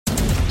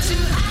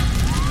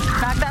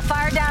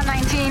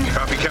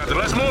Captain.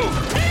 Let's move.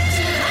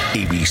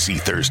 ABC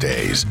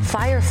Thursdays.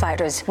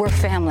 Firefighters, we're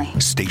family.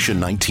 Station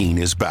 19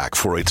 is back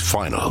for its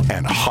final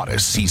and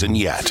hottest season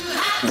yet.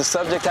 The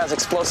subject has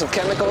explosive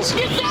chemicals.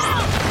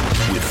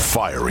 With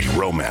fiery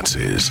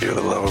romances. You're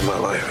the love of my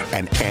life.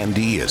 And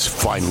Andy is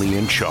finally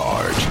in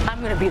charge. I'm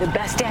going to be the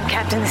best damn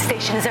captain the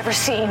station has ever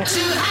seen.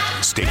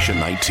 Station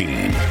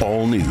 19.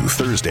 All new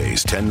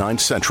Thursdays, 10/9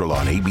 Central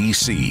on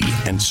ABC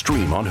and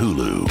stream on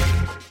Hulu.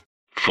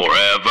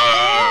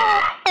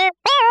 Forever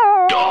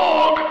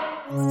Dog.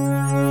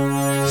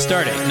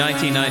 Starting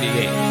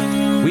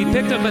 1998, we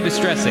picked up a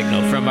distress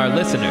signal from our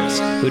listeners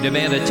who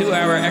demand a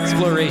 2-hour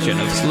exploration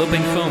of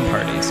sloping foam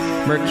parties,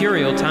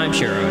 mercurial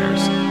timeshare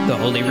owners, the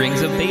holy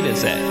rings of Beta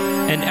Z,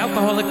 and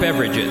alcoholic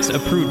beverages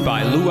approved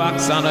by Luwak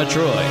Sana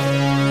Troy.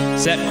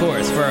 Set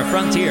course for a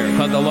frontier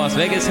called the Las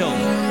Vegas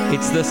Hilton.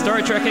 It's the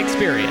Star Trek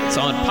experience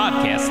on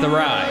Podcast The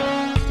Ride.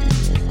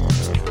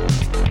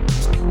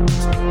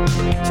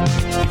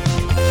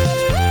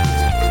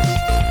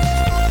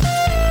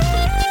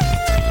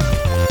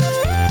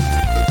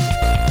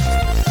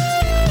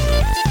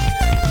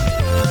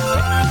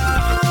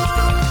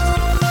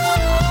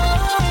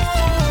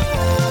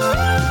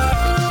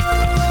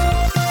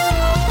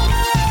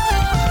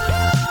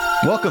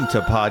 Welcome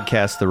to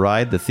Podcast The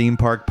Ride, the theme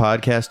park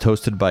podcast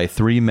hosted by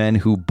three men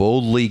who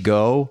boldly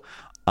go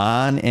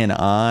on and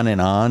on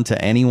and on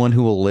to anyone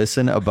who will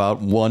listen about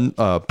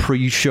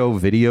pre-show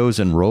videos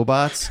and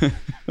robots.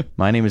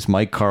 My name is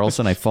Mike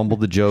Carlson. I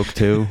fumbled the joke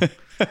too.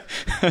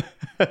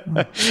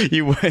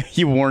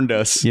 You warned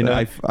us. You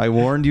know, I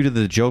warned you that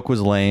the joke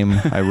was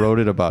lame. I wrote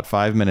it about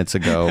 5 minutes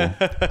ago.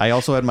 I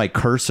also had my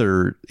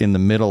cursor in the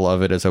middle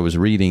of it as I was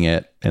reading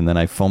it, and then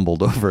I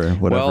fumbled over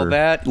whatever.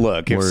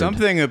 Well, if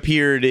something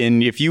appeared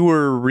if you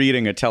were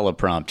reading a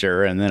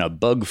teleprompter and then a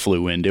bug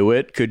flew into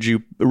it, could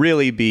you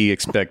really be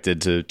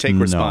expected to take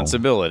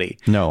responsibility?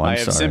 No, I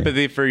have sorry.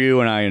 sympathy for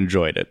you, and I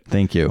enjoyed it.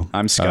 Thank you.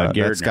 I'm Scott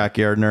Gardner. That's Scott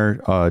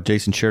Gardner.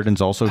 Jason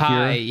Sheridan's also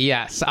Hi, here.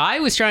 yes. I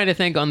was trying to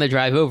think on the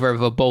drive over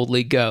of a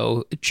boldly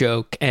go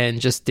joke and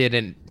just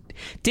didn't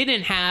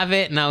have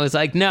it, and I was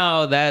like,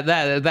 no,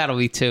 that'll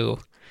be two.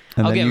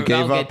 And I'll then you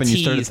gave up and you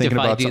started thinking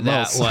about something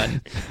else.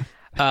 One.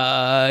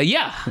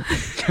 Yeah.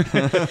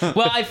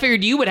 Well, I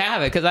figured you would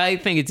have it because I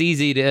think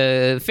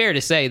it's fair to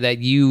say that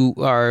you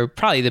are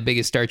probably the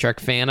biggest Star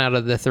Trek fan out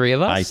of the three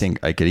of us. I think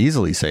I could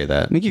easily say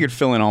that. I think you could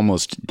fill in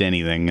almost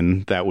anything,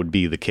 and that would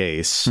be the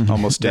case.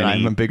 Almost any.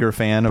 I'm a bigger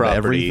fan of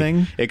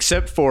everything,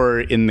 except for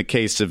in the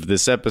case of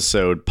this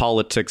episode,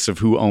 politics of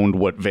who owned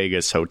what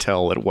Vegas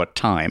hotel at what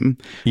time.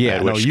 Yeah,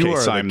 at which you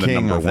case are I'm the the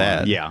king number of one.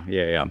 that.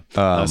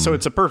 Yeah. So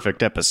it's a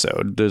perfect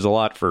episode. There's a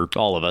lot for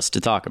all of us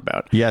to talk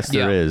about. Yes,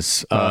 there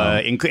is.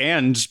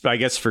 And I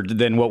guess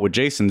then what would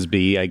Jason's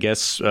be? I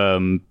guess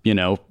fried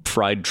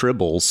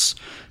tribbles.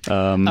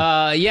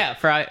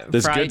 Fried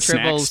good snacks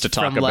tribbles to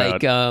talk from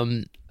about.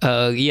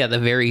 the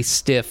very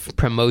stiff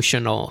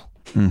promotional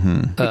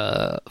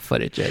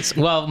footages.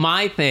 Well,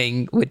 my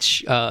thing,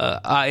 which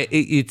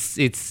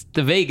it's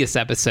the Vegas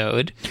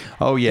episode.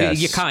 Oh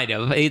yes, you kind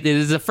of. It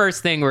is the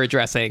first thing we're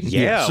addressing.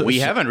 Yeah, we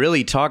haven't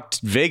really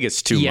talked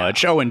Vegas too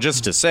much. Oh, and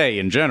just to say,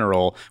 in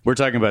general, we're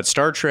talking about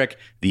Star Trek: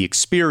 The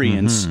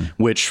Experience,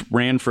 which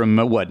ran from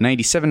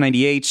 97,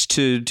 98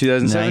 to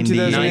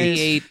 2007,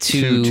 98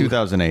 to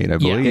 2008, I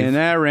believe. In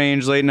that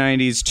range, late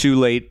 90s to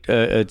late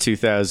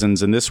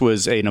 2000s, and this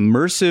was an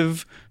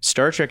immersive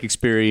Star Trek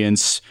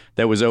experience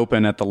that was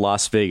open at the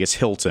Las Vegas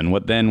Hilton.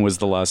 What then was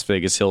the Las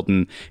Vegas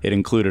Hilton? It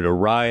included a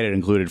ride. It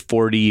included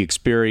 4D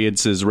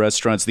experiences,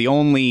 restaurants. The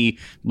only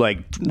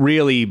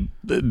really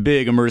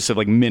big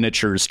immersive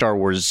miniature Star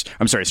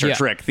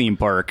Trek theme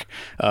park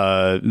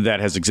that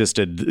has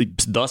existed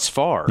thus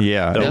far.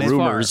 Yeah, the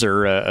rumors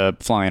are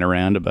flying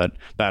around about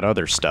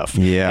other stuff.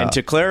 Yeah, and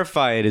to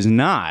clarify, it is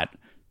not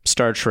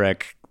Star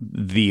Trek: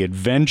 The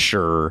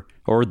Adventure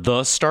or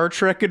the Star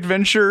Trek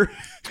Adventure.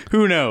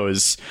 Who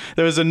knows?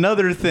 There was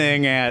another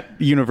thing at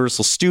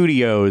Universal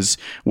Studios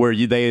where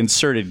they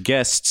inserted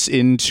guests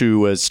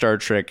into a Star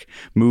Trek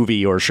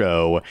movie or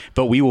show,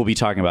 but we will be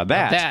talking about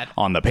that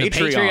on the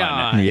Patreon.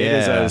 Yeah. It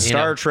is a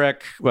Star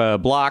Trek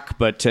block,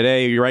 but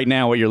today, right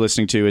now, what you're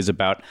listening to is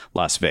about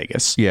Las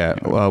Vegas. Yeah,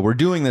 we're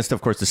doing this,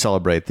 of course, to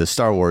celebrate the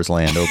Star Wars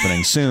Land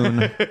opening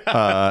soon.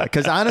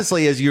 Because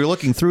honestly, as you're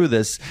looking through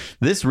this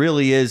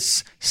really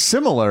is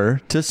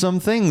similar to some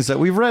things that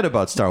we've read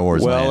about Star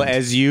Wars Land. Well,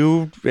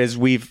 as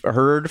we've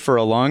heard for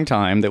a long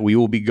time, that we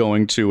will be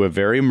going to a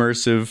very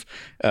immersive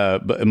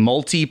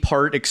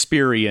multi-part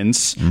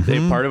experience,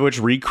 part of which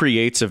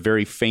recreates a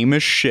very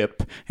famous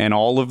ship and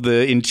all of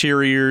the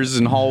interiors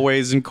and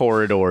hallways and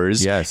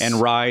corridors, and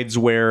rides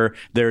where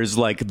there's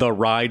the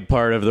ride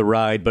part of the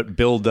ride, but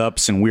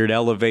build-ups and weird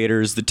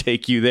elevators that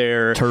take you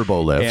there.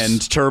 Turbo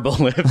lifts,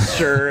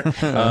 sure.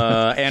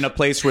 And a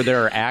place where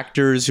there are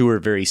actors who are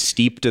very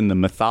steeped in the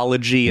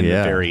mythology and the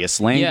various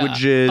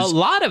languages. A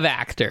lot of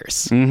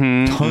actors.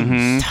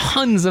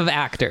 Tons of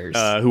actors.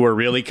 Who are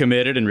really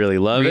committed and really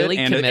love it.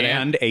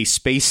 And a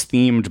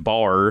space-themed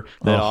bar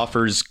that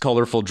offers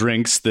colorful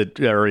drinks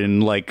that are in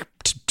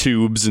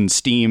tubes and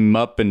steam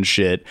up and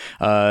shit.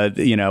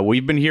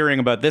 We've been hearing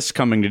about this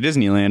coming to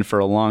Disneyland for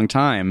a long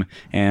time,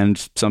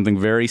 and something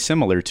very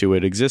similar to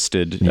it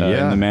existed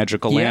in the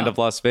magical land of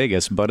Las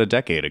Vegas but a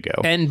decade ago.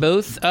 And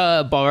both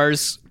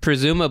bars,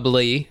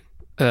 presumably,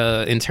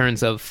 in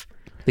terms of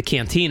the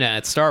cantina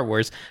at Star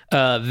Wars,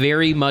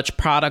 very much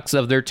products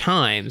of their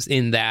times,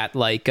 in that,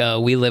 like,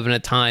 we live in a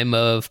time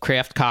of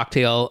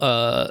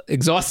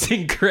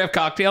exhausting craft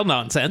cocktail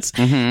nonsense.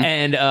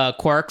 And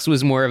Quark's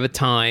was more of a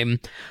time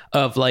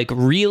of, like,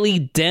 really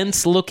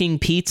dense looking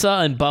pizza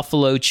and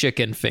buffalo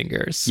chicken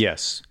fingers.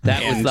 Yes.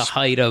 That was the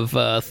height of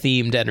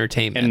themed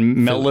entertainment. And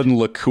melon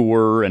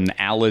liqueur and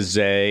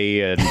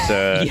Alizé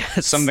and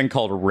something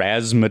called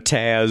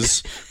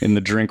razzmatazz in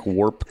the drink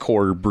Warp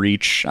Core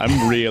Breach.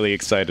 I'm really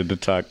excited to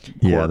talk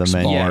Quark's the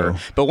menu. bar.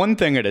 But one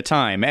thing at a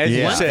time. As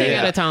you One said, thing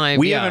at a time,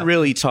 we haven't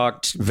really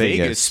talked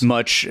Vegas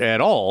much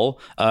at all,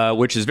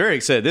 which is very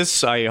exciting.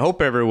 I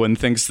hope everyone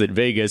thinks that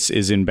Vegas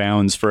is in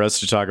bounds for us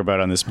to talk about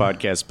on this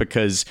podcast,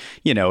 because,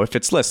 if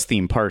it's less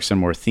theme parks and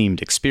more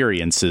themed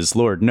experiences,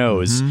 Lord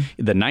knows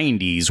the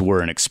 90s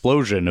were an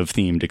explosion of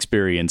themed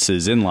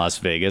experiences in Las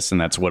Vegas, and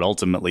that's what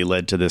ultimately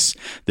led to this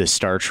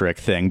Star Trek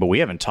thing. But we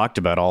haven't talked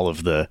about all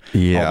of the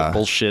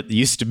bullshit that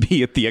used to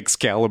be at the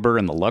Excalibur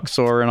and the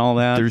Luxor and all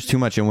that. There's too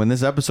much. And when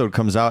this episode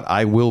comes out,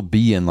 I will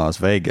be in Las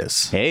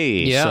Vegas.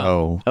 Hey. Yeah.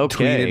 So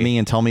tweet at me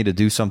and tell me to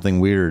do something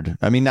weird.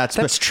 I mean,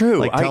 that's true.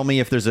 Like, tell me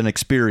if there's an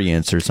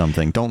experience or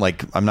something. Don't,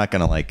 like, I'm not going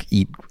to, like,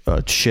 eat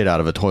shit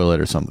out of a toilet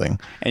or something.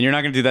 And you're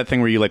not going to do that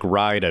thing where you, like,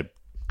 ride a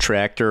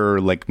tractor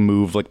or, like,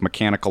 move, like,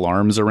 mechanical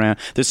arms around.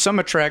 There's some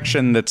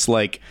attraction that's,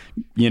 like,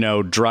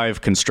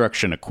 drive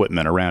construction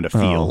equipment around a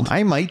field.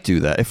 I might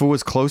do that. If it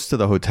was close to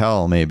the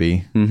hotel,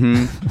 maybe.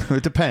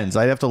 It depends.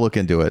 I'd have to look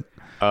into it.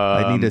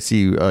 I need to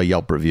see a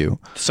Yelp review.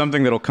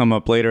 Something that'll come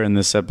up later in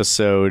this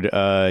episode,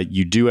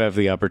 you do have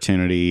the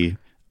opportunity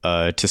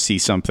to see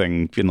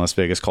something in Las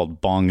Vegas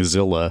called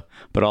Bongzilla,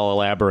 but I'll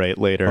elaborate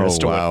later as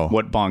to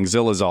what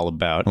Bongzilla is all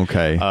about.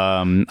 Okay.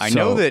 I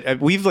know that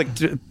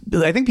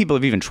I think people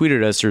have even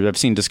tweeted us, or I've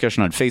seen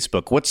discussion on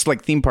Facebook. What's,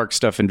 like, theme park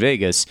stuff in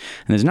Vegas?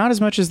 And there's not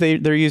as much as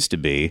there used to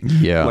be.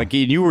 Yeah. Like,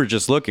 you were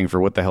just looking for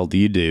what the hell do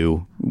you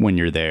do when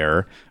you're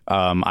there.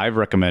 I've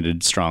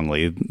recommended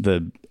strongly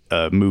the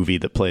movie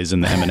that plays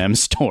in the M&M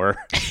store,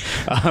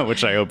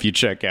 which I hope you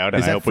check out,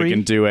 and I hope we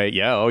can do it.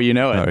 All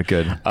right,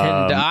 good.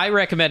 And I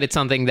recommended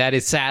something that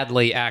is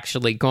sadly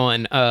actually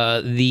gone.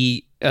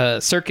 The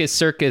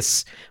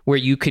Circus, where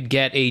you could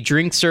get a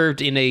drink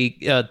served in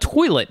a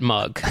toilet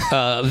mug.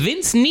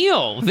 Vince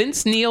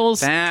Neil's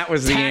that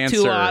was the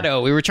Tattoo answer.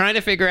 Auto. We were trying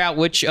to figure out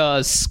which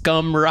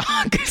scumbag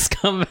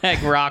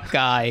rock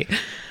guy.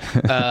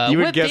 You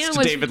would guess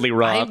David Lee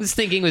Roth. I was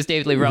thinking it was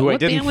David Lee Roth. Who I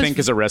didn't think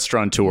is a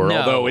restaurateur,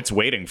 although it's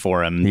waiting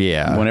for him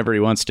whenever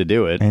he wants to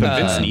do it. But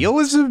Vince Neil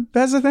has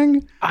a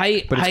thing?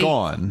 But it's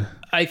gone.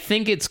 I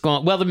think it's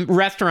gone. Well, the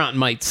restaurant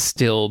might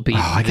still be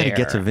there. I got to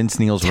get to Vince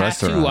Neil's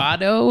restaurant. Tattoo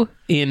Auto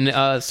in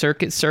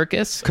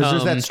Circus. Because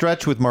there's that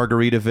stretch with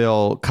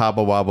Margaritaville,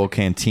 Cabo Wabo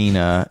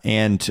Cantina,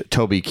 and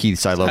Toby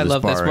Keith's I Love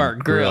This Bar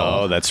and Grill.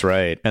 Oh, that's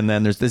right. And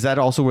then is that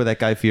also where that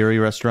Guy Fieri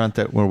restaurant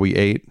where we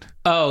ate?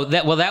 Oh,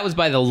 that was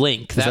by the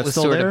Link. That was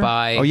sort of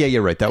by. Oh yeah,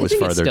 you're right. That was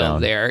farther still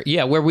down there.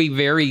 Yeah, where we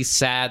very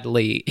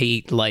sadly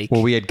ate, like,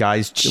 well, we had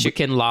Guy's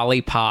chicken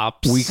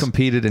lollipops. We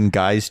competed in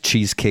Guy's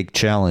Cheesecake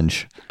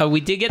Challenge. Oh, we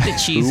did get the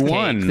cheesecake. Who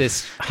won?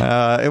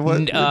 It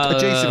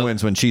was Jason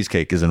wins when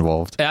cheesecake is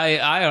involved.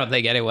 I don't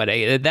think anyone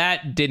ate it.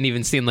 That didn't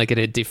even seem like it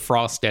had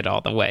defrosted all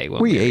the way.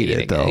 We ate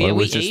it though. Yeah,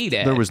 we ate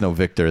it. There was no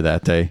victor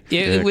that day.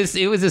 It was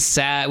a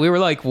sad. We were,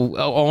 like,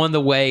 on the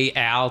way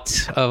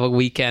out of a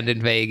weekend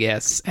in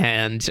Vegas,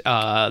 and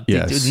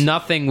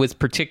nothing was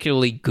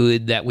particularly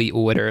good that we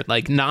ordered.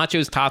 Like,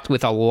 nachos topped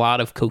with a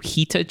lot of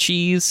cojita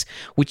cheese,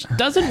 which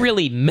doesn't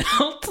really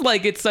melt.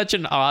 Like, it's such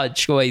an odd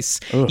choice.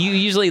 Ugh. You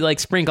usually, like,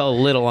 sprinkle a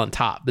little on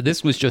top, but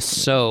this was just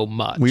so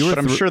much. But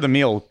I'm sure the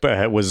meal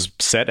was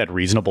set at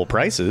reasonable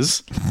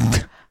prices.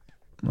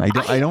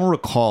 I don't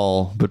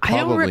recall, but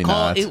probably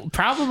not.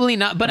 Probably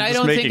not, but I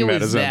don't think it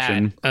was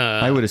that.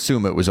 I would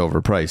assume it was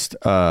overpriced.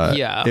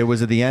 Yeah. It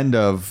was at the end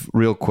of,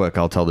 real quick,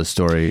 I'll tell this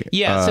story.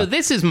 Yeah, so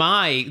this is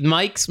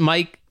Mike's,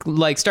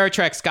 like, Star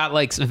Trek's got,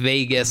 like,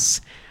 Vegas,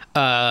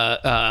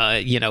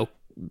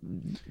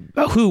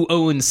 who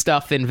owns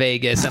stuff in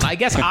Vegas, and I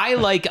guess I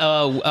like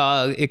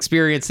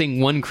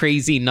experiencing one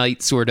crazy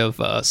night sort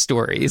of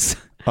stories.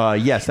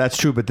 Yes, that's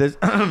true. But this,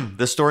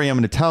 the story I'm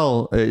going to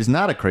tell is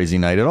not a crazy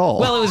night at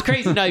all. Well, it was a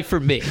crazy night for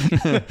me.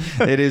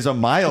 It is a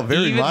mild,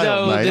 very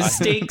mild night. Even though the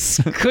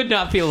stakes could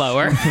not be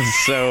lower.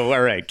 So,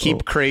 all right,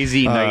 keep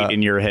crazy night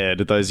in your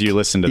head as you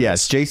listen to this.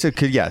 Yes, Jason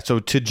could. Yeah. So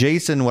to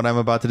Jason, what I'm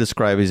about to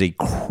describe is a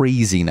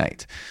crazy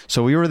night.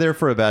 So we were there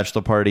for a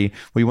bachelor party.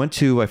 We went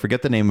to, I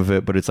forget the name of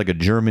it, but it's like a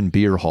German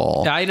beer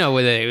hall. I know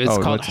what it is. It's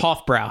called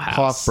Hofbrauhaus.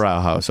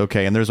 Hofbrauhaus.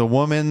 Okay. And there's a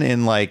woman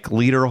in like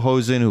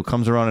lederhosen who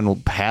comes around and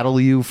will paddle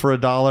you for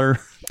 $1.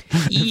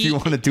 if you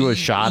want to do a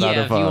shot out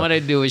of if you want to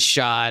do a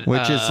shot.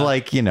 Which is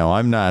like,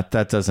 I'm not,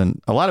 that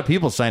doesn't, a lot of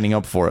people signing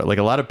up for it. Like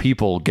a lot of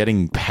people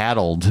getting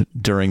paddled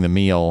during the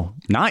meal.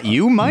 Not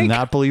you, Mike?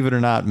 Not, believe it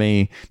or not,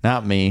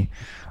 not me.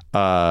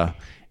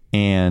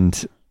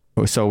 And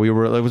so it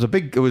was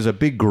a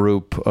big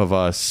group of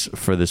us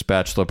for this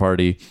bachelor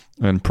party.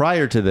 And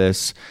prior to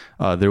this,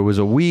 there was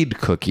a weed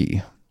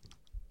cookie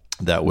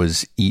that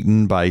was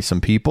eaten by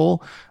some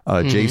people,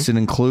 Jason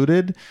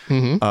included.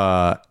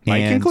 Mike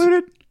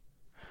included?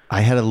 I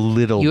had a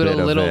little You had bit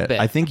a little of it. bit.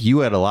 I think you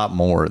had a lot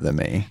more than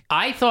me.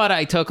 I thought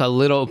I took a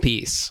little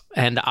piece,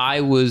 and I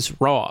was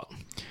wrong.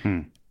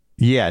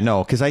 Yeah,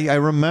 no, because I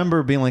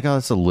remember being like, oh,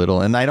 it's a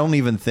little. And I don't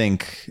even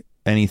think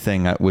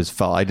anything was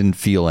felt. I didn't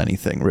feel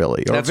anything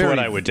really. Or That's very what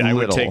I would do. I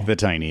would little. take the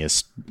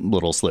tiniest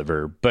little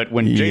sliver. But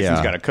when Jason's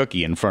got a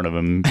cookie in front of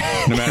him,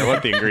 no matter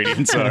what the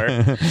ingredients are,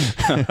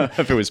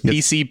 if it was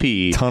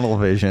PCP. Tunnel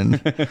vision.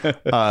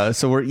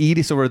 So we're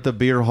eating. So we're at the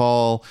beer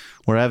hall.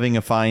 We're having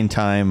a fine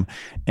time.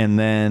 And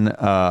then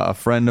a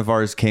friend of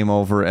ours came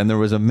over, and there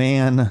was a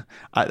man.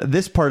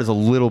 This part is a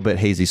little bit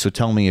hazy. So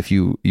tell me if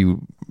you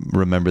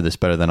remember this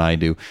better than I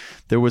do.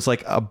 There was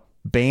like a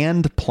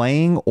band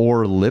playing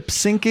or lip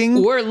syncing.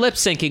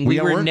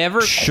 We were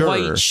never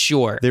quite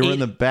sure. They were in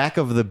the back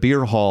of the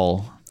beer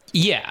hall.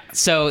 Yeah,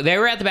 so they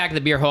were at the back of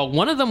the beer hall.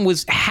 One of them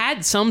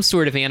had some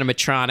sort of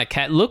animatronic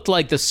hat, looked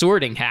like the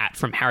Sorting Hat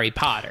from Harry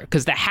Potter,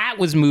 because the hat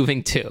was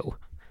moving too.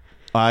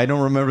 I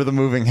don't remember the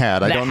moving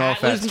hat. I don't know if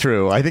that's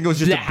true. I think it was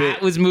just the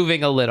hat was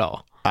moving a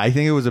little. I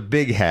think it was a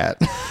big hat.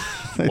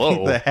 I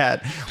think the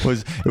hat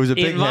was a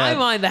big hat. In my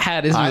mind, the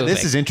hat is moving.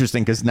 This is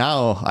interesting because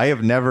now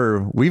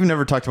we've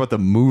never talked about the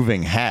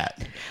moving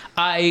hat.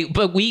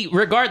 But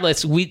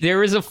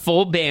there is a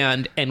full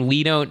band, and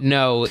we don't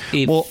know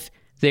if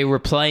they were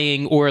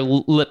playing or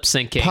lip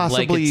syncing.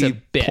 Possibly like it's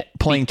a bit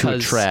playing to a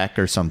track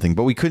or something,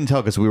 but we couldn't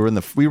tell because we were in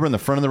the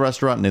front of the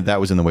restaurant, and that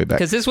was in the way back.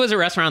 Because this was a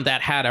restaurant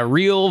that had a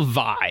real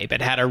vibe.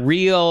 It had a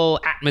real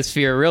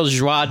atmosphere, a real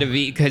joie de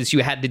vivre, because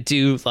you had to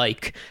do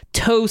like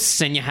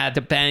toasts and you had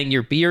to bang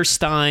your beer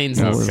steins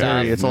and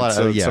stuff. It's a lot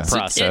of it's a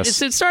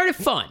process. It started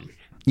fun.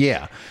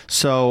 Yeah.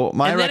 So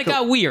then it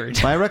got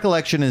weird. My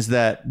recollection is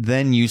that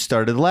then you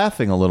started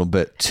laughing a little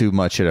bit too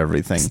much at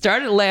everything.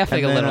 Started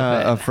laughing and a little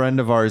bit. A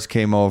friend of ours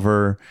came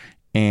over,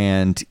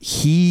 and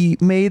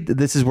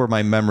this is where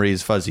my memory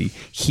is fuzzy.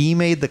 He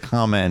made the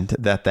comment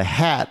that the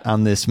hat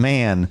on this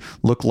man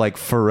looked like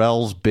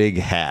Pharrell's big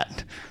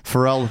hat.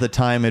 Pharrell at the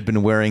time had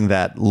been wearing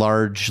that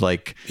large,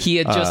 like he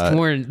had just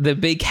worn the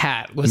big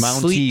hat, was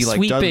Mountie,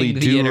 like Dudley the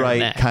Do-Right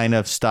internet. kind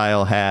of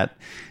style hat,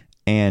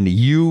 and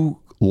you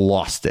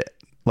lost it.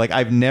 Like,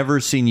 I've never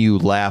seen you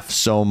laugh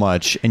so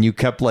much, and you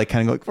kept like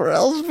kind of like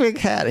Pharrell's big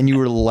hat, and you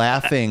were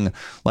laughing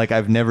like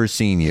I've never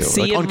seen you. See,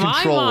 like, in my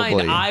uncontrollably.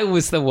 mind, I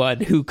was the one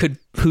who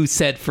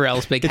said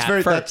Pharrell's big hat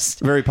first. That's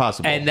very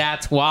possible, and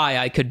that's why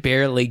I could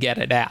barely get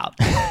it out.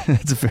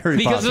 It's very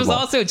because possible. it was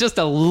also just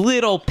a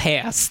little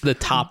past the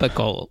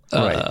topical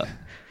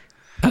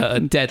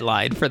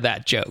deadline for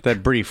that joke.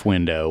 That brief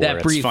window That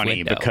where brief it's funny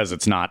window. because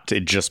it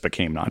just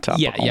became not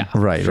topical. Yeah.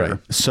 Right. Sure. Right.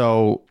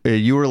 So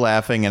you were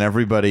laughing, and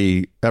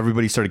everybody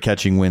started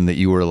catching wind that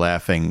you were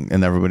laughing,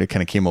 and everybody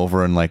kind of came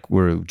over and like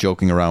were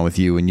joking around with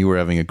you, and you were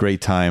having a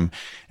great time.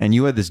 And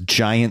you had this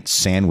giant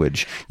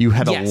sandwich. You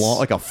had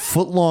a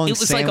foot long. It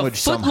was sandwich like a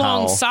foot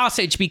long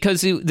sausage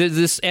because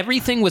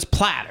everything was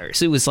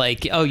platters. It was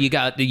like, oh, you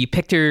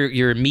picked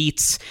your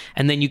meats,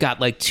 and then you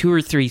got like 2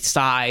 or 3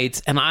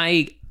 sides, and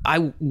I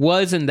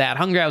wasn't that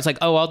hungry. I was like,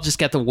 oh, I'll just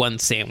get the one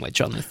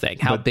sandwich on the thing.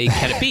 How big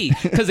can it be?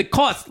 Because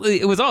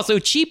it was also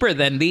cheaper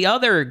than the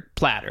other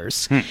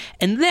platters.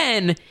 And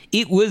then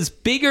it was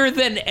bigger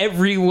than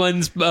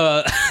everyone's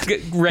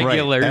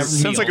regular meals.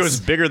 Sounds like it was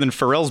bigger than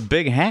Pharrell's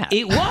big hat.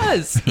 It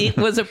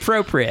was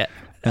appropriate.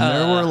 And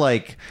there were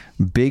like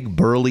big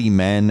burly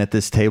men at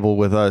this table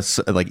with us,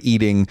 like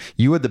eating.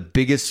 You had the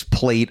biggest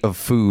plate of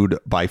food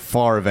by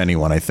far of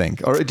anyone, I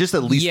think, or just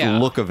at least the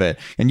look of it.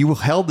 And you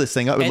held this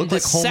thing up. It looked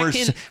like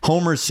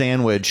Homer's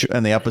sandwich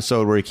in the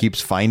episode where he keeps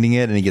finding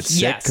it and he gets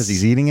sick because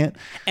he's eating it.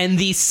 And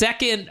the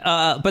second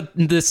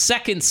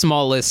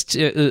smallest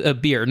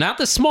beer, not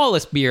the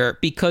smallest beer,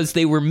 because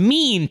they were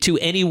mean to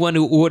anyone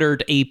who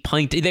ordered a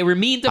pint. They were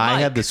mean to Mike. I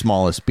had the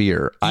smallest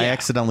beer. Yeah. I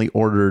accidentally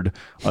ordered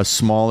a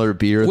smaller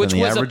beer than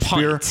the average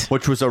beer,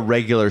 which was a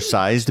regular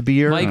sized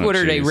beer. Mike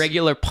ordered a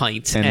regular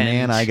pint, and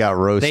man, I got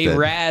roasted. They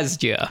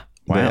razzed you.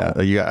 Wow.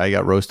 Yeah, I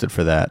got roasted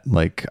for that.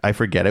 Like, I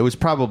forget. It was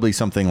probably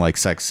something like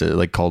sexist,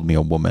 like called me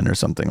a woman or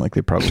something. Like,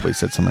 they probably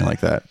said something like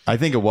that. I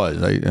think it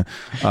was.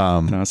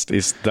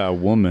 It's the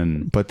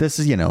woman. But this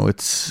is,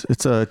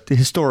 it's a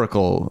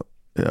historical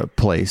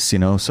place,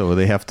 so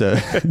they have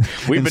to.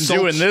 We've been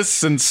doing this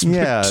since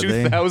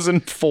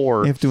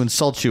 2004. They have to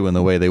insult you in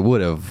the way they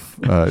would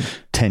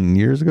have 10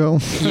 years ago.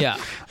 Yeah.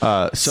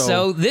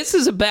 So this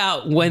is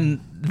about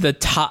when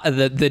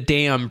the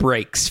dam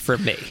breaks for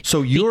me.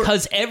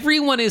 Because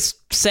everyone is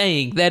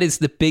saying that is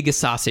the biggest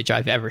sausage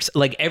I've ever seen.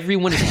 Like,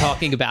 everyone is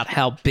talking about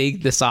how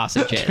big the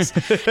sausage is,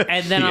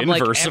 and then I'm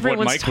like,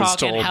 everyone's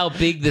talking how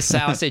big the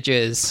sausage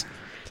is.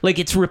 like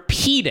it's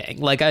repeating.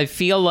 Like I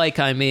feel like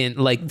I'm in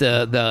like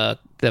the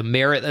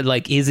merit.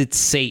 Like, is it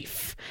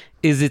safe?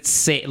 Is it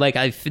safe? Like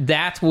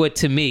that's what,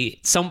 to me,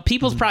 some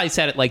people's probably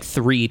said it like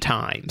 3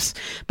 times,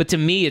 but to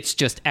me it's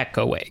just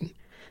echoing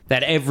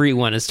that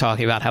everyone is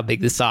talking about how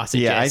big the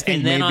sausage is. I think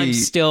and then maybe... I'm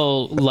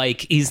still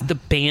like, is the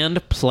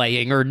band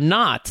playing or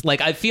not? Like,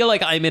 I feel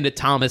like I'm in a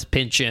Thomas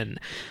Pynchon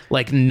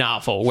like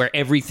novel where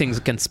everything's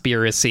a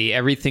conspiracy,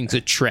 everything's a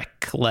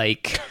trick.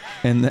 Like,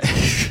 and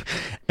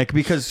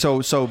because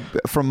so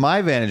from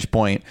my vantage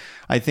point,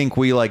 I think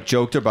we like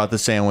joked about the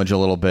sandwich a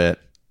little bit,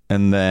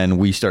 and then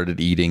we started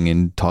eating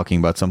and talking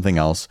about something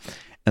else,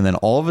 and then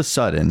all of a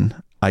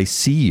sudden I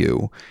see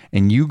you,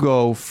 and you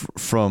go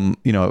from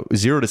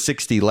 0 to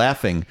 60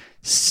 laughing,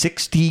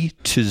 60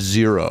 to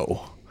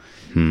 0.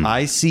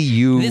 I see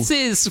you. This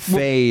is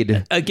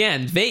fade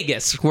again.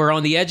 Vegas. We're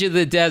on the edge of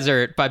the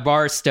desert by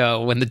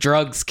Barstow when the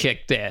drugs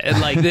kicked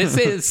in. Like this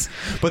is.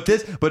 But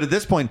at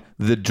this point,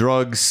 the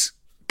drugs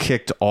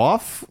kicked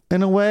off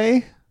in a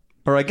way.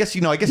 Or I guess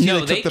you took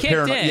the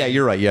paranoia. Yeah,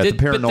 you're right. Yeah, the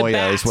paranoia but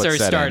the is what's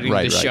bats are starting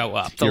to show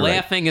up. The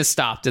laughing has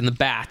stopped, and the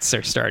bats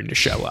are starting to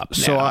show up.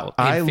 So now,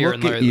 I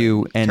look at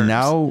you, and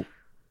now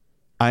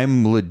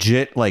I'm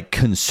legit like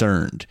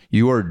concerned.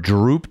 You are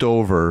drooped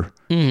over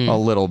a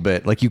little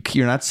bit, like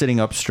you're not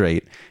sitting up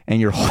straight, and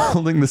you're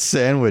holding the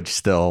sandwich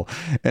still,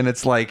 and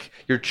it's like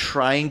you're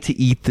trying to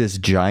eat this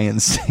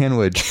giant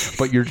sandwich,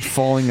 but you're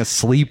falling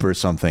asleep or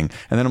something.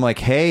 And then I'm like,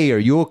 "Hey, are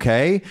you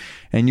okay?"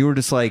 And you were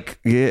just like,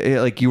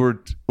 yeah, like you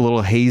were a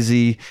little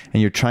hazy,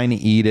 and you're trying to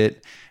eat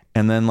it,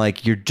 and then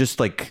like you're just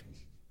like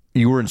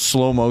you were in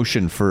slow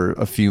motion for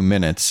a few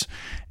minutes.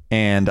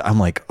 And I'm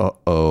like,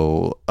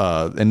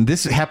 and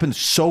this happens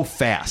so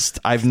fast.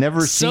 I've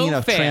never seen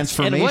a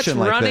transformation like this. And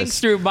what's running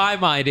through my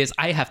mind is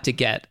I have to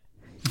get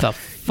the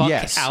fuck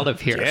out of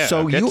here. Yeah,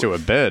 so get to a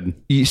bed.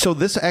 So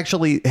this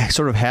actually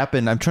sort of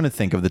happened. I'm trying to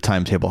think of the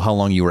timetable, how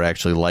long you were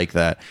actually like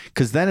that.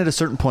 Because then at a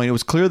certain point, it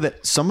was clear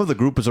that some of the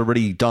group was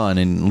already done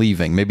and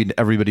leaving. Maybe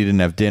everybody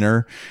didn't have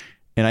dinner.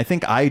 And I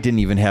think I didn't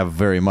even have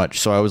very much.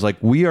 So I was like,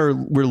 we're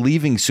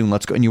leaving soon.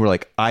 Let's go. And you were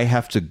like, I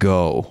have to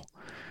go.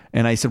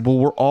 And I said,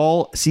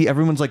 well,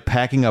 everyone's like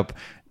packing up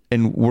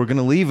and we're going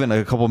to leave in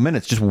a couple of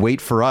minutes. Just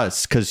wait for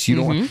us. Cause you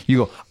don't, you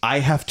go, I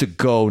have to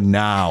go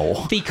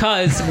now.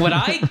 Because what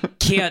I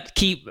can't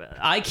keep,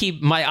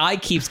 my eye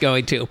keeps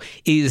going to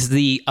is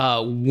the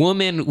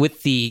woman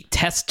with the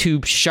test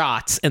tube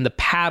shots and the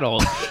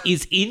paddle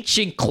is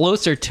inching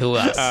closer to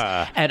us.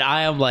 And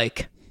I am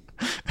like,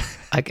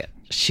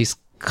 she's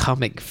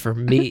coming for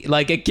me.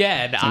 Like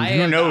again,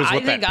 I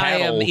think I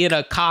am in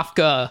a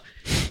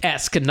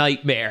Kafka-esque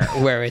nightmare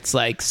where it's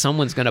like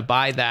someone's gonna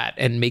buy that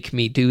and make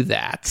me do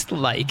that.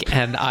 Like,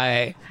 and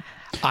I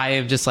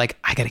am just like,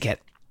 I gotta get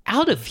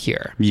out of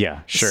here.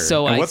 Yeah, sure.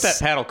 So and what that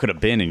paddle could have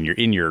been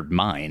in your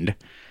mind.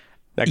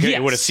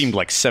 It would have seemed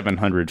like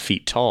 700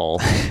 feet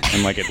tall,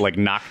 and like it like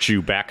knocked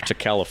you back to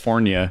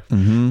California.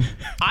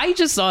 I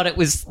just thought it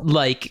was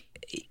like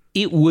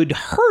it would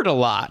hurt a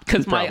lot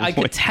because I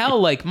could tell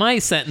like my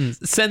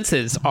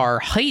senses are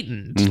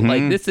heightened.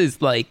 Like this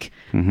is like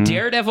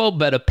Daredevil,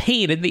 but a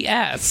pain in the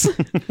ass.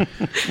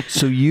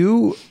 So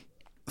you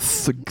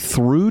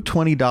threw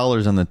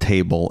 $20 on the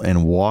table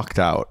and walked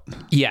out.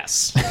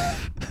 Yes.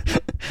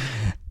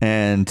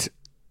 And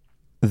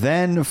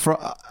then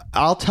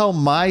I'll tell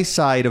my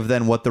side of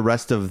then what the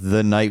rest of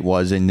the night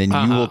was, and then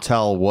you will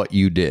tell what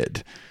you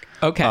did.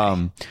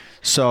 Okay.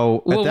 So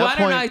why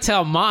don't I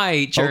tell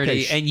my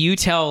journey and you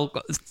tell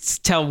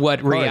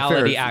what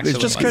reality actually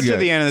was. Just cut to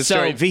the end of the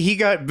story.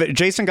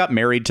 Jason got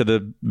married to the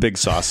big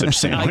sausage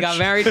sandwich. I got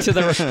married to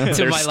my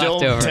still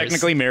leftovers.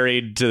 Technically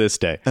married to this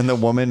day. And the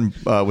woman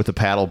with the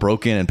paddle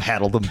broke in and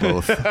paddled them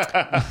both.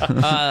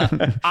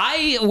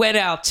 I went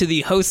out to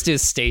the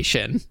hostess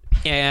station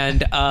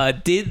and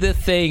did the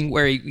thing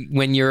where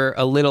when you're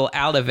a little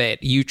out of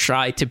it, you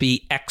try to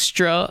be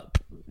extra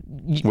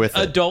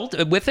adult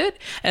with it,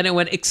 and I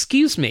went,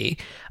 excuse me,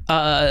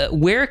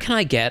 where can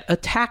I get a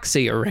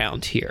taxi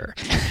around here?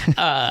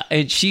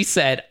 And she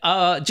said,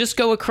 just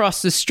go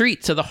across the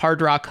street to the Hard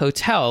Rock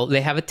Hotel.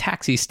 They have a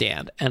taxi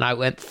stand. And I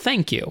went,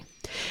 thank you.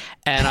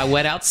 And I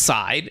went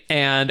outside,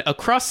 and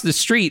across the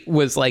street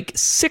was like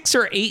 6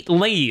 or 8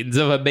 lanes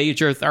of a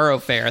major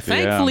thoroughfare,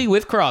 thankfully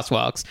with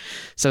crosswalks.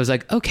 So I was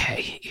like,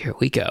 okay, here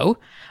we go.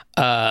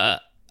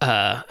 Got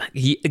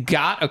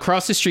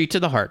across the street to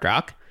the Hard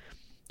Rock.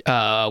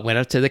 Went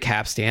up to the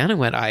cab stand and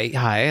went,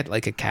 hi, I'd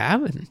like a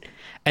cab.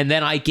 And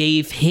then I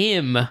gave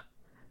him,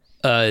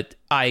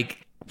 I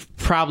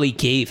probably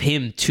gave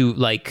him to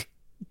like,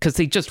 because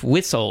they just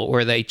whistle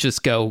or they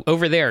just go,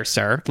 over there,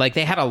 sir. Like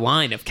they had a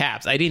line of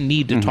cabs. I didn't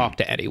need to talk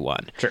to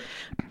anyone. Sure.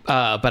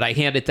 But I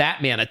handed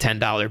that man a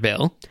 $10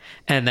 bill.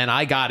 And then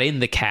I got in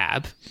the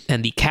cab,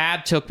 and the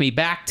cab took me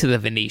back to the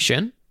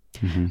Venetian.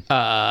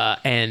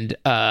 And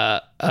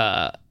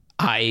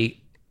I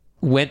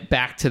went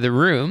back to the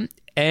room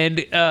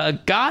and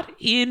got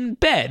in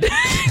bed,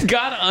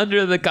 got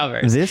under the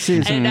covers.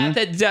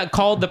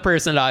 Called the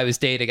person I was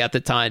dating at the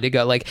time to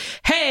go like,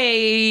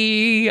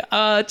 hey,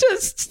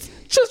 just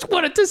just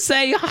wanted to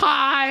say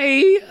hi.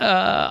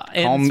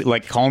 And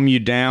calm you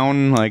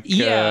down,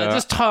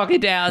 just talk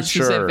it down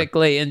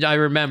specifically. And I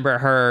remember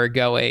her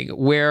going,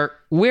 "Where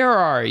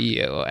are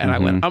you?" And I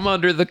went, "I'm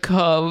under the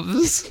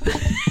covers."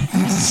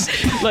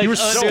 You were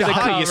so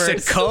high. You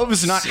said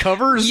covers, not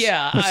covers.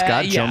 Yeah,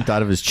 Scott jumped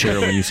out of his chair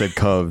when you said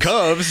covers.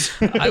 Covers.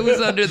 I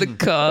was under the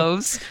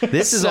covers.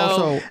 This is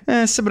also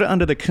somebody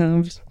under the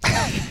covers.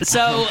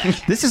 So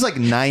this is like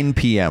 9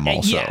 p.m.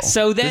 Also, yeah.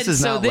 So then,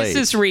 this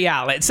is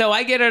reality. So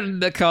I get under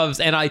the covers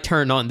and I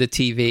turn on the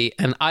TV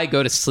and I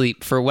go to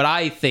sleep for what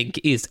I think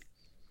is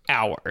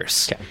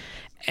hours,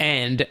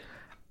 and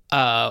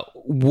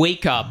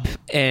wake up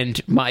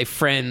and my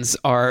friends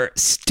are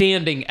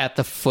standing at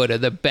the foot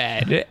of the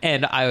bed,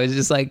 and I was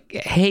just like,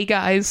 "Hey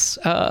guys,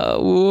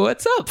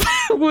 what's up?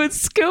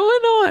 What's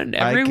going on?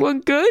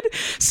 Everyone good?"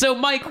 So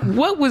Mike,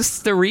 what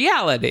was the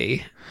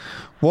reality?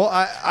 Well,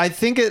 I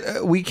think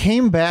we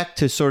came back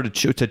to sort of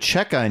to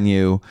check on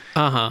you,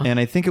 and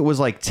I think it was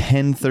like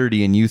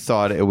 10:30, and you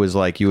thought it was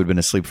like you had been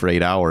asleep for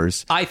 8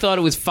 hours. I thought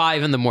it was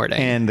 5 a.m,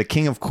 and the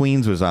King of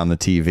Queens was on the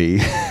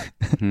TV.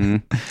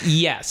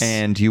 Yes,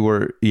 and you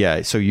were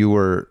so you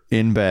were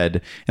in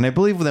bed, and I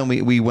believe then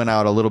we went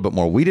out a little bit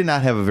more. We did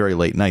not have a very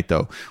late night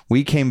though.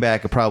 We came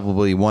back at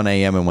probably 1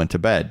 a.m. and went to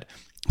bed.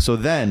 So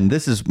then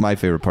this is my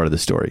favorite part of the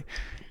story.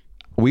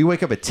 We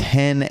wake up at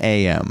 10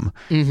 a.m.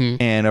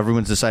 And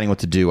everyone's deciding what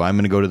to do. I'm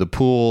going to go to the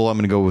pool. I'm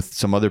going to go with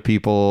some other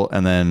people.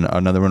 And then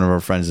another one of our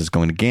friends is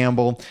going to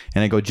gamble.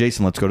 And I go,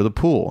 Jason, let's go to the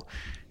pool.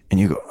 And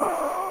you go,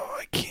 oh,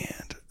 I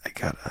can't. I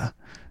gotta.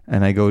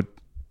 And I go,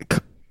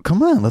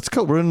 come on, let's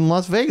go. We're in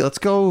Las Vegas. Let's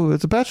go.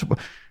 It's a bachelor.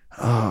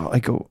 Oh,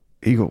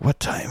 you go, what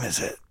time is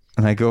it?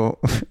 And I go,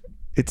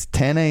 it's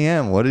 10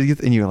 a.m. What do you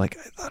think? And you're like,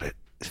 I thought it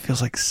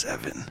feels like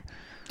 7.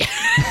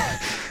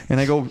 And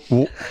I go,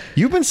 well,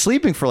 you've been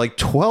sleeping for like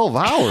 12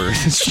 hours.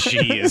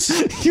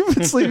 Jeez. You've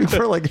been sleeping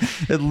for like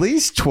at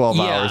least 12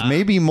 hours,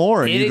 maybe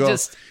more. And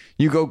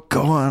you go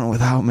on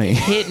without me.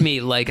 Hit me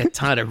like a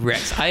ton of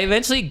bricks. I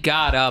eventually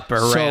got up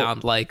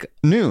around like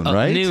noon,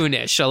 right?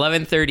 Noonish,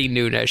 11:30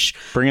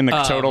 noonish. Bringing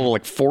the total to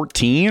like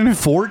 14?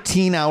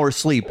 14 hours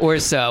sleep. Or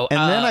so. And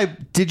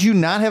then did you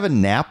not have a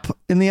nap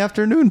in the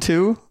afternoon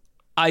too?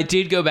 I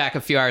did go back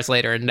a few hours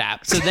later and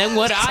nap. So then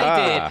what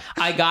I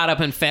did, I got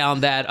up and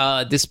found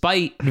that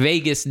despite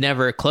Vegas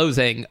never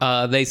closing,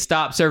 they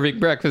stopped serving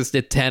breakfast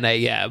at 10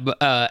 a.m.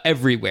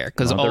 Everywhere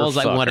because all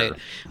I wanted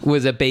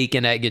was a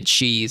bacon, egg, and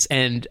cheese.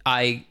 And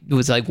I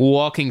was like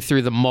walking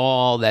through the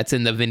mall that's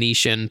in the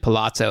Venetian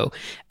Palazzo.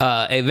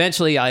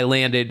 Eventually, I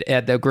landed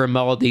at the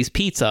Grimaldi's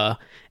Pizza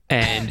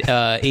and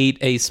ate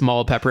a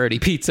small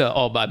pepperoni pizza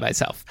all by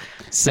myself.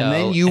 So,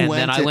 and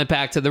then I went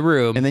back to the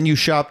room. And then you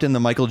shopped in the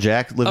Michael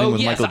Jackson Michael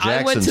Jackson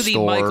I went to the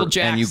store, Michael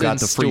Jackson and you got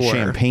the free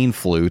champagne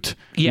flute.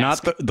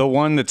 Yes. Not the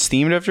one that's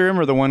themed after him,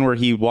 or the one where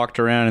he walked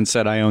around and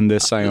said, I own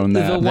this, I own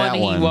that? The one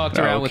he walked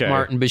around with Okay.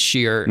 Martin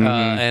Bashir.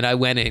 And I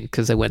went in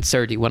because I went,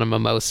 sir, do you want a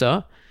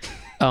mimosa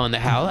on the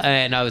house?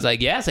 And I was like,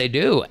 yes, I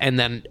do. And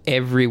then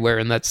everywhere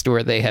in that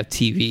store, they have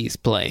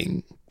TVs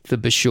playing the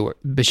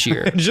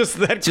Bashir. Just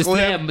that Just clip.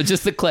 them,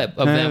 just the clip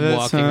of them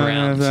walking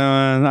around.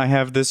 I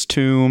have this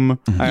tomb.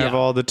 I have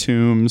all the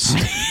tombs.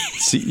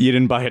 See, you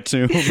didn't buy a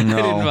tomb. No, I didn't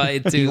buy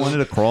it too. You wanted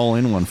to crawl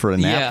in one for a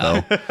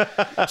nap,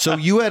 though. So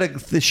you had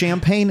the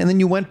champagne, and then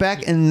you went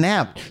back and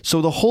napped.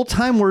 So the whole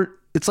time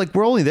it's like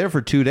we're only there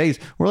for 2 days.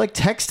 We're like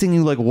texting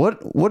you, like,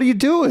 what are you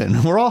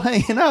doing? We're all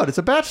hanging out. It's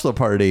a bachelor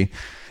party.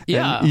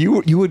 Yeah. And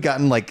you had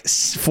gotten like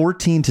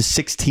 14 to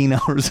 16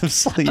 hours of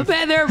sleep.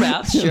 Okay,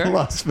 thereabouts, sure. In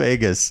Las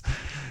Vegas.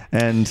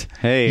 And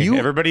hey,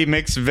 everybody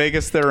makes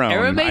Vegas their own.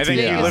 Everybody I makes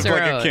think Vegas you lived their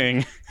like own. a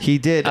king. He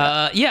did.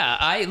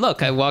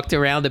 I walked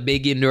around a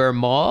big indoor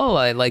mall.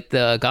 I liked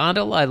the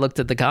gondola. I looked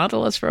at the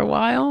gondolas for a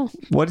while.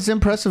 What is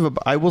impressive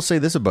I will say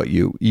this about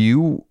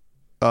you.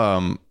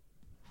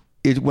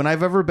 When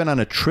I've ever been on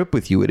a trip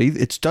with you,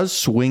 it does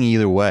swing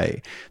either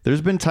way.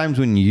 There's been times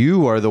when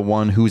you are the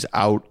one who's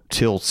out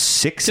till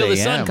 6 a.m. Till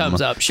the sun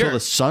comes up, sure. Till the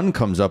sun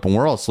comes up and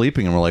we're all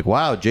sleeping and we're like,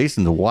 wow,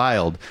 Jason's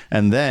wild.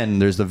 And then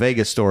there's the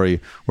Vegas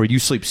story where you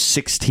sleep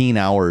 16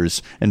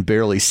 hours and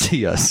barely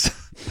see us.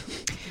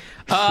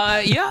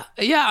 Yeah.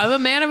 I'm a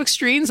man of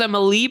extremes. I'm a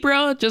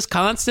Libra, just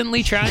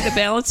constantly trying to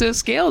balance those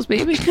scales,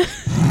 baby.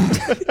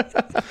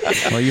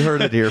 Well, you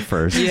heard it here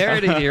first. You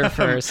heard it here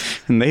first.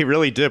 And they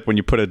really dip when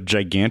you put a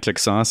gigantic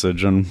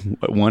sausage on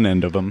one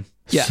end of them.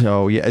 Yeah.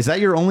 So, is that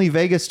your only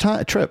Vegas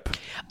trip?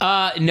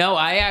 No,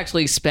 I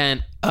actually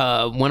spent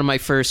one of my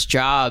first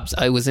jobs.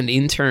 I was an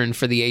intern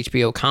for the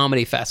HBO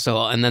Comedy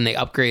Festival, and then they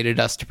upgraded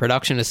us to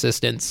production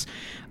assistants.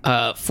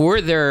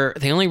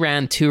 They only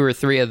ran 2 or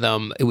 3 of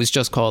them. It was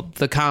just called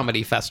the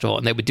Comedy Festival,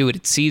 and they would do it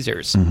at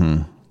Caesars.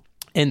 Mm-hmm.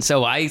 And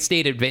so I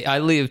stayed at I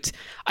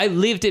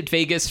lived at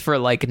Vegas for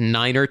like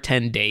 9 or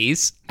 10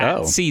 days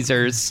at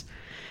Caesars.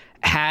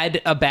 Had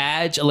a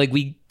badge, like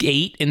we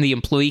ate in the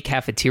employee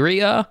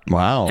cafeteria.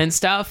 Wow. And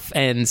stuff.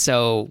 And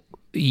so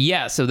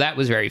so that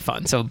was very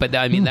fun. So but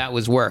I mean that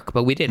was work,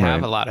 but we did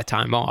have a lot of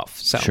time off.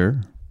 So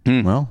Sure.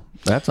 Well,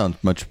 that sounds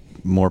much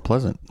more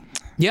pleasant.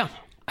 yeah.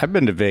 I've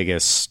been to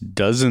Vegas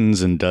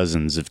dozens and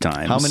dozens of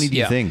times. How many do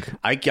you think?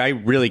 I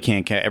really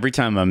can't count. Every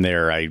time I'm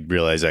there, I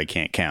realize I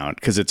can't count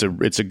because it's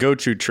a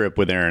go-to trip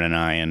with Erin and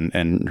I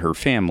and her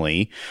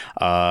family.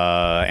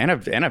 And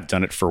I've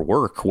done it for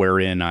work,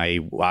 wherein I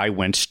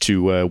went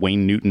to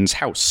Wayne Newton's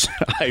house.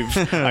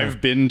 I've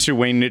been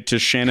to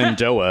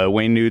Shenandoah,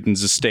 Wayne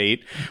Newton's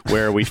estate,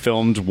 where we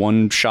filmed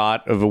one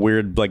shot of a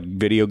weird like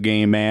video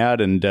game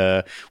ad,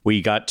 and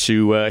we got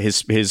to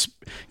his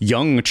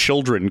young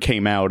children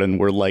came out and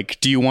were like,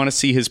 "Do you want to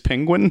see his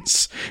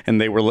penguins?" And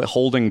they were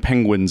holding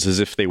penguins as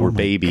if they were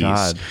babies.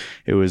 God.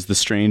 It was the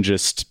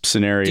strangest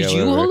scenario. Did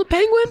you ever. hold a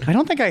penguin? I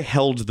don't think I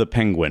held the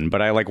penguin,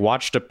 but I like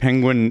watched a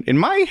penguin in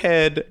my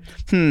head.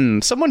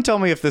 Someone tell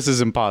me if this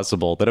is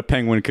impossible, that a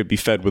penguin could be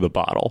fed with a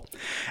bottle.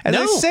 As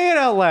I say it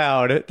out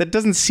loud, that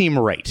doesn't seem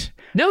right.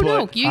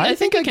 No. I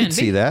think I could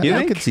see that.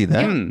 I could see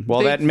that.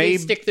 Well, they may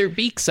stick their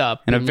beaks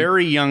up. and a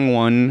very young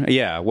one.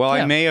 Yeah. Well,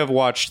 I may have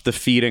watched the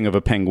feeding of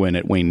a penguin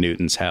at Wayne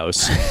Newton's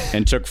house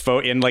and took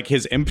in like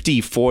his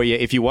empty foyer.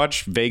 If you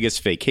watch Vegas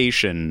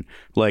Vacation,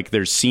 like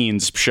there's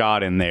scenes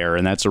shot in there,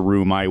 and that's a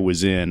room I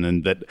was in,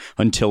 and that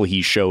until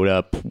he showed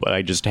up,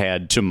 I just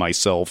had to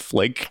myself.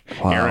 Like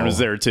Aaron was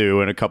there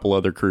too, and a couple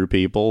other crew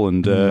people,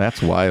 and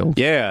That's wild.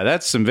 yeah,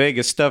 that's some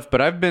Vegas stuff.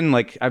 But I've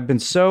been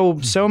so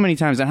many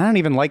times, and I don't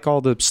even like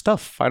all the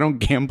stuff. I don't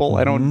gamble.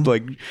 I don't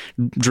like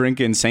drink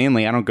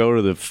insanely. I don't go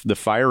to the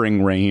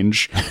firing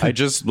range. I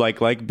just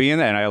like being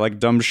there, and I like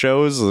dumb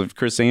shows of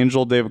Chris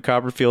Angel, David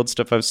Copperfield,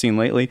 stuff I've seen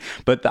lately.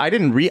 But I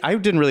didn't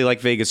really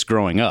like Vegas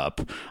growing up.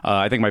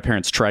 I think my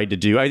parents tried to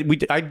do. I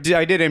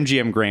did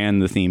MGM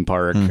Grand, the theme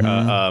park,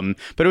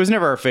 but it was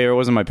never our favorite. It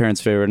wasn't my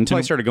parents' favorite until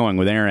I started going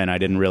with Aaron. I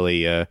didn't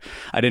really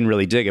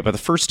dig it. But the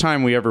first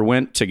time we ever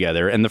went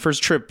together, and the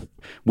first trip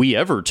we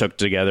ever took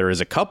together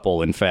as a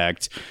couple, in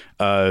fact,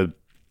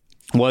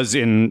 was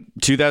in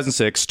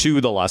 2006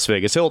 to the Las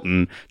Vegas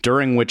Hilton,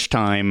 during which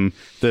time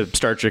the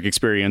Star Trek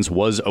Experience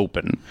was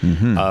open.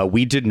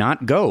 We did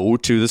not go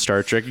to the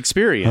Star Trek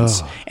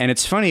Experience. And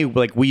it's funny,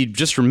 like we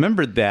just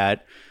remembered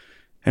that,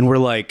 and we're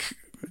like,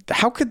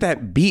 how could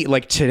that be?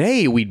 Like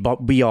today we'd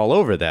be all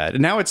over that.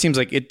 And now it seems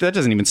like that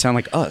doesn't even sound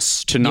like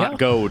us to not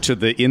go to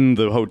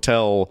the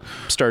hotel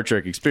Star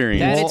Trek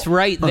Experience. That it's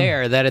right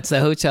there, that it's the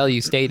hotel you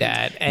stayed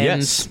at.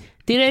 And yes.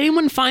 Did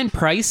anyone find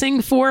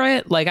pricing for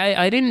it? Like,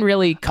 I didn't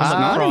really come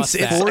across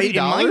that. In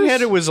my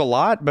head, it was a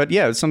lot, but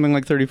yeah, it's something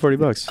like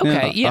 $30-$40.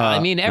 Okay, yeah. I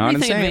mean,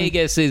 everything in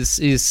Vegas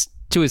is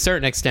to a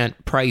certain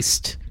extent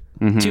priced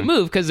to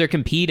move because they're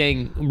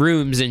competing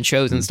rooms and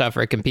shows and stuff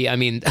are I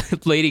mean,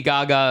 Lady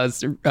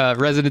Gaga's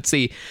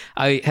residency,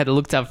 I had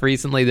looked up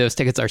recently, those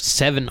tickets are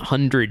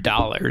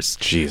 $700.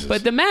 Jesus.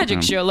 But the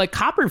magic show, like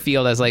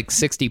Copperfield, has like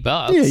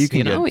 $60. Yeah, you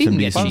can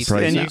get cheap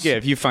prices. And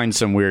if you find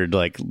some weird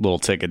like little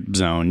ticket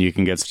zone, you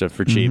can get stuff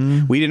for cheap.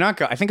 We did not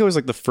go. I think it was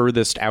like the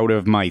furthest out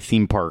of my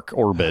theme park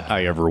orbit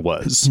I ever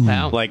was.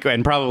 Wow. Like,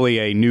 and probably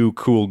a new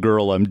cool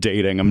girl I'm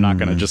dating. I'm not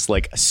gonna just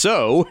like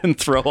and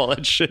throw all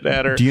that shit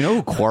at her. Do you know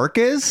who Quark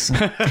is?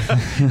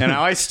 And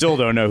I still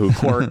don't know who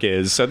Quark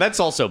is. So that's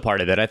also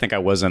part of it. I think I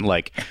wasn't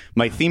like,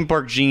 my theme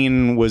park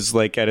gene was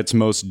like at its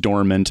most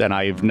dormant, and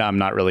I'm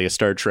not really a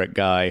Star Trek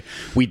guy.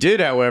 We did,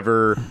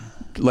 however,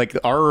 like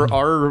our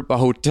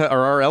hotel or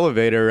our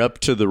elevator up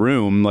to the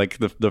room, like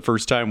the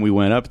first time we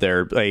went up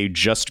there, a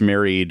just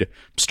married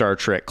Star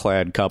Trek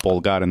clad couple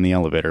got in the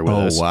elevator with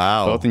us.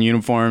 Wow. Both in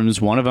uniforms.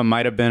 One of them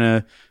might have been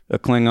a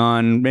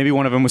Klingon. Maybe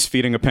one of them was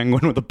feeding a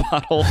penguin with a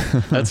bottle.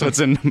 That's what's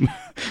in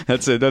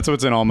what's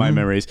in all my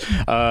memories.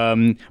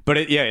 But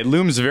it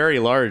looms very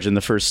large in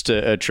the first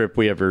trip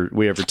we ever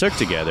took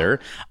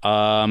together.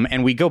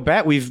 And we go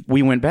back.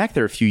 We went back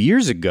there a few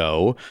years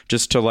ago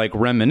just to like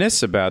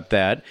reminisce about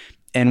that.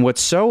 And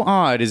what's so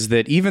odd is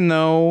that even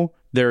though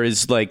there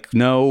is like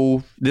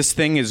this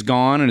thing is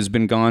gone and has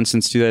been gone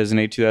since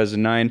 2008,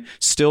 2009,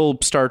 still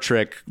Star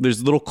Trek,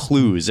 there's little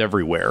clues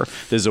everywhere.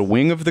 There's a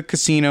wing of the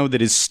casino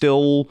that is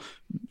still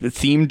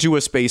themed to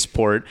a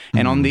spaceport,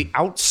 and on the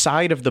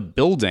outside of the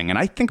building, and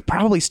I think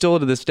probably still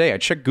to this day, I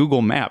checked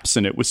Google Maps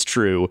and it was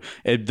true,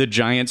 the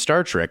giant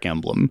Star Trek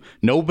emblem.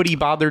 Nobody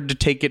bothered to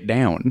take it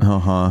down.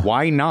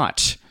 Why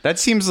not? That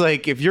seems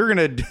like if you're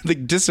gonna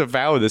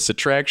disavow this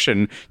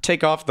attraction,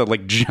 take off the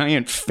like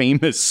giant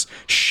famous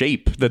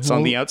shape that's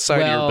on the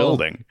outside of your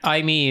building.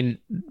 I mean,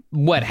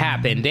 what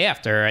happened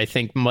after, I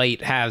think,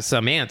 might have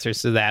some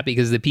answers to that,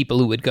 because the people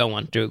who would go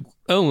on to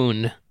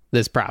own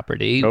this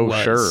property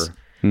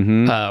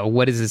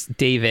what is this,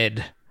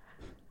 David?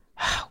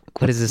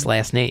 What is his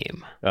last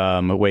name?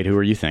 Wait, who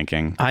are you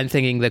thinking? I'm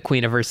thinking the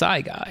Queen of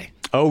Versailles guy.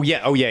 Oh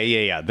yeah.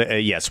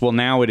 Yes. Well,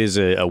 now it is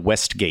a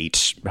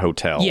Westgate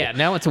hotel. Yeah,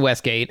 now it's a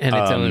Westgate, and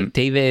it's own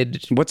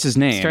David. What's his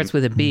name? Starts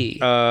with a B.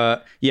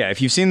 Yeah.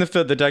 If you've seen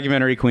the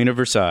documentary Queen of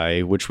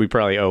Versailles, which we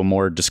probably owe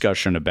more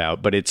discussion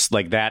about, but it's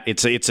like that.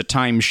 It's a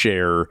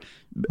timeshare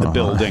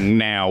building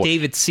now.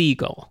 David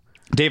Siegel.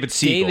 David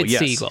Siegel. David yes.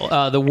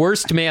 Siegel, the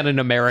worst man in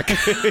America,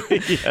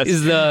 Yes.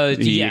 is the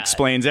He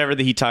explains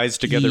everything. He ties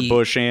together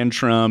Bush and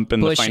Trump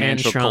and Bush the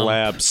financial and Trump.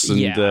 collapse.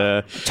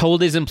 And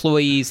told his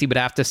employees he would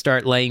have to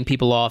start laying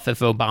people off if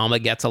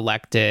Obama gets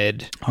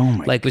elected. Oh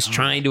my Like was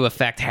trying to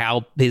affect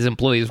how his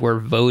employees were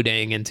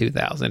voting in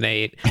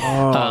 2008. Oh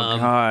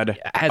God.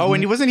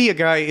 And wasn't he a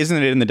guy?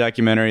 Isn't it in the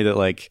documentary that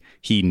like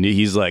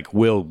he's like,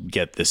 we'll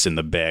get this in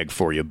the bag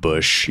for you,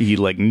 Bush. He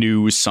like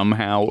knew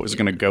somehow it was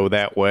going to go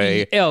that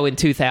way. Oh, in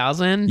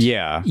 2000.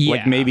 Yeah.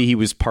 Like maybe he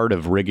was part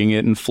of rigging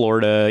it in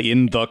Florida,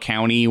 in the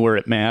county where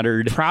it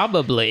mattered.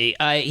 Probably.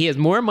 He has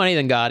more money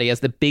than God. He has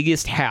the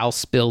biggest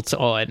house built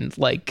on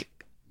like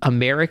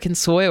American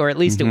soil, or at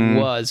least it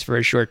was for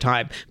a short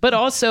time, but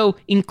also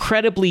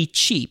incredibly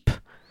cheap.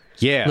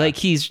 Yeah. Like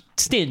he's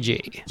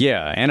stingy.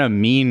 Yeah, and a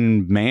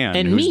mean man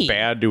And who's mean.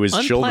 bad to his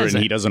children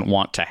Unpleasant. he doesn't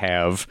want to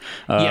have.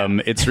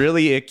 It's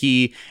really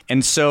icky.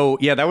 And so,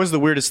 yeah, that was the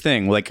weirdest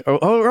thing. Like,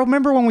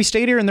 remember when we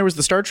stayed here and there was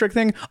the Star Trek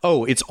thing?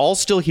 Oh, it's all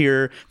still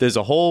here. There's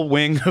a whole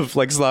wing of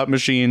like slot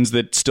machines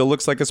that still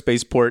looks like a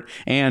spaceport.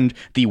 And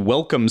the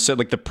welcome set,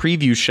 like the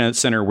preview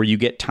center where you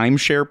get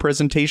timeshare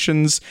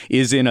presentations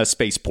is in a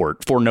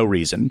spaceport for no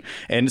reason.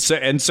 And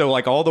so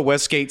like all the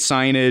Westgate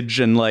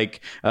signage and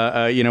like,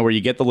 where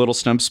you get the little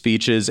stump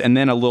speeches, and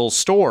then a little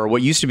store,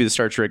 what used to be the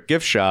Star Trek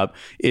gift shop,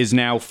 is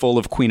now full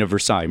of Queen of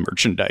Versailles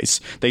merchandise.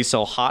 They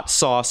sell hot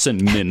sauce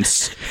and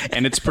mints,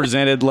 and it's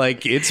presented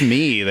like it's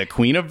me, the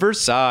Queen of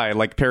Versailles,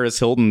 like Paris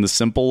Hilton, The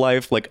Simple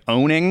Life, like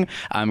owning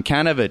I'm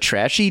kind of a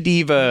trashy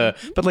diva.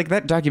 But like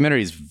that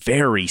documentary is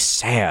very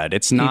sad.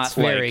 It's not It's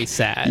very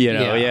sad.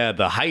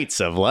 The heights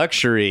of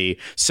luxury.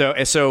 So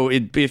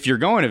if you're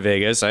going to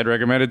Vegas, I'd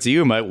recommend it to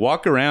you. Might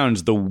walk around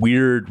the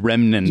weird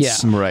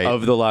remnants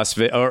of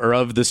the or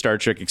of the Star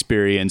Trek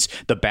experience.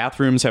 The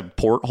bathrooms have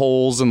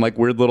portholes and like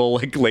weird little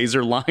like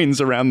laser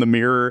lines around the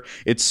mirror.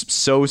 It's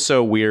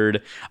so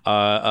weird.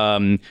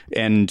 Anyway,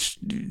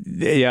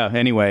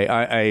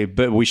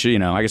 but we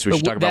should, I guess we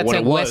should talk about what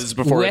it was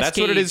before. That's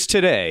what it is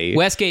today.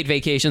 Westgate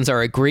vacations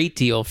are a great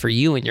deal for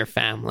you and your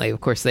family.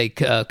 Of course, they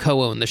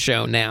co-own the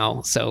show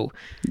now, so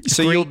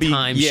you'll be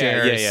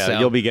timeshares. So.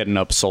 You'll be getting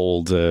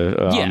upsold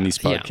on these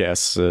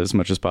podcasts as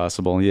much as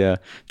possible. Yeah,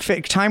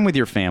 time with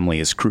your family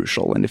is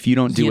crucial, and if you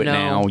don't do it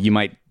now, you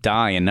might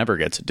die and never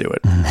get to do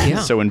it. Yeah.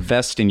 So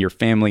invest in your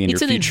family and your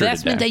future. It's an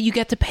investment that you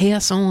get to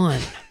pass on.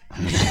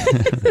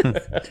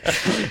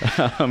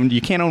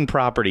 You can't own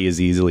property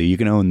as easily. You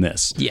can own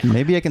this. Yeah.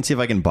 Maybe I can see if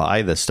I can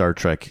buy the Star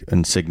Trek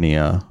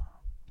insignia.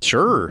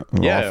 Sure.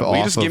 Yeah. Will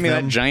you just give me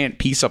that giant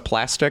piece of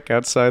plastic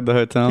outside the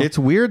hotel? It's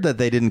weird that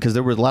they didn't, because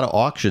there were a lot of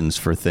auctions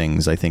for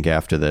things, I think,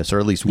 after this, or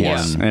at least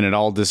one. And it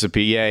all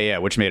disappeared. Yeah,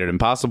 which made it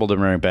impossible to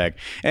bring it back.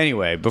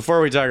 Anyway, before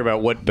we talk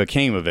about what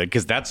became of it,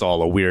 because that's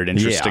all a weird,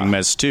 interesting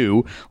mess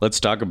too, let's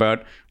talk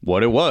about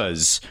what it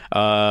was.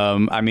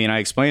 I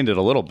explained it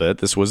a little bit.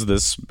 This was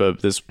this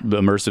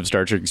immersive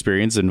Star Trek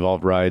experience that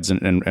involved rides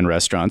and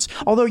restaurants.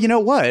 Although, you know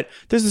what?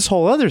 There's this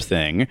whole other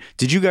thing.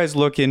 Did you guys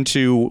look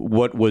into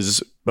what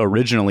was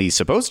originally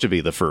supposed to be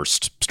the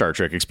first Star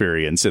Trek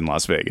experience in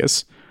Las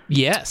Vegas?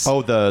 Yes.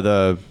 Oh,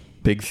 the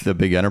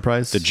big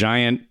Enterprise? The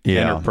giant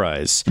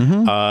Enterprise.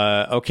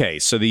 Mm-hmm. Okay,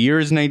 so the year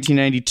is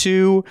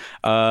 1992.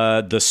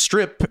 The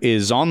Strip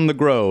is on the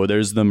grow.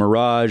 There's the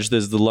Mirage,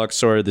 there's the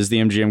Luxor, there's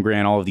the MGM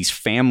Grand, all of these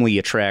family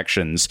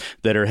attractions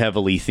that are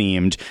heavily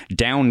themed.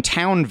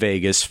 Downtown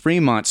Vegas,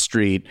 Fremont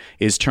Street,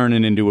 is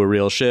turning into a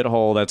real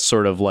shithole. That's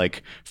sort of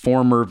like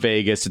former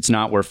Vegas. It's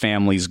not where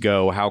families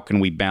go. How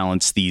can we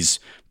balance these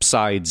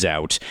sides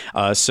out?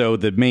 So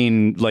the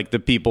main, like the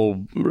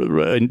people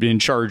in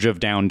charge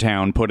of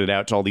downtown put it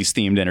out to all these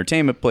themed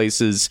entertainment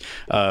places.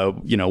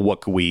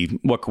 What could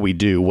we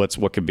do?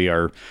 What could be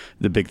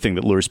the big thing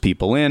that lures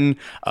people in?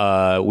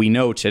 We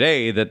know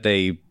today that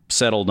they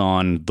settled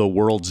on the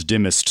world's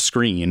dimmest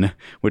screen,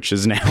 which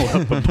is now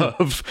up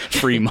above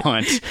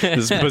Fremont.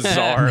 This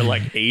bizarre,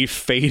 like a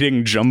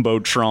fading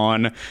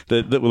jumbotron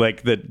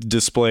that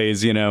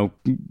displays,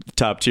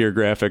 top tier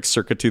graphics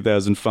circa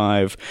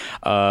 2005.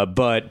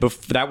 But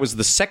that was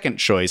the second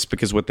choice,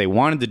 because what they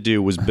wanted to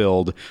do was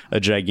build a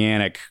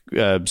gigantic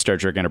Star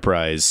Trek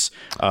Enterprise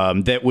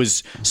that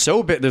was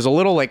so big. There's a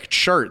little like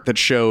chart that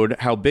showed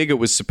how big it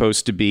was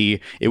supposed to be.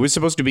 It was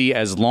supposed to be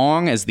as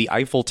long as the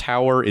Eiffel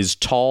Tower is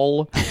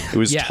tall. It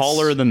was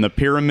taller than the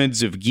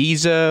pyramids of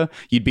Giza.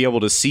 You'd be able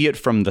to see it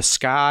from the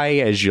sky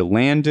as you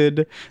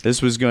landed.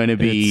 This was going to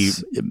be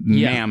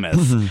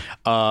mammoth,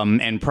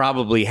 and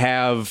probably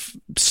have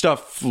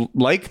stuff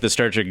like the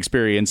Star Trek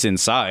experience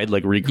inside,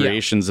 like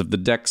recreations of the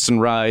decks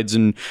and rides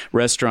and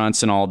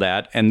restaurants and all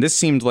that. And this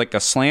seemed like a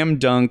slam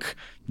dunk,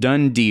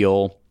 done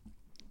deal,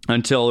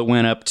 until it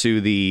went up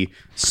to the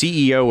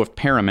CEO of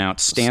Paramount,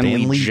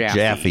 Stanley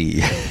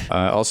Jaffe.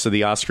 Also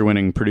the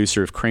Oscar-winning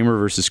producer of Kramer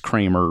versus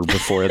Kramer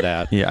before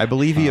that. Yeah, I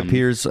believe he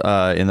appears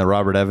in the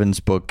Robert Evans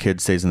book, Kid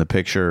Stays in the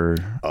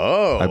Picture.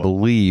 Oh. I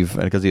believe,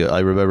 because I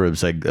remember him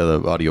saying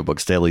the audiobook,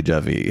 Stanley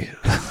Jaffe.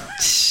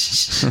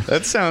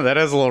 That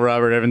has a little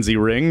Robert Evans-y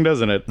ring,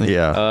 doesn't it?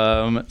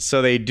 Yeah.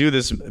 So they do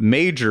this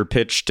major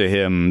pitch to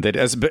him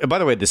that, by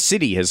the way, the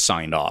city has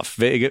signed off.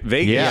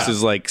 Vegas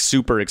is like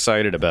super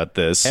excited about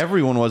this.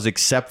 Everyone was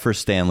except for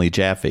Stanley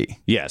Jaffe.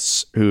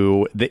 Yes,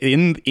 who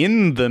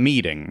in the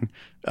meeting.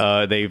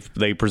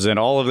 They present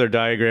all of their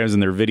diagrams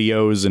and their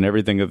videos and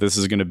everything that this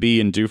is going to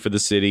be and do for the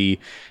city.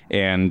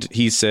 And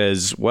he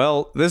says,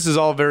 well, this is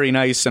all very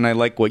nice and I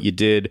like what you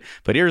did,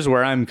 but here's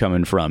where I'm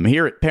coming from.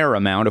 Here at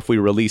Paramount, if we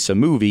release a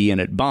movie and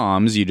it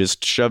bombs, you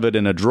just shove it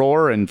in a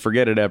drawer and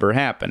forget it ever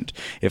happened.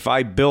 If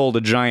I build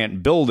a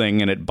giant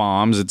building and it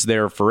bombs, it's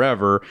there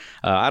forever.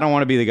 I don't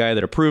want to be the guy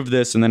that approved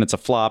this and then it's a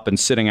flop and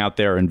sitting out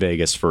there in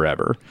Vegas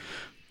forever.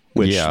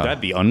 Which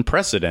that'd be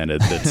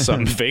unprecedented that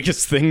some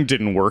Vegas thing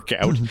didn't work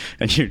out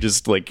and you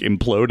just like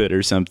imploded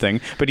or something.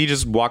 But he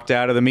just walked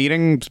out of the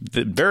meeting.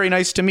 Very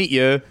nice to meet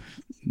you.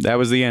 That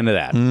was the end of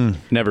that.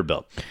 Never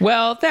built.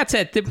 Well, that's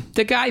it.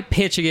 The guy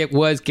pitching it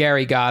was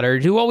Gary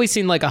Goddard, who always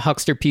seemed like a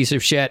huckster piece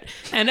of shit.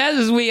 And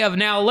as we have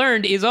now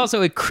learned, is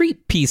also a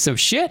creep piece of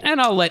shit. And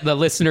I'll let the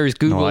listeners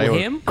Google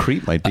him.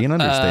 Creep might be an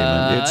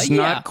understatement. It's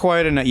not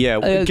quite enough.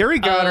 Yeah. Gary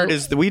Goddard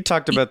is, we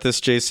talked about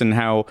this, Jason,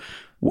 how...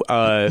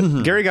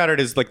 Gary Goddard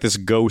is like this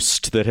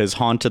ghost that has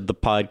haunted the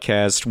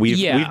podcast.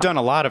 We've done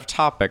a lot of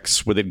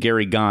topics that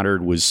Gary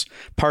Goddard was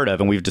part of,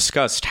 and we've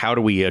discussed how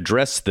do we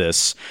address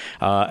this,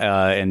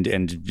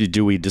 and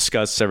do we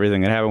discuss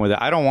everything that happened with it.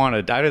 I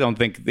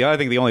think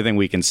the only thing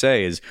we can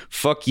say is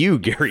fuck you,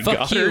 Gary Goddard.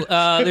 Fuck you.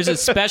 There's a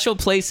special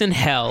place in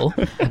hell.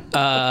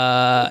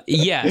 Yes,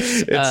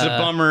 it's a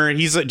bummer.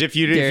 If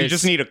you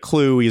just need a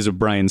clue, he's a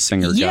Bryan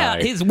Singer guy.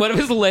 Yeah, one of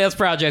his last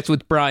projects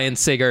with Bryan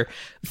Singer.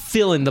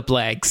 Fill in the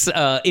blanks.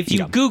 If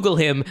you Google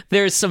him,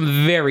 there's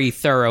some very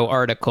thorough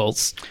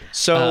articles.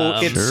 So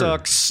it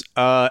sucks.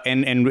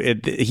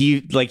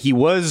 He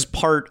was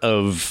part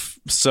of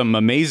some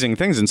amazing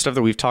things and stuff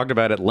that we've talked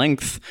about at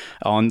length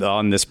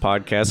on this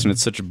podcast, and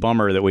it's such a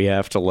bummer that we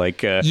have to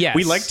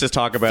we like to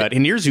talk about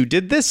and here's who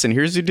did this and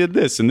here's who did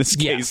this. In this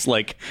case,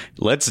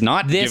 let's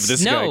not give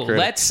this guy credit.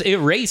 Let's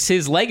erase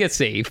his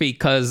legacy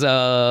because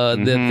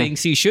the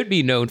things he should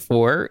be known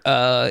for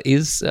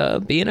is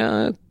being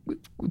a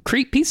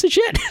creep piece of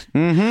shit.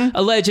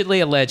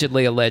 Allegedly. So,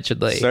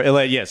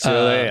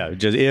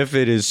 just if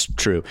it is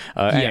true.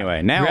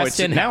 Anyway, now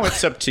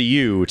it's up to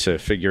you to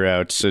figure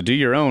out. So do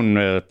your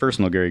own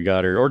personal Gary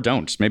Goddard, or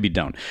don't. Maybe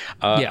don't.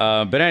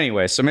 But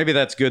anyway, so maybe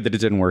that's good that it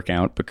didn't work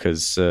out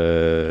because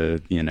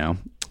not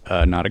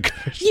a good.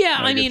 Yeah,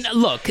 I mean,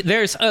 look,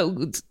 there's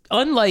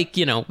unlike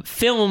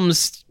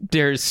films.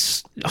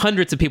 There's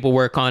hundreds of people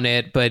work on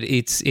it, but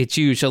it's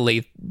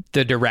usually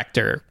the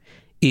director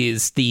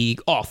is the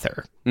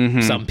author.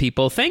 Some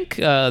people think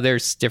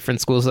there's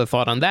different schools of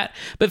thought on that,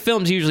 but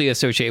films usually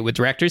associated with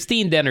directors.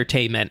 Themed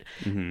entertainment,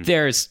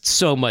 there's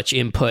so much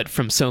input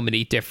from so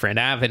many different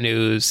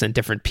avenues and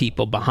different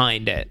people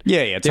behind it.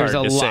 It's hard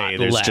to say.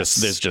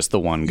 There's just the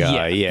one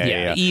guy.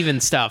 Even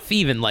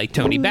like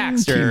Tony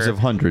Baxter, teams of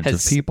hundreds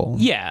of people.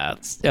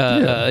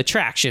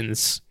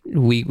 Attractions.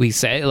 We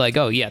say like,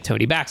 oh yeah,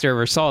 Tony Baxter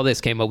oversaw this,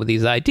 came up with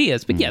these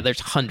ideas, but there's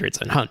hundreds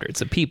and hundreds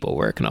of people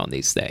working on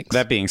these things.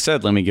 That being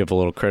said, let me give a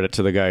little credit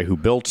to the guy who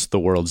built the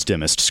world's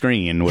dimmest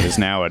screen, what is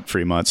now at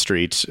Fremont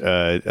Street,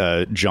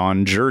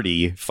 John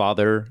Jurdy,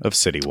 father of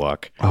City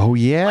Walk. Oh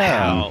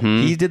yeah,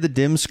 he did the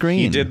dim screen.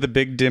 He did the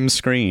big dim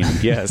screen.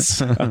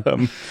 Yes,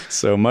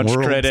 so much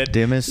world's credit.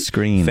 Dimmest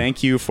screen.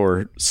 Thank you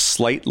for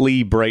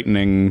slightly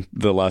brightening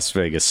the Las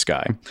Vegas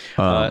sky.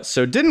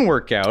 So it didn't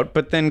work out,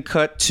 but then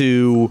cut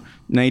to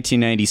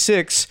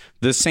 1996,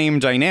 the same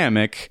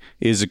dynamic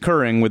is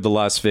occurring with the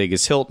Las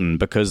Vegas Hilton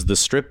because the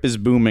Strip is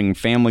booming.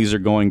 Families are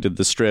going to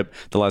the Strip.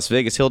 The Las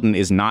Vegas Hilton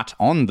is not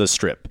on the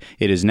Strip.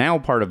 It is now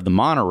part of the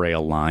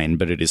monorail line,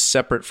 but it is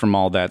separate from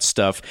all that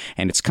stuff,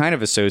 and it's kind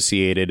of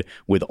associated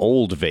with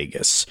old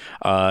Vegas.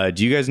 Do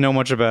you guys know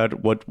much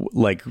about what,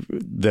 like,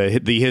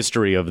 the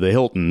history of the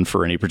Hilton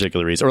for any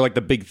particular reason, or like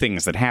the big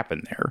things that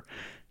happen there?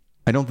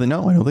 I don't think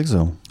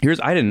so.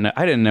 I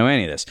didn't know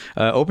any of this.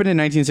 Opened in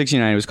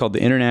 1969, it was called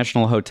the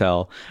International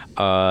Hotel.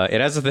 It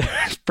has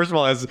first of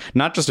all, it has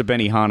not just a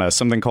Benihana,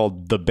 something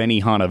called the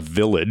Benihana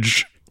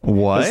Village.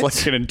 What? It's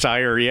like an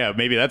entire,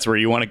 maybe that's where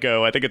you want to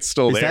go. I think it's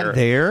still there. Is that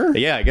there?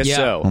 Yeah, I guess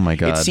so. Oh my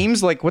God. It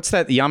seems like, what's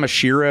that,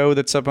 Yamashiro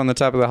that's up on the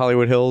top of the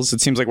Hollywood Hills?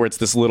 It seems like where it's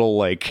this little,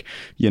 like,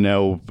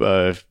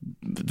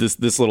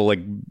 this little,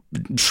 like,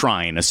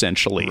 shrine,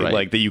 essentially,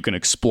 like, that you can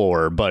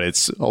explore, but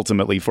it's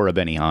ultimately for a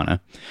Benihana.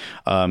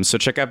 So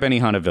check out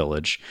Benihana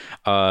Village.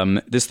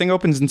 This thing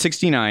opens in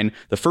 1969.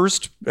 The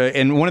first,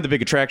 and one of the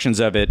big attractions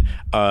of it,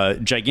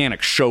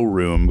 gigantic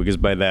showroom, because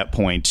by that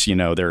point,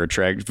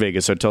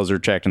 Vegas hotels are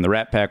attracting the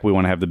Rat Pack. We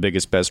want to have the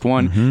biggest, best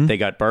one. They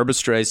got Barbra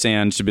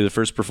Streisand to be the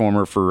first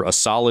performer for a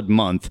solid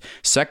month.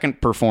 Second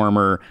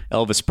performer,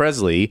 Elvis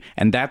Presley,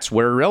 and that's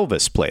where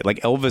Elvis played. Like,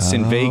 Elvis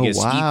in Vegas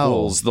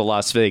equals the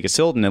Las Vegas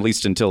Hilton, at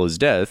least until his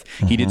death.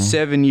 He did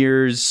 7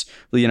 years,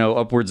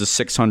 upwards of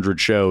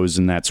 600 shows,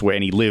 and that's where,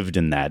 and he lived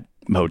in that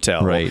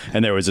hotel. Right.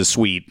 And there was a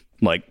suite,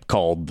 like,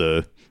 called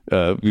the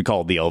we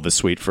called the Elvis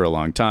Suite for a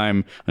long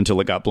time until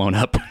it got blown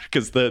up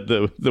because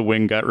the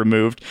wing got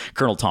removed.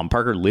 Colonel Tom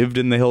Parker lived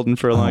in the Hilton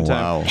for a long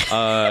time.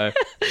 Wow.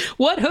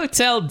 What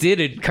hotel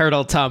didn't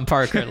Colonel Tom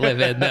Parker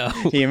live in, though?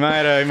 He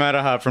might have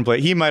hopped from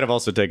place. He might have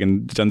also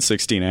done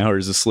 16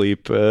 hours of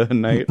sleep a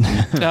night.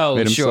 Oh,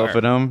 made himself sure.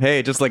 at home.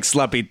 Hey, just like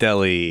Sloppy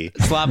Telly.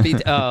 Sloppy.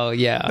 Oh,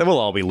 yeah. We'll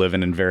all be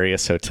living in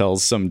various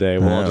hotels someday.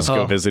 We'll all just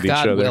go visit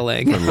God each other.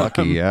 willing.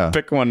 Lucky, yeah.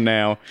 Pick one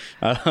now.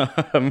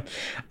 And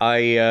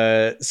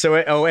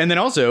then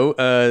also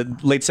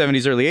late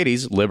 70s, early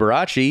 80s,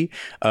 Liberace.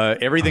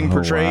 Everything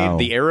portrayed, wow.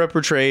 the era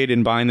portrayed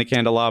in Behind the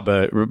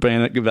Candelabra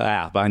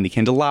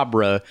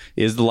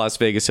is the Las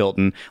Vegas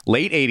Hilton.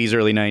 Late 80s,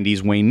 early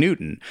 90s, Wayne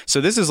Newton.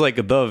 So this is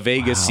like the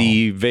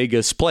Vegas-y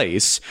Vegas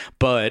place,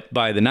 but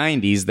by the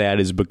 90s, that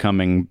is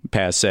becoming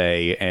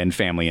passe, and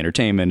family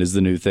entertainment is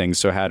the new thing.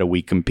 So how do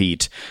we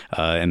compete?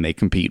 And they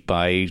compete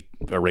by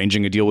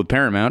arranging a deal with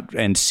Paramount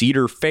and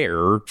Cedar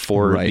Fair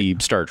for the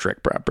Star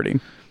Trek property.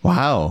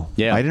 Wow.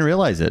 Yeah. I didn't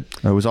realize it.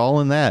 I was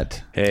all in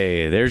that.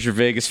 Hey, there's your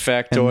Vegas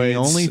And factoids. the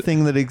only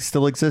thing that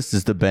still exists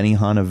is the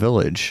Benihana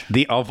Village.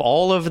 Of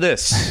all of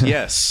this,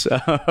 yes.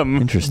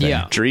 Interesting.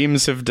 Yeah.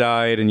 Dreams have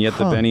died, and yet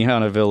the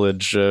Benihana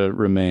Village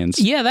remains.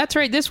 Yeah, that's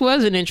right. This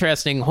was an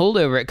interesting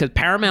holdover because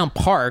Paramount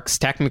Parks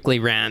technically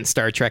ran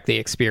Star Trek The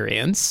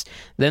Experience.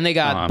 Then they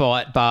got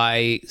bought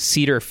by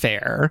Cedar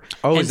Fair.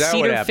 Oh, and is that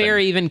what Cedar happened? Fair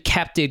even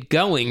kept it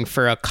going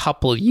for a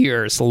couple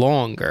years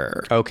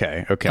longer.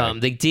 Okay.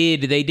 They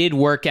did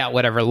work out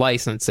whatever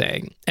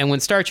licensing. And when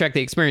Star Trek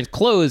The Experience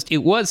closed, it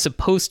was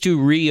supposed to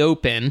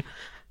reopen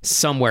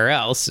somewhere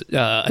else,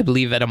 I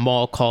believe at a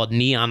mall called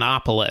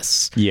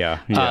Neonopolis. Yeah.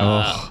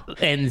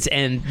 And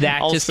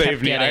that I'll just save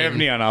kept getting... I have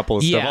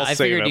Neonopolis stuff. I'll I save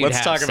figured it. you'd Let's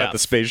have talk about stuff. the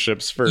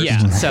spaceships first.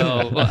 Yeah,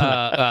 so but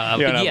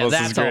Neonopolis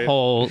that's is a great.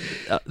 whole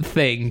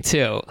thing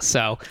too.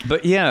 So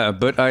But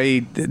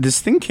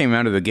this thing came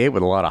out of the gate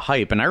with a lot of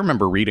hype, and I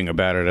remember reading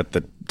about it at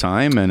the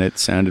time, and it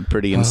sounded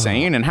pretty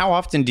insane. And how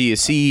often do you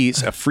see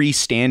a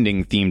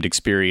freestanding themed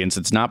experience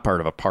that's not part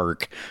of a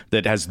park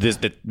that has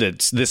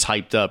that's this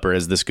hyped up or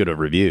has this good of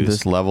reviews?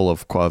 This level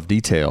of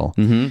detail.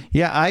 Mm-hmm.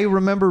 Yeah, I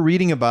remember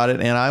reading about it,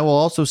 and I will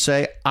also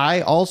say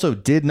I also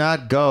did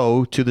not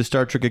go to the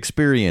Star Trek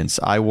Experience.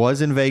 I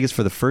was in Vegas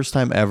for the first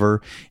time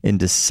ever in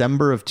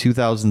December of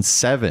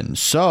 2007.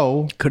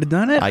 So could have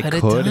done it. I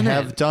could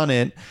have done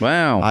it.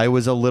 Wow. I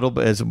was a little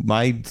bit, as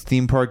my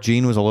theme park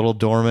gene was a little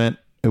dormant.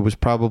 It was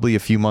probably a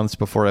few months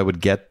before I would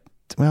get,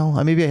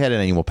 well, maybe I had an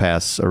annual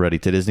pass already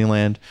to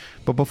Disneyland,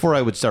 but before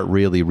I would start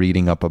really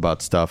reading up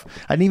about stuff,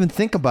 I didn't even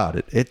think about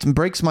it. It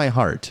breaks my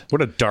heart.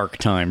 What a dark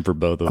time for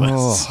both of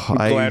us. I'm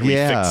glad we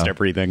fixed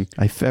everything.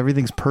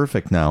 Everything's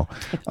perfect now.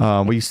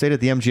 We stayed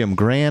at the MGM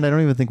Grand. I don't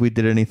even think we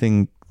did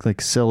anything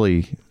like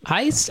silly.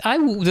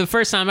 The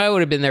first time I would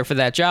have been there for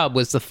that job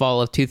was the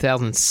fall of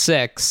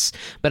 2006,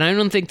 but I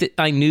don't think that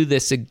I knew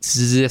this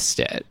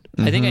existed.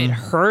 I think I had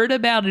heard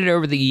about it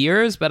over the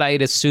years, but I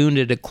had assumed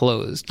it had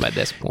closed by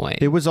this point.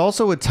 It was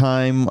also a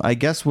time, I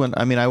guess, when,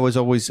 I mean, I was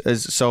always,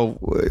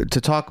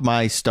 to talk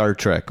my Star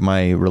Trek,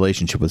 my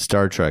relationship with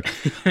Star Trek,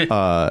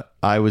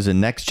 I was a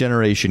Next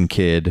Generation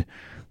kid.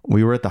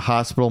 We were at the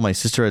hospital. My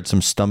sister had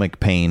some stomach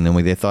pain, and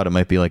they thought it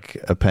might be like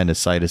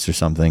appendicitis or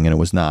something, and it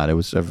was not.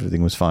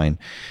 Everything was fine.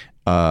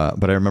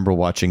 But I remember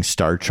watching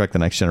Star Trek: The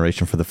Next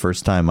Generation for the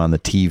first time on the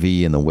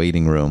TV in the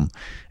waiting room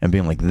and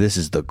being like, this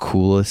is the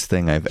coolest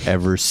thing I've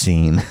ever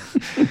seen.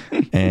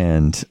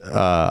 And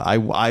I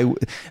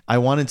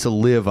wanted to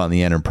live on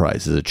the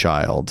Enterprise as a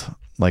child.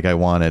 Like I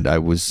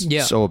was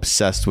so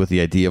obsessed with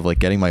the idea of like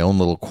getting my own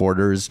little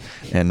quarters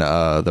and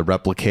the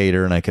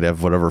replicator, and I could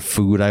have whatever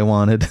food I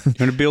wanted. You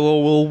want to be a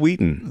little Will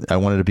Wheaton. I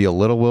wanted to be a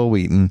little Will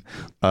Wheaton.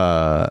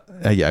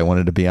 I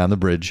wanted to be on the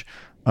bridge.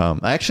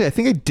 I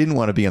think I didn't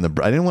want to be on the.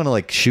 I didn't want to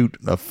like shoot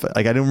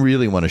I didn't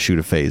really want to shoot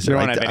a phaser. You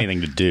don't want to have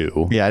anything to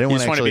do. Yeah, I didn't you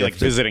want just want to be like to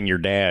visiting your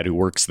dad who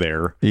works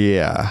there.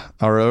 Yeah,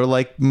 or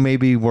like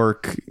maybe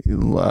work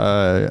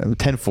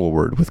 10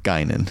 forward with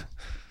Guinan,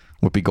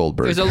 Whoopi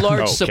Goldberg. There's a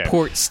large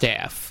support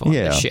staff on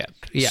the ship.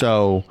 Yeah.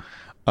 So,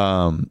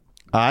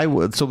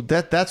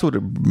 that's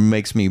what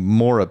makes me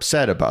more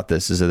upset about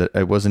this is that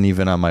it wasn't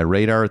even on my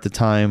radar at the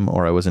time,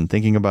 or I wasn't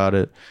thinking about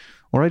it.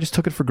 Or I just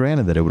took it for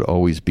granted that it would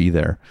always be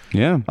there.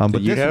 Yeah.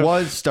 But this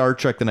was Star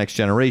Trek: The Next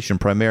Generation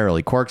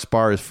primarily. Quark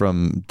is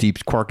from Deep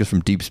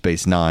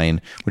Space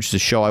Nine, which is a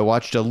show I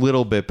watched a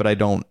little bit, but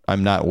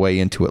I'm not way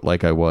into it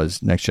like I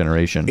was Next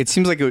Generation. It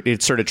seems like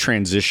it sort of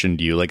transitioned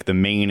you. Like the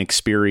main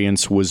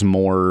experience was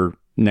more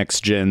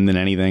next gen than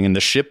anything, and the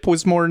ship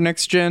was more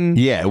next gen.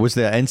 Yeah, it was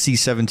the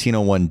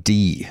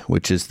NC-1701D,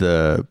 which is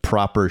the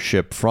proper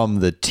ship from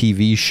the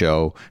TV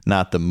show,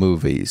 not the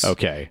movies.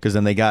 Okay, because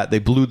then they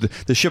blew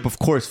the ship. Of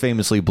course,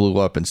 famously blew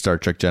up in Star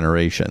Trek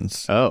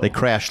Generations. Oh, they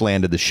crash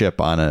landed the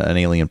ship on an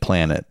alien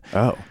planet.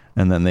 Oh,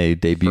 and then they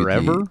debuted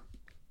Forever.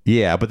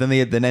 Yeah, but then they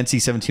had the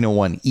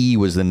NC-1701E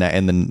was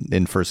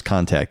in First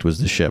Contact was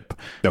the ship,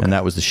 and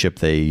that was the ship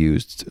they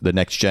used. The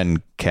Next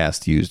Gen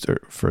cast used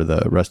for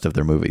the rest of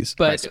their movies.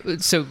 But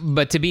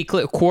to be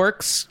clear,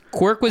 Quark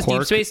was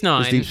Deep Space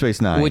Nine. Deep Space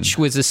Nine, which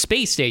was a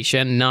space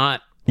station,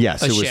 not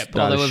Yes, a it was ship.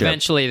 not a Although ship.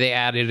 eventually they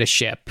added a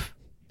ship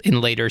in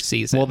later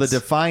seasons. Well, the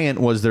Defiant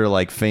was their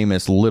like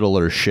famous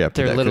littler ship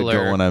Their that could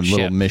littler go on a little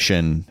ship.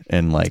 mission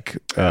and like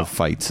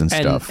fights and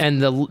stuff.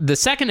 And the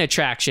second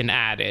attraction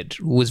added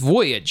was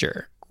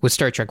Voyager. Was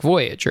Star Trek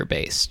Voyager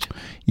based?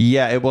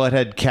 Yeah, it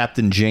had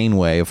Captain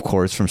Janeway, of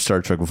course, from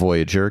Star Trek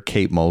Voyager,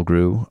 Kate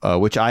Mulgrew,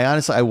 which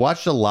I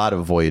watched a lot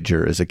of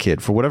Voyager as a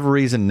kid. For whatever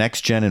reason,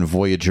 Next Gen and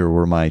Voyager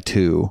were my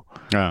two.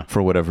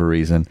 For whatever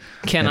reason.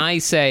 Can I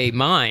say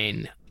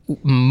mine?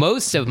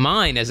 Most of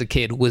mine as a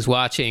kid was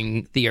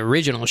watching the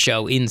original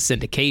show in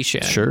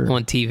syndication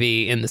on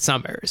TV in the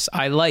summers.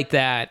 I like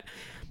that.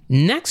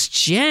 Next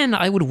Gen,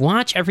 I would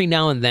watch every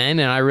now and then,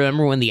 and I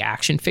remember when the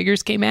action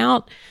figures came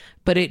out,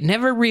 but it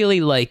never really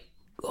like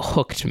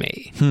hooked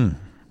me.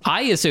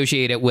 I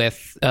associate it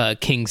with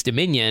King's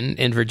Dominion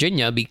in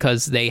Virginia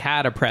because they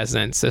had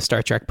a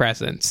Star Trek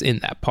presence in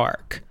that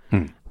park.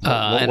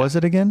 What was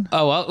it again?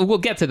 Oh, we'll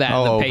get to that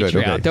in the Patreon.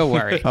 Good, okay. Don't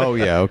worry. Oh,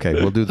 yeah, okay.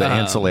 We'll do the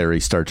ancillary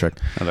Star Trek.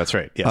 Oh, that's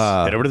right. Yes.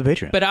 Head over to the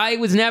Patreon. But I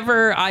was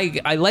never,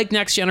 I liked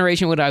Next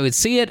Generation when I would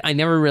see it. I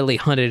never really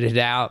hunted it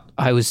out.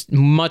 I was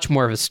much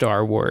more of a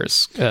Star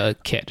Wars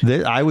kid.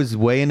 I was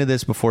way into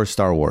this before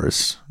Star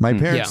Wars. My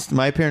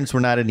parents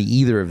were not into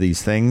either of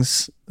these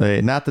things.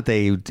 Not that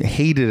they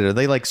hated it.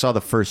 They like saw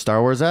the first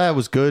Star Wars. It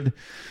was good.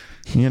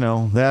 You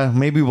know,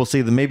 maybe we'll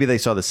see. Maybe they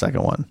saw the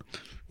second one.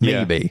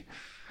 Maybe. Yeah.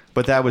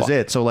 But that was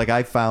it. So like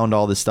I found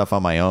all this stuff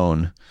on my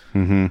own.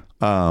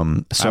 Mm-hmm.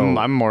 So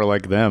I'm more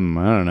like them.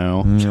 I don't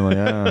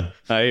know.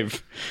 Yeah.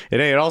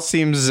 It all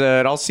seems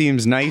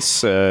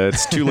nice.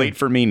 It's too late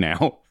for me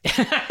now.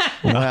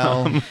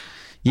 Well,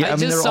 yeah. I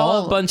just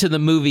saw a bunch of the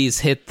movies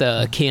hit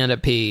the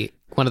Canopy,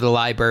 one of the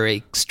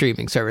library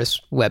streaming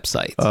service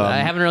websites. I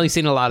haven't really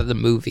seen a lot of the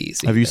movies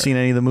either. Have you seen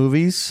any of the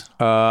movies?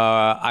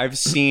 I've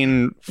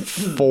seen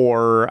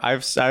 4.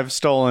 I've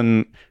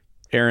stolen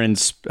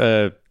Erin's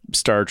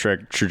Star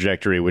Trek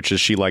trajectory, which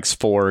is she likes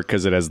 4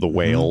 because it has the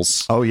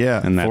whales. Oh yeah,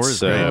 and that's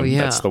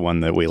that's the one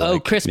that we like. Oh,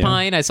 Chris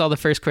Pine. I saw the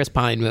first Chris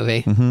Pine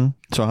movie. Mm-hmm.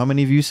 So how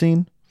many have you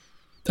seen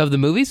of the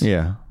movies?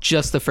 Yeah,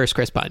 just the first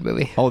Chris Pine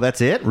movie. Oh,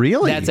 that's it?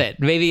 Really? That's it.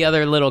 Maybe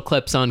other little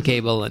clips on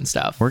cable and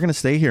stuff. We're gonna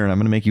stay here, and I'm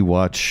gonna make you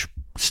watch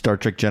Star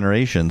Trek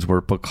Generations,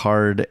 where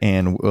Picard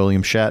and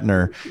William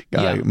Shatner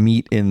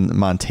meet in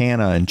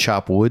Montana and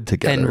chop wood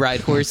together and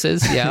ride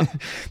horses. Yeah,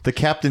 the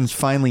captains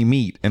finally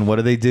meet, and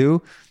what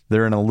do?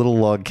 They're in a little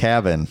log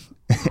cabin,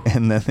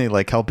 and then they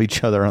like help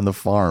each other on the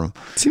farm.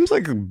 It seems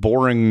like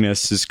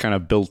boringness is kind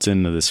of built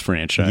into this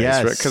franchise,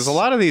 yes. Right? Because a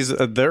lot of these,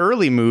 the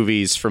early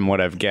movies, from what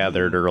I've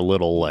gathered, are a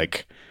little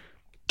like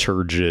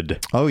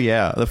turgid. Oh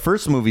yeah, the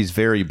first movie's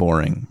very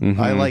boring.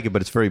 Mm-hmm. I like it,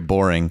 but it's very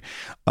boring.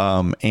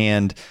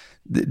 And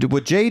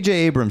what J.J.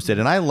 Abrams did,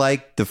 and I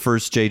liked the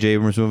first J.J.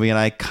 Abrams movie, and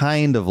I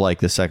kind of like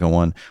the second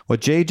one.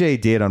 What J.J.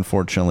 did,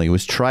 unfortunately,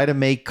 was try to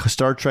make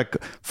Star Trek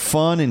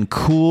fun and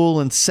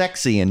cool and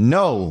sexy, and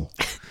no.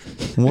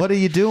 What are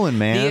you doing,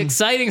 man? The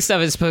exciting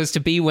stuff is supposed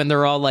to be when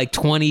they're all like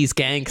 20s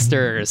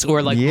gangsters,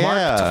 or like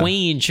Mark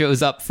Twain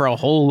shows up for a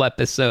whole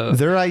episode.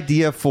 Their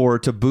idea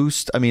to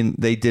boost, I mean,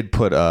 they did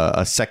put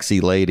a sexy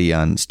lady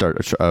on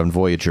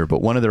Voyager,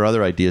 but one of their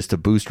other ideas to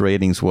boost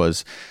ratings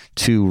was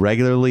to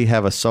regularly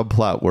have a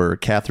subplot where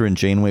Catherine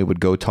Janeway would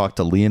go talk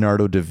to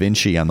Leonardo da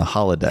Vinci on the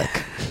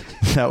holodeck.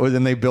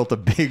 Then they built a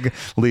big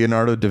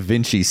Leonardo da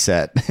Vinci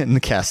set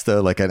and cast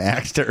like an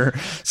actor.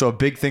 So a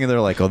big thing, and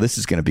they're like, "Oh, this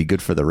is going to be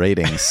good for the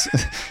ratings."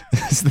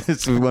 This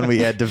is when we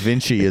had Da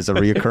Vinci as a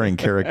reoccurring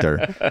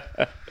character.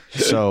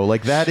 So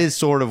like that is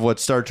sort of what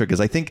Star Trek is.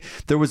 I think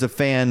there was a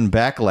fan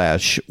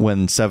backlash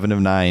when 7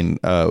 of 9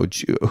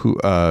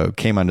 who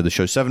came onto the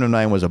show. 7 of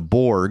 9 was a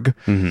Borg.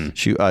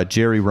 Mm-hmm.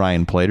 Jerry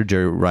Ryan played her.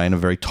 Jerry Ryan, a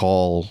very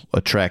tall,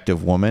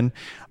 attractive woman.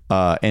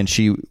 And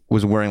she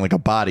was wearing like a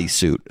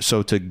bodysuit.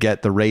 So to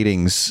get the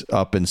ratings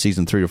up in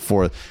season 3 or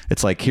 4,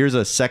 it's like, here's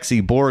a sexy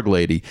Borg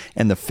lady.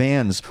 And the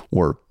fans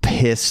were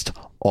pissed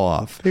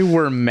off. They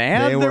were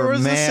mad. They were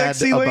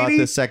mad about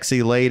the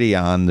sexy lady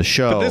on the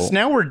show. But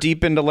now we're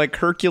deep into like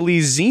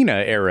Hercules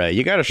Xena era.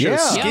 You got to show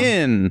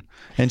skin.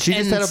 And she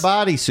just had a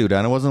bodysuit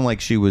on. It wasn't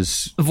like she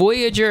was...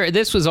 Voyager,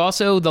 this was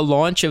also the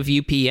launch of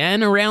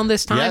UPN around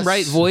this time,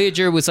 right?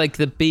 Voyager was like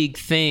the big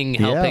thing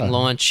helping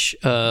launch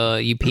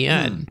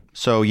UPN.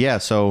 So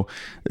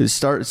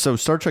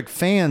Star Trek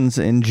fans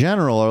in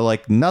general are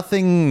like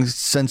nothing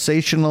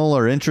sensational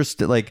or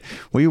interested. Like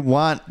we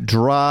want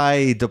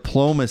dry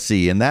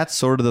diplomacy, and that's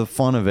sort of the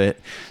fun of it.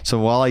 So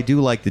while I do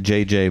like the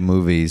JJ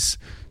movies,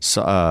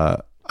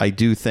 I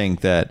do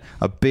think that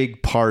a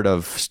big part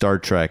of Star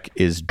Trek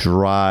is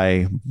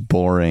dry,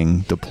 boring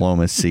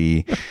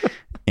diplomacy.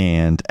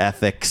 And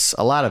ethics,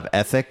 a lot of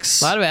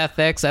ethics. I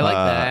like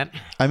that.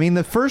 I mean,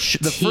 the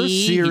first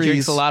series, he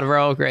drinks a lot of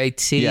Earl Grey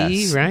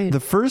tea, right? The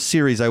first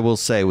series, I will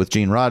say, with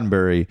Gene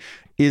Roddenberry,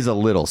 is a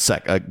little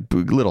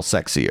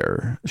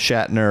sexier.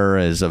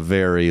 Shatner is a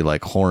very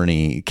like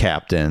horny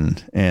captain,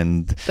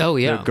 and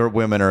the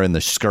women are in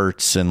the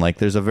skirts, and like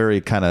there's a very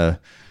kind of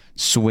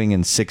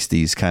swinging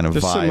 60s kind of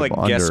There's vibe some like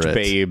under guest it.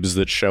 babes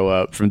that show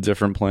up from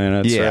different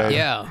planets. Yeah. Right?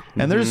 Yeah.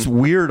 And there's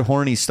weird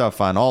horny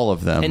stuff on all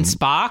of them. And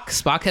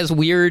Spock has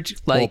weird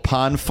like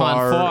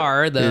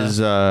Ponfar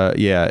is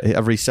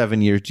every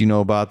 7 years. Do you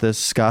know about this,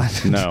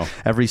 Scott? No.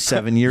 Every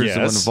 7 years Yes.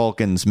 when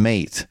Vulcans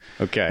mate.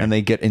 Okay. And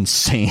they get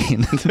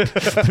insane.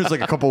 There's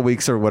like a couple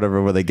weeks or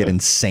whatever where they get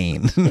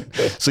insane.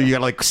 So you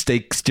gotta like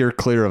steer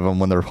clear of them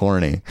when they're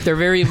horny. they're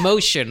very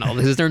emotional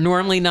because they're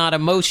normally not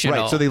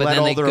emotional. Right. So they but let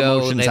then all their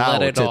emotions they out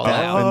let at it all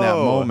that, out. in that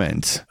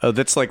moment. Oh,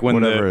 that's like when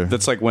Whatever. the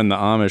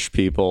Amish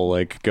people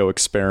like go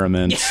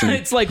experiment.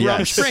 It's like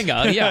Ron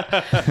Springer.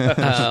 Yeah.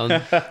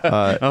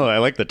 Oh, I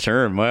like the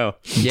term. Wow.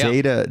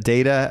 Yeah.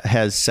 Data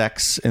has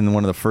sex in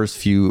one of the first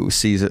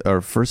season, I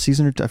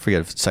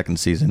forget if it's second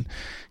season.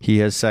 He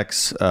has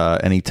sex,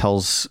 and he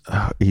tells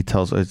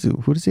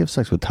who does he have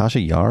sex with?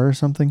 Tasha Yar or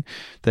something?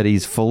 That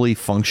he's fully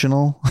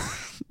functional,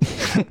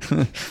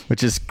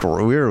 which is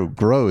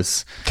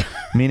gross.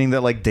 Meaning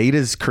that like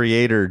Data's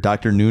creator,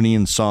 Dr.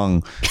 Noonien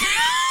Song,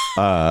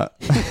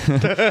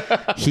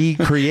 he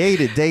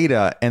created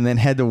Data and then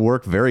had to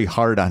work very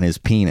hard on his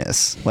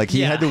penis. Like he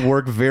had to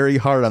work very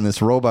hard on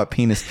this robot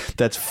penis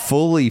that's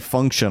fully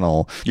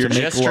functional. You're to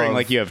make gesturing love.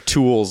 like you have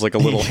tools, like a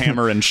little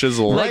hammer and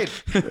chisel. Right.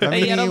 I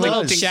mean, He had a he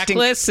little was.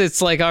 checklist.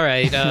 It's like, all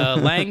right,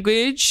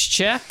 language,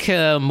 check.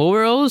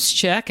 Morals,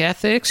 check.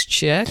 Ethics,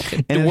 check.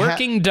 And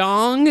Working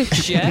dong,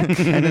 check.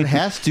 And it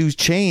has to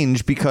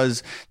change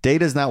because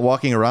Data's not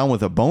walking around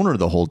with a boner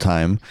the whole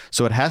time,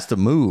 so it has to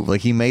move.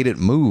 Like he made it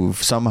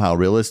move somehow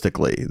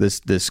realistically.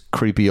 This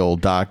creepy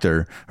old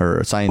doctor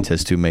or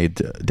scientist who made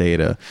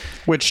Data.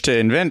 Which to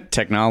invent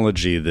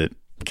technology that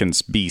can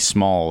be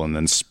small and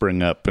then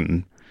spring up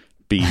and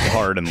be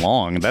hard and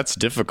long, that's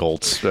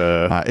difficult.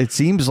 It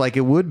seems like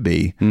it would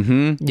be.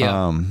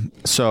 Yeah. And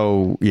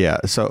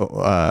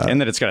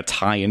that it's got to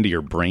tie into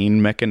your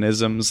brain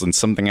mechanisms and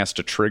something has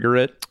to trigger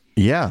it.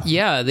 yeah.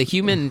 Yeah, the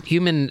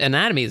human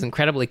anatomy is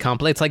incredibly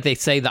complex. Like they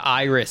say, the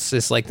iris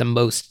is like the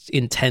most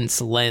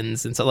intense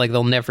lens, and so like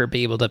they'll never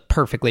be able to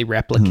perfectly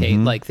replicate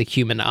like the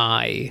human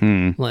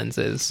eye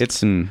lenses. It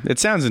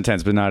sounds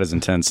intense, but not as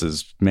intense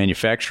as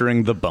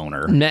manufacturing the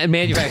boner.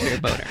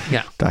 Manufactured boner.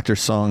 Yeah. Dr.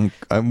 Song,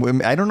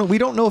 I don't know. We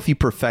don't know if he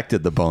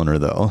perfected the boner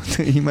though.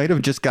 He might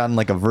have just gotten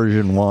like a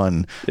version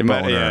 1 It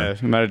might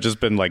have just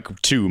been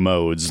like 2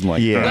 modes.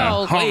 Like,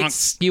 Well,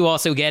 you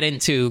also get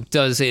into,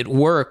 does it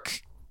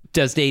work?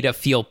 Does Data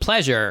feel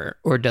pleasure,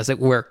 or does it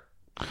work?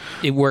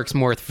 It works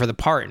more for the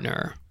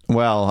partner.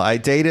 Well,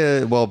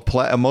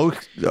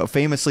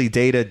 famously,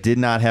 Data did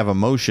not have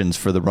emotions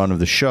for the run of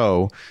the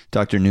show.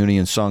 Dr.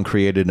 Noonien Song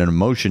created an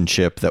emotion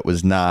chip that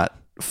was not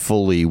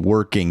fully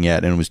working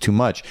yet, and it was too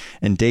much.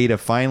 And Data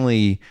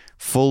finally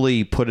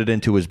fully put it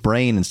into his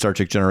brain in Star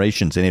Trek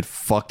Generations, and it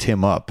fucked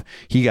him up.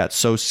 He got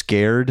so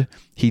scared,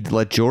 he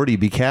let Geordi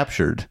be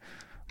captured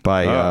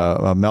by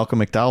Malcolm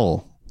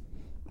McDowell,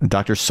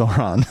 Dr.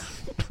 Sauron.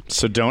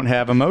 So don't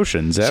have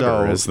emotions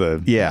ever is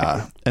the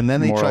and then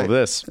they moral tried of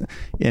this.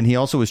 And he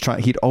also was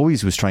trying. He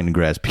always was trying to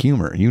grasp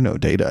humor.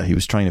 Data. He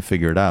was trying to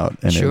figure it out,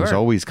 and it was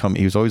always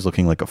He was always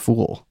looking like a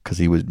fool because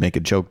he would make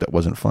a joke that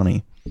wasn't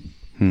funny.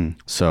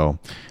 So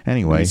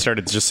anyway, He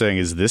started just saying,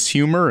 "Is this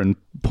humor?" and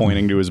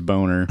pointing to his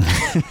boner.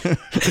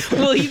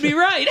 Well, he'd be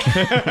right.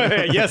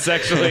 Yes,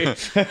 actually,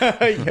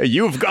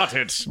 you've got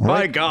it.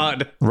 My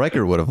God,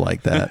 Riker would have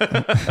liked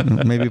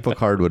that. Maybe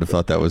Picard would have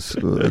thought that was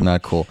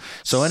not cool.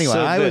 So anyway,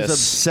 I was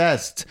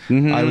obsessed.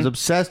 I was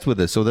obsessed with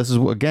this. So this is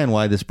again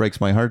why this breaks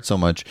my heart so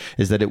much,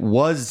 is that it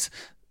was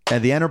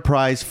the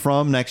Enterprise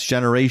from Next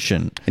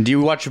Generation. And do you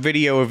watch a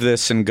video of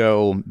this and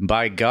go,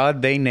 "By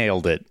God, they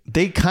nailed it"?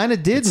 They kind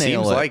of did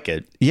nail it. Seems like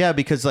it. Yeah,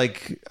 because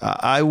like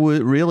I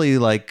would really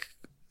like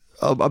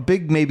a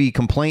big maybe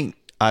complaint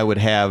I would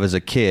have as a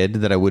kid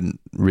that I wouldn't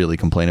really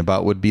complain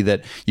about would be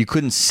that you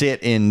couldn't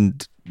sit in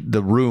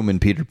the room in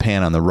Peter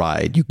Pan on the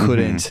ride. You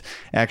couldn't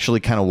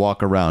actually kind of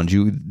walk around.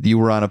 You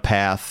were on a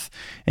path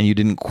and you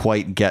didn't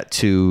quite get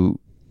to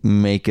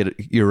make it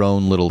your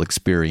own little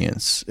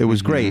experience. It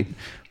was great,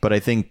 but I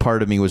think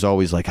part of me was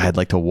always like, I'd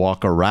like to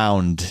walk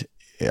around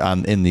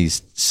in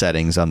these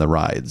settings on the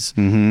rides.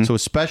 So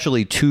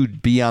especially to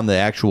be on the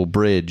actual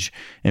bridge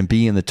and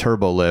be in the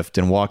turbo lift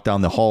and walk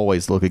down the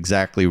hallways, look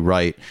exactly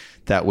right.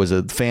 That was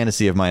a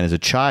fantasy of mine as a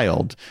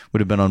child.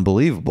 Would have been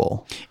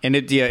unbelievable. And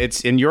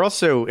it's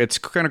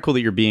kind of cool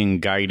that you're being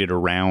guided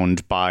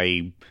around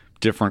by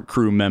different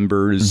crew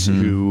members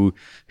who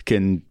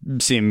can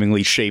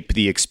seemingly shape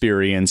the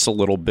experience a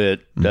little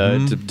bit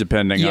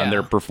depending on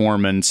their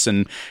performance,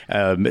 and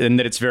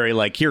that it's very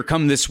like, here,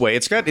 come this way.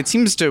 It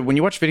seems to, when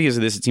you watch videos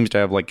of this, it seems to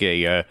have like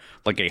a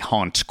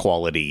haunt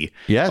quality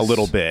a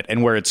little bit,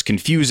 and where it's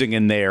confusing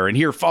in there, and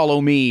here, follow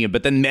me,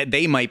 but then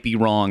they might be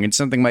wrong and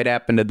something might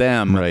happen to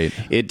them. Right.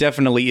 It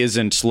definitely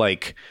isn't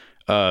like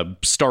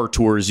Star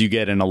Tours, you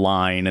get in a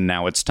line and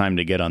now it's time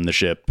to get on the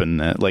ship,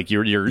 and like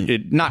you're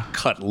not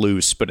cut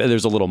loose, but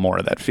there's a little more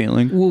of that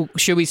feeling. Well,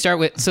 should we start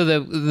with, so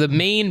the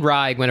main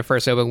ride when it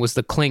first opened was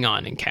the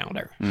Klingon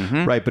encounter.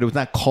 Right, but it was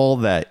not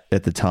called that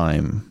at the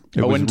time.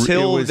 It was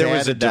until there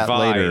was a added that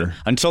divide. later.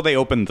 Until they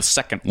opened the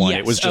second one, Yes,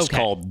 it was just okay.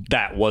 called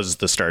that was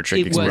the Star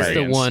Trek It was the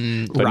experience.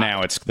 one but ride.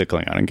 now it's the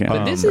Klingon and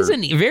But this is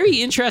a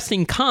very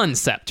interesting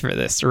concept for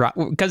this,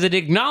 because it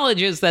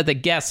acknowledges that the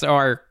guests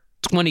are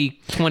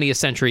 20th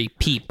century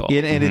people.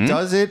 And it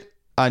does it.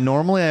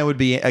 Normally, I would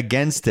be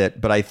against it,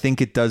 but I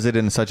think it does it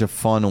in such a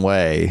fun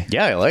way.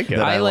 Yeah, I like it.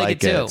 that I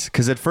like it too.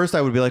 Because at first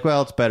I would be like,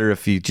 well, it's better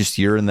if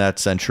you're in that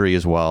century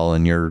as well,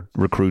 and you're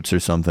recruits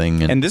or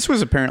something. And this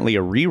was apparently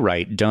a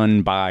rewrite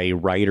done by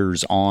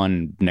writers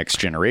on Next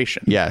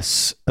Generation.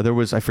 yes, there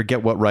was, I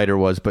forget what writer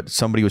was, but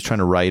somebody was trying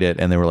to write it,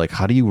 and they were like,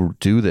 how do you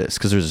do this?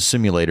 Because there's a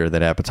simulator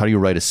that happens. How do you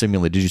write a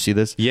simulator? Did you see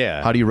this?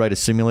 Yeah. How do you write a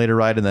simulator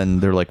ride? And then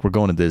they're like, we're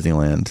going to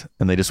Disneyland.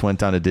 And they just went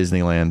down to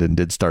Disneyland and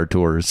did Star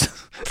Tours.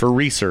 For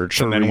research,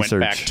 and then went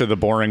back to the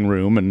boring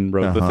room and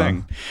wrote the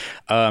thing.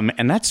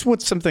 And that's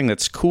something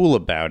that's cool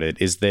about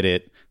it, is that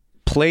it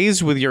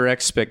plays with your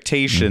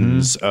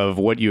expectations of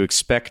what you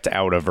expect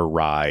out of a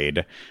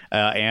ride,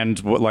 and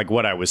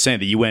what I was saying,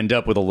 that you end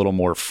up with a little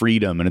more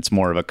freedom and it's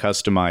more of a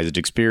customized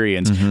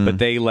experience. But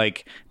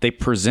they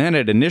present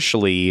it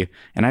initially,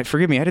 and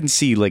forgive me, I didn't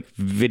see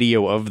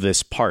video of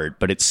this part,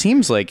 but it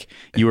seems like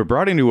you were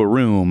brought into a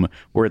room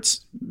where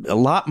it's a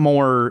lot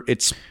more,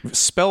 it's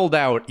spelled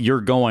out,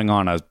 you're going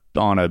on a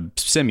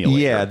simulator.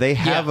 Yeah, they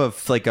have a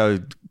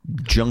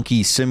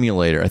junky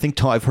simulator. I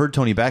think I've heard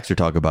Tony Baxter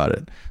talk about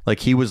it. Like,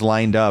 he was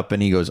lined up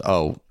and he goes,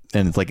 oh,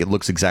 and it's like, it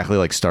looks exactly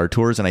like Star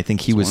Tours. And I think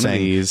he was saying,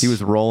 he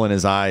was rolling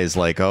his eyes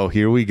like, oh,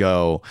 here we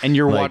go. And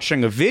you're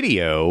watching a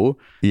video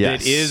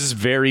Yes. that is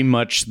very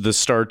much the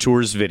Star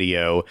Tours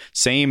video.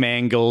 Same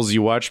angles.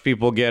 You watch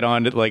people get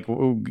on it,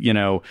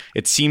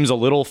 it seems a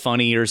little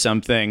funny or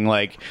something.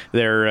 Like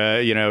they're,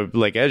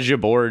 as you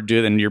board,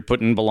 then you're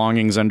putting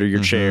belongings under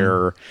your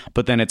chair,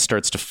 but then it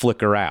starts to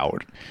flicker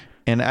out.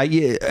 And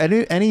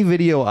any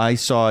video I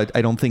saw,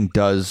 I don't think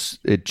does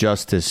it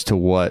justice to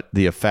what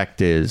the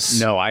effect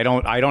is. No, I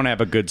don't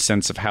have a good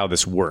sense of how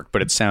this worked,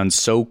 but it sounds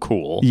so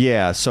cool.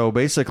 Yeah, so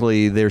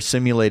basically they're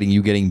simulating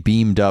you getting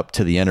beamed up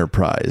to the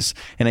Enterprise.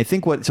 And I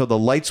think so the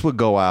lights would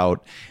go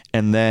out,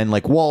 and then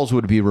walls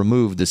would be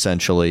removed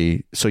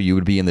essentially, so you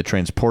would be in the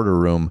transporter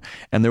room,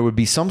 and there would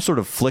be some sort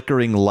of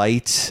flickering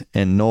light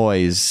and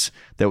noise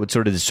that would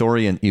sort of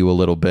disorient you a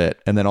little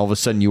bit, and then all of a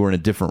sudden you were in a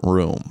different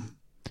room.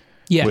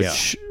 Yes.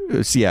 Which,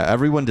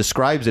 everyone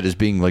describes it as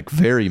being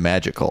very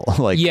magical.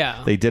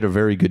 They did a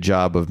very good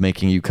job of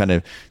making you kind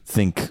of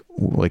think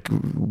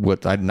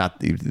not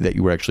that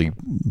you were actually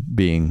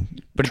being.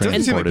 But it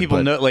doesn't seem like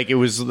people know. It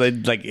was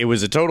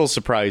a total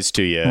surprise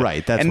to you,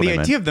 right? That's and what the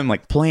idea of them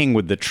playing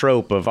with the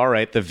trope of, all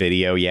right, the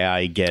video, yeah,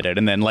 I get it,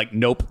 and then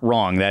nope,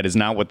 wrong, that is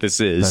not what this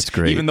is. That's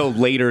great. Even though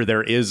later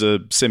there is a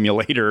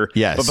simulator,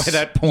 yes, but by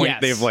that point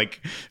they've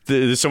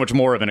there's so much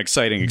more of an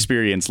exciting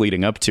experience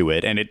leading up to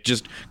it, and it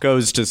just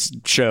goes to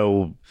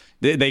show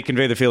they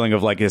convey the feeling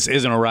of this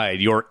isn't a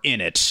ride, you're in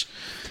it.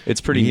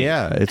 It's pretty neat.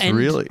 Yeah, it's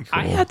really cool.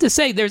 I have to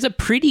say, there's a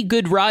pretty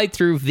good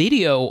ride-through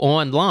video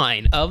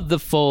online of the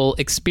full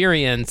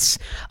experience,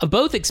 of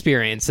both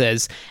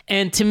experiences.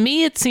 And to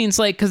me, it seems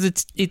like, because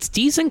it's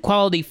decent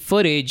quality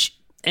footage,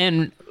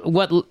 and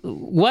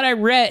what I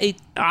read,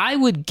 I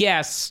would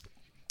guess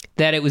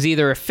that it was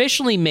either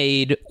officially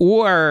made,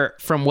 or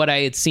from what I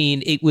had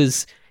seen, it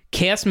was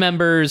cast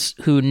members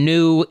who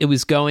knew it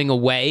was going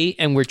away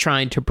and were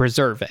trying to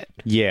preserve it.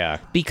 Yeah,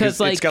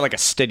 because it's got a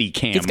steady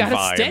cam. It's got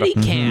vibe. a steady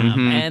cam,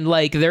 and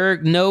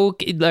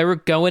they were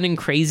going in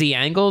crazy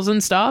angles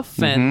and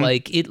stuff, and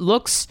it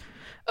looks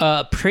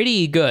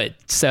pretty good.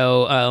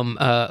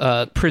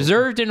 So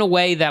preserved in a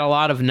way that a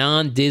lot of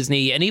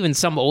non-Disney and even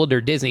some older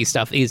Disney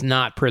stuff is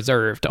not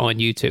preserved on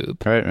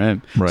YouTube.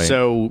 Right.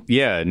 So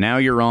yeah, now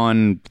you're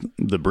on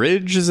the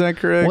bridge. Is that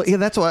correct? Well, yeah,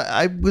 that's why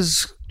I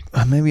was.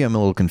 Maybe I'm a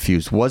little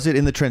confused. Was it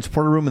in the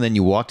transporter room and then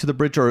you walked to the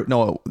bridge, or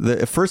no?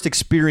 The first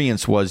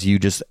experience was you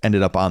just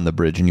ended up on the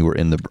bridge and you were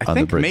on the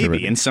bridge. Maybe,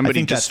 already. and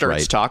somebody just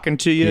starts talking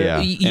to you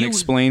and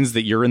explains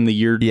that you're in the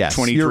year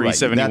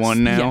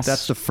 2371 now. Yes.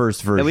 That's the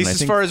first version. At least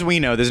as far as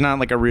we know, there's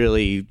not a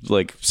really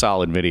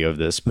solid video of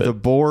this. But the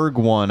Borg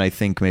one, I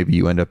think maybe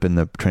you end up in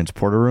the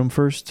transporter room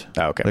first.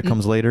 Oh, okay, that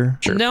comes later.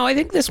 Sure. No, I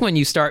think this one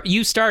you start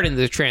in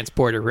the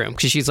transporter room,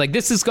 because she's like,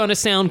 this is going to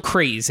sound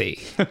crazy.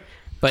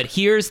 But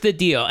here's the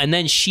deal, and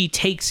then she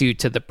takes you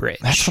to the bridge.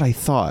 That's what I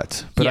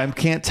thought, but I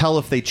can't tell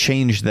if they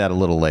changed that a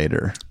little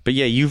later. But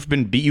yeah, you've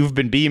been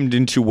beamed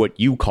into what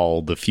you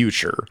call the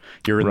future.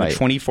 You're in the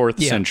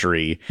 24th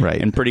century,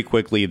 right? And pretty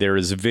quickly there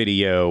is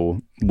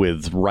video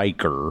with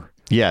Riker.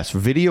 Yes,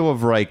 video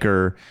of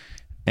Riker.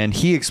 And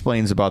he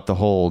explains about the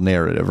whole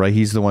narrative, right?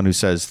 He's the one who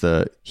says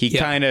he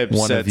kind of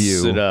sets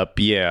it up,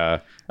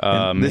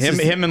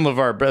 Him and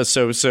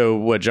LeVar. So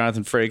what?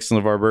 Jonathan Frakes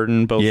and LeVar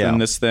Burton both in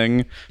this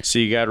thing. So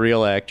you got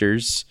real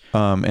actors.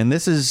 And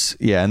this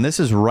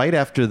is right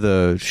after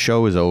the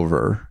show is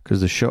over,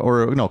 because a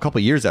couple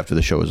of years after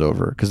the show is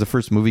over, because the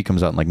first movie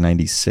comes out in like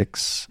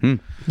 96.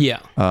 Yeah.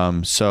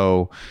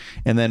 So,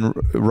 and then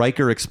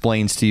Riker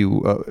explains to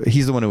you,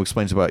 he's the one who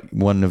explains about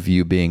one of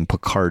you being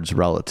Picard's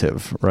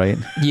relative, right?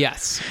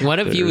 Yes. One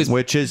of you is,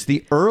 which is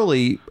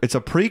it's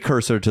a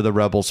precursor to the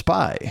Rebel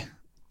spy.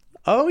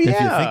 Oh yeah.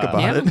 If you think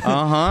about it.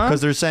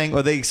 Because they're saying,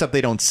 except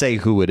they don't say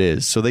who it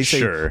is. So they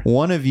say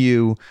one of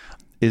you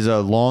is a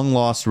long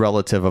lost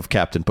relative of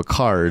Captain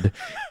Picard,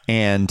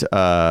 and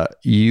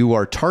you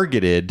are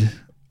targeted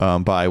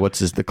by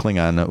the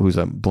Klingon who's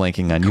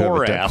blanking on you.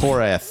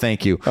 Korath,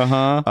 thank you.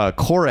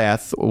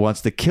 Korath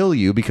wants to kill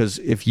you because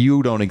if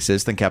you don't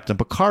exist, then Captain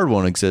Picard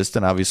won't exist,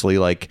 and obviously,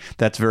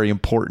 that's very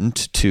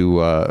important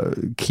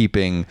to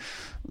keeping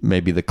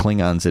maybe the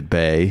Klingons at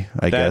bay.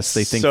 I guess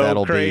they think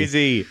that'll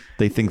crazy.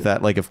 They think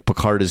that if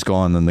Picard is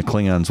gone, then the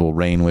Klingons will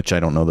reign, which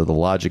I don't know that the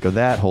logic of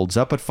that holds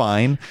up, but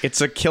fine.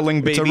 It's a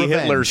killing baby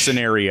Hitler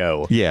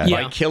scenario. Yeah.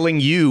 By killing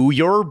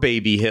your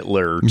baby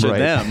Hitler to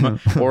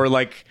them,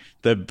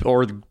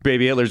 or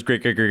baby Hitler's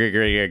great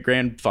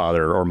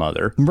grandfather or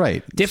mother.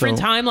 Right. Different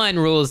timeline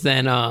rules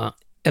than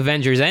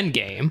Avengers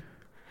Endgame.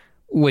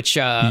 Which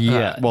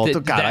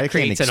I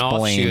creates an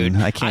offshoot.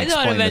 I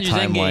thought Avengers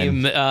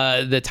Endgame,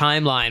 the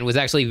timeline was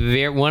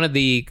actually one of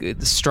the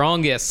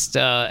strongest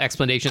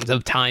explanations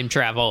of time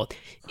travel,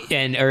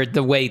 or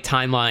the way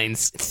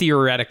timelines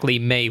theoretically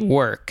may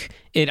work.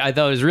 I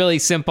thought it was really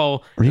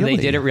simple. Really?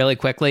 They did it really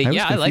quickly.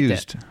 I liked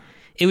it.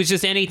 It was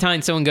just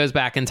anytime someone goes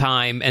back in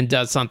time and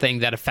does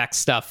something that affects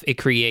stuff, it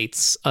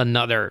creates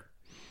another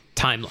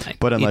timeline.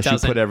 But unless you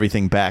put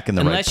everything back in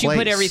the right place. Unless you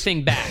put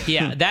everything back.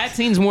 Yeah, that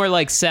seems more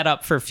like set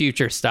up for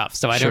future stuff.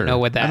 So I don't know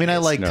what that is. I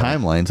like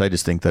timelines. I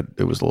just think that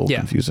it was a little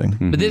confusing.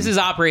 But this is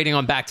operating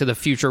on Back to the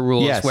Future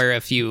rules, where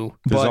if you...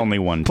 There's only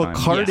one time.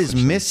 Picard is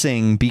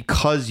missing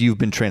because you've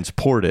been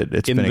transported.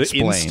 It's been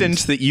explained. In the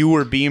instant that you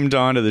were beamed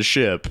onto the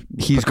ship,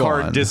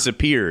 Picard gone.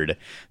 Disappeared,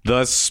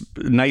 thus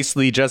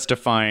nicely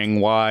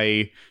justifying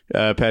why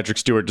Patrick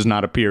Stewart does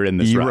not appear in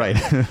this ride.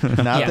 Right.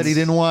 Not that he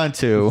didn't want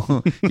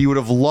to. He would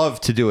have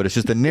loved to do it. It's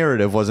just the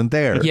narrative wasn't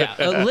there. Yeah,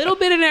 a little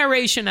bit of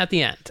narration at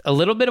the end. A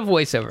little bit of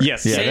voiceover.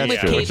 Yes. Same with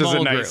Kate which is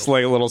a nice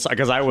little...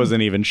 Because I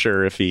wasn't even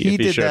sure if he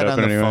did showed that up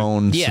on the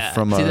phone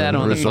from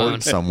a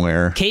resort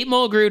somewhere. Kate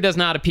Mulgrew does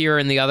not appear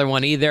in the other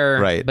one either.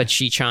 Right. But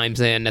she chimes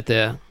in at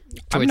the...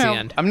 towards the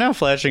end. I'm now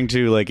flashing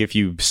to if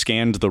you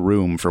scanned the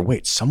room for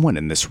someone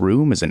in this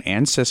room is an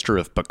ancestor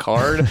of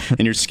Picard,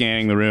 and you're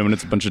scanning the room and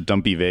it's a bunch of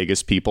dumpy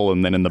Vegas people,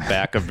 and then in the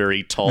back a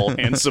very tall,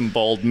 handsome,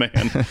 bald man.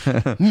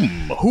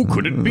 Who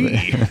could it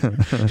be?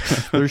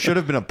 There should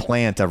have been a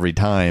plant every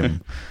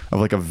time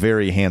of a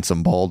very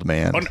handsome bald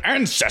man. An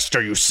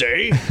ancestor, you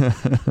say?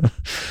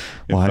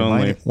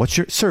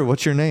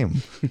 What's your name?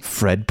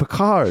 Fred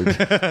Picard.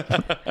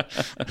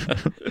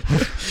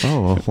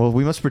 Oh, well,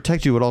 we must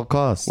protect you at all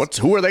costs.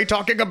 Who are they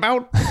talking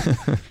about?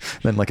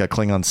 Then a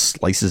Klingon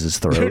slices his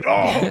throat.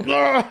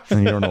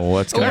 And you don't know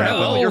what's going to happen.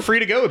 Well, you're free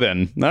to go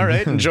then. All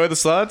right, enjoy the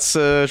slots.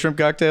 Shrimp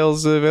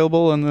cocktails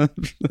available on the...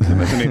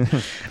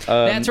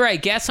 That's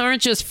right. Guests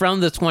aren't just from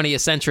the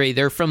 20th century.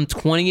 They're from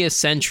 20th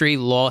century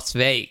Las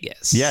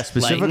Vegas. Yeah,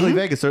 specifically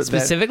Vegas.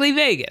 Specifically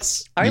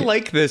Vegas. I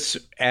like this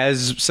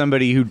as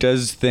somebody who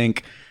does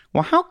think,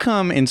 well, how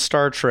come in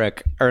Star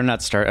Trek, or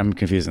not Star, I'm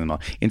confusing them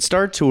all. In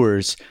Star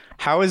Tours,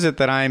 how is it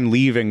that I'm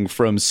leaving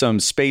from some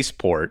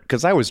spaceport?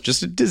 Because I was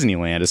just at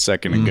Disneyland a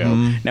second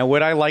ago. Now,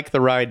 would I like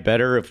the ride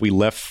better if we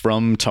left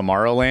from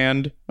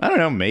Tomorrowland? I don't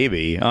know,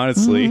 maybe,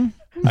 honestly.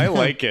 I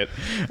like it.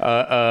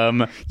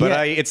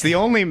 It's the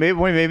only,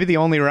 maybe the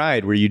only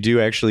ride where you do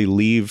actually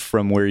leave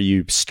from where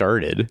you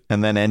started.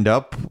 And then end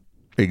up...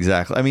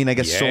 Exactly. I mean, I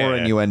guess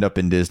Soarin', you end up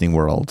in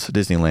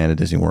Disneyland and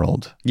Disney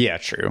World. Yeah,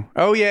 true.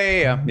 Oh,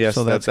 yeah. Yes,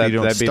 so that'd be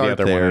the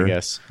other one, I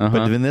guess.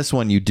 But in this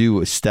one,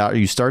 you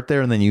start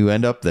there and then you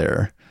end up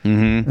there.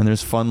 Mm-hmm. And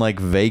there's fun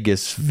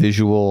Vegas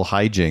visual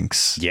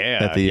hijinks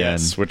at the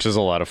end, which is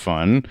a lot of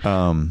fun.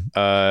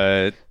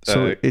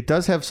 So it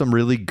does have some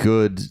really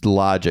good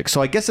logic.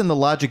 So I guess in the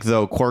logic,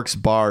 though, Quark's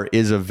Bar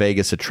is a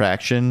Vegas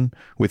attraction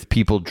with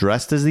people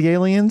dressed as the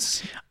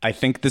aliens. I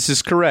think this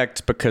is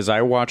correct because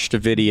I watched a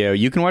video.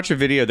 You can watch a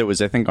video that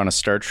was, I think, on a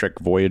Star Trek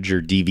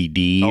Voyager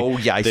DVD. Oh,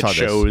 yeah, I saw this.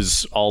 That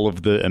shows all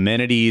of the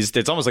amenities.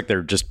 It's almost like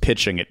they're just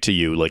pitching it to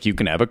you. You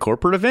can have a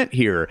corporate event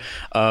here.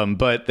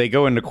 But they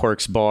go into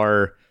Quark's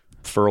Bar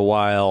for a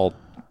while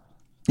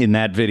in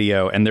that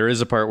video, and there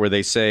is a part where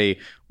they say,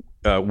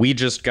 we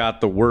just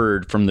got the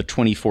word from the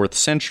 24th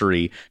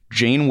century.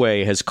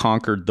 Janeway has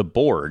conquered the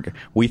Borg.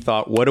 We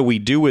thought, what do we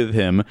do with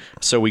him?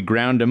 So we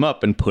ground him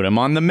up and put him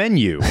on the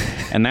menu.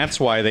 And that's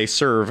why they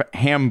serve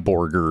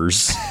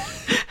hamburgers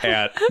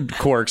at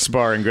Quark's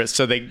Bar and Grist.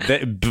 So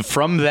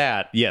from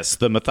that, yes,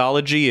 the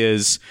mythology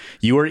is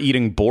you are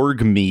eating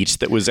Borg meat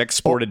that was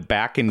exported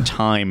back in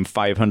time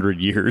 500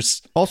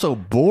 years. Also,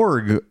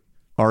 Borg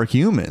are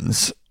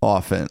humans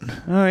often.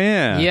 Oh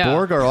yeah. Yeah.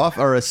 Borg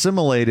are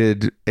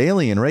assimilated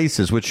alien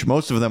races, which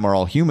most of them are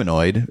all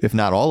humanoid, if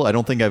not all. I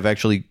don't think I've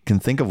actually can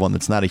think of one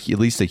that's not at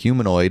least a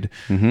humanoid.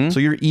 So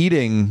you're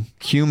eating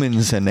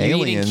humans and You're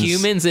aliens. eating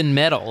humans and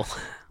metal.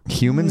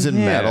 Humans and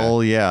metal,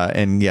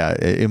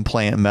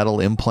 metal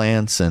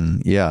implants,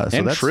 and so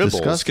and that's tribbles,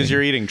 disgusting. because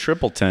you're eating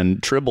tribble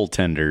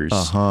tenders.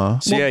 Uh-huh.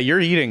 So yeah,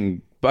 you're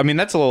eating. I mean,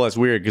 that's a little less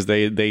weird because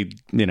they they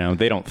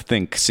don't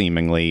think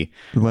seemingly.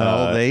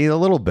 Well, they a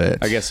little bit.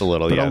 I guess a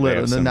little, but yeah. a they little,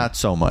 have some- not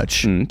so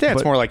much. Yeah, it's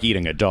But more like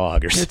eating a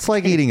dog or something. it's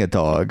like eating a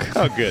dog.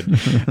 Oh, good.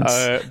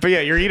 But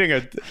yeah, you're eating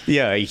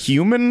a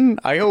human.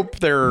 I hope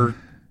they're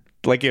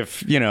like,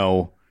 if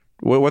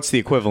what's the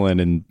equivalent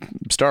in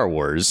Star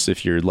Wars?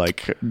 If you're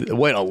like,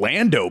 what, a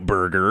Lando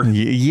burger?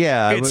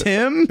 Yeah, It's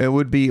him? It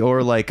would be,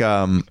 or like,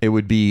 it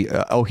would be.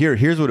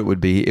 Here's what it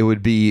would be. It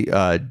would be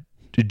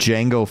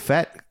Jango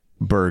Fett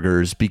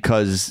burgers,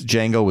 because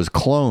Jango was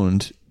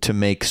cloned to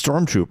make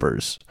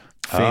stormtroopers.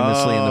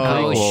 Famously in the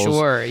prequels. Oh,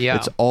 sure, yeah.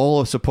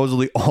 It's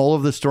supposedly all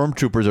of the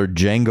stormtroopers are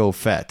Jango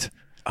Fett.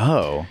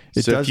 Oh,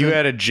 It so if you doesn't-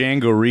 had a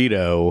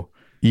Django-rito,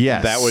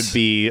 Yes, that would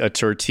be a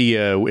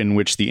tortilla in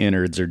which the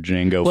innards are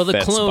Jango Well, the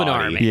Fett's clone body.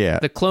 army. Yeah.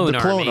 The clone The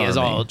clone army is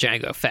army. all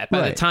Jango Fett. By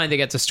the Right. time they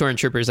get to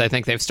stormtroopers, I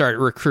think they've started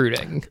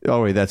recruiting.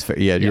 Oh wait, that's fair.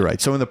 Yeah, you're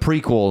right. So in the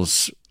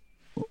prequels,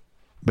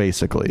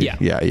 basically,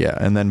 yeah.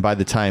 And then by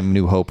the time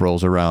New Hope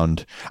rolls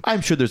around,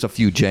 I'm sure there's a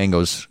few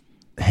Jangos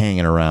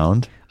hanging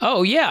around.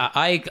 Oh yeah,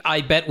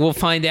 I bet we'll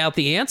find out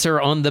the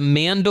answer on The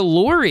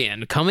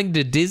Mandalorian coming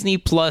to Disney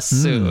Plus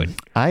soon.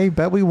 I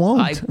bet we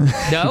won't.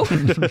 No,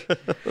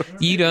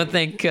 you don't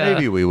think?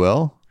 Maybe we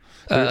will.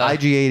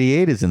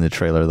 IG-88 is in the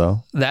trailer,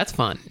 though. That's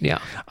fun. Yeah.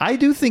 I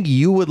do think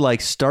you would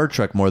like Star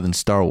Trek more than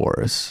Star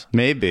Wars.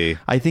 Maybe.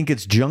 I think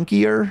it's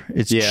junkier,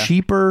 it's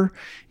cheaper,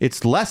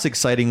 it's less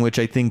exciting, which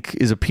I think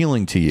is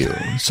appealing to you.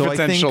 So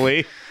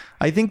Potentially.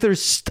 I think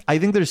there's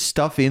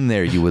stuff in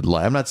there you would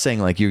like. I'm not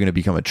saying like you're going to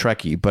become a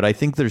Trekkie, but I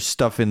think there's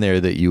stuff in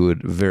there that you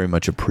would very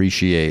much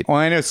appreciate. Well,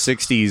 I know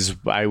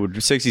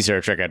 60s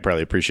Star Trek I'd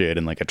probably appreciate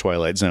in like a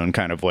Twilight Zone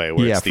kind of way,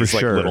 where it's for these like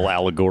sure. little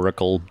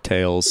allegorical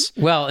tales.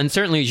 Well, and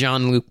certainly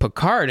Jean-Luc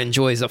Picard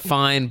enjoys a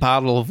fine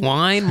bottle of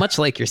wine, much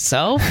like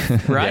yourself,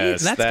 right?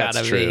 Yes, that's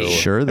gotta true. be.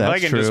 Sure, If that's I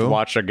can true. just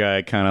watch a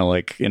guy kind of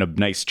like in a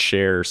nice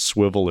chair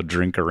swivel a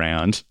drink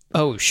around.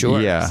 Oh, sure.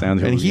 Yeah,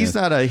 Sounds and really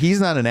he's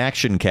not an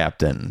action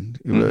captain.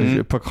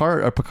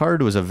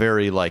 Picard was a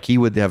very like he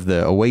would have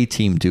the away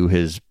team do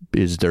his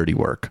dirty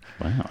work.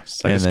 Wow.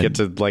 So I And just then- get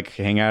to like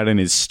hang out in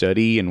his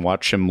study and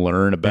watch him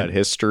learn about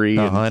history.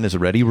 and- In his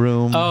ready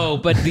room. Oh,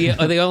 but the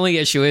only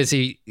issue is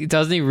he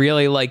doesn't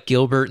really like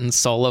Gilbert and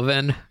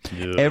Sullivan.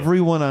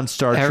 Everyone on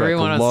Star Trek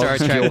Everyone on loves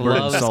Star Trek Gilbert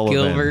loves and Sullivan.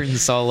 Gilbert and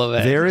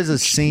Sullivan. There is a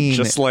scene,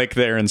 Just like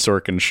there in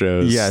Sorkin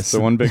shows. Yes. The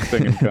one big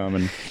thing in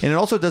common. and it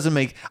also doesn't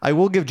make. I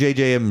will give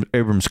J.J.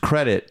 Abrams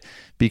credit,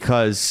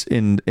 because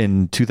in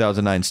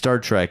 2009 Star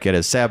Trek it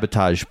has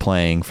Sabotage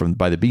playing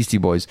by the Beastie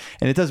Boys,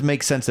 and it does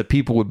make sense that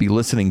people would be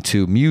listening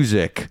to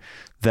music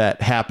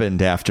that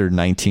happened after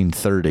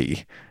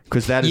 1930.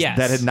 Because that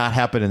had not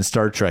happened in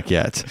Star Trek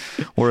yet,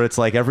 where it's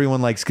like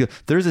everyone likes.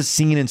 There's a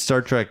scene in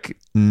Star Trek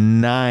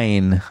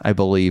 9, I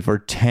believe, or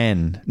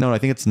 10. No, I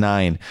think it's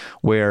 9,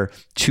 where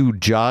to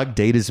jog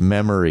Data's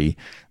memory,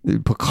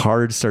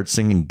 Picard starts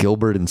singing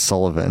Gilbert and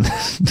Sullivan.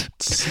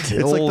 It's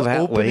like the that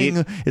opening.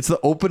 late? It's the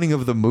opening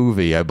of the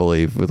movie, I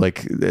believe.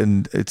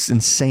 And it's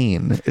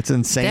insane. It's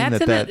insane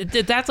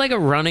That's like a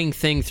running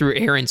thing through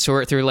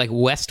through like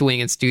West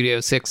Wing and Studio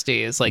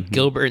 60 is like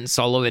Gilbert and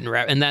Sullivan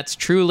rap, and that's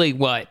truly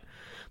what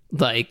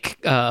like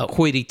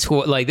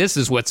hoity-toity. Like this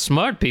is what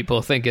smart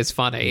people think is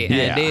funny,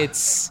 and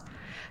it's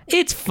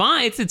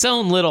fine. It's its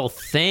own little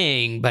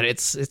thing, but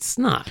it's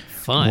not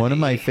fun. One of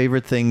my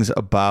favorite things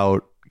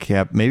about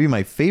maybe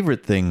my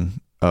favorite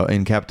thing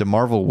in Captain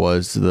Marvel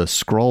was the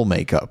Skrull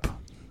makeup.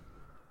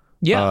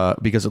 Yeah.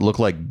 Because it looked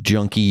like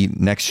junky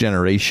Next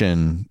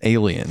Generation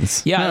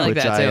aliens. Yeah, I like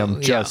which that I too.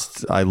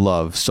 am I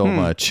love so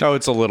much. Oh,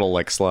 it's a little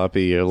like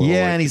sloppy. A little, Yeah,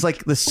 like, and he's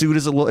like the suit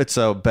is a little. It's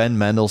a Ben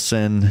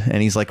Mendelsohn,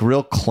 and he's like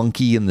real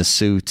clunky in the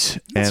suit,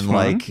 and fun.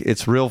 like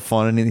it's real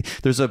fun. And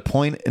there's a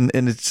point, and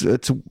it's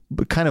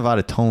kind of out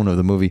of tone of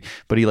the movie,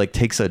 but he like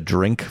takes a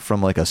drink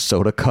from like a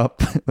soda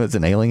cup as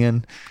an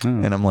alien,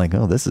 and I'm like,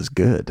 oh, this is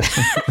good.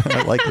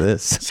 I like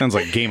this. sounds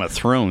like Game of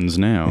Thrones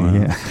now.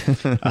 Yeah.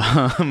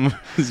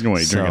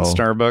 What, you drinking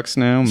Starbucks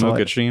now,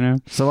 mochaccino?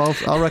 So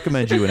I'll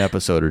recommend you an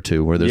episode or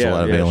two where there's a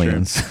lot of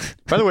aliens. Sure.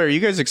 By the way, are you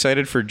guys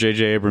excited for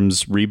J.J.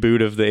 Abrams'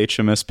 reboot of the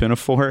HMS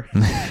Pinafore?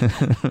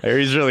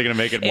 He's really going to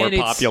make it more And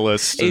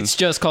populist. It's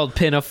just called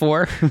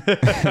Pinafore.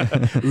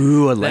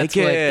 Ooh, I That's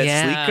what-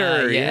 yeah,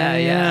 sleeker.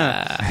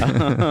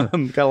 yeah.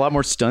 Got a lot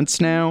more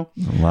stunts now.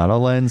 A lot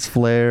of lens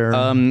flare.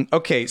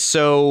 Okay,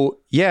 so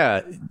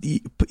Yeah,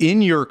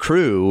 in your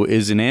crew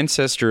is an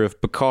ancestor of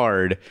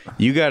Picard.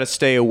 You got to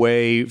stay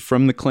away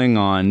from the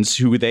Klingons,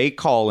 who they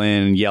call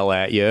in and yell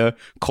at you.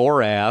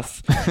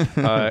 Korath.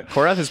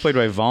 Korath is played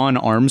by Vaughn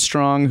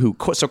Armstrong.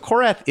 So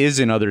Korath is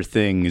in other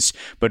things,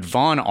 but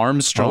Vaughn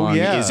Armstrong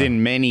is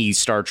in many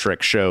Star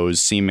Trek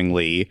shows,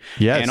 seemingly.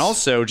 Yes. And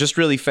also, just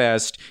really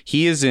fast,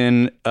 he is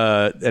in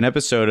an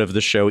episode of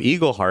the show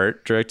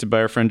Eagleheart, directed by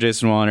our friend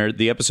Jason Wanner.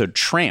 The episode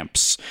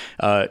Tramps.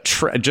 I'm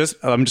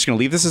just going to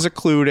leave this as a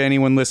clue to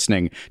anyone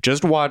listening.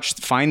 Just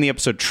find the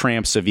episode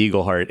Tramps of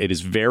Eagleheart. It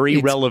is very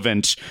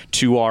relevant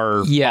to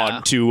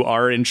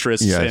our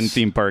interests in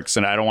theme parks,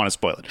 and I don't want to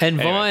spoil it.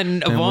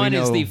 And Vaughn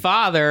is the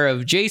father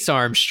of Jace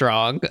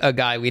Armstrong, a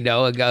guy we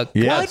know.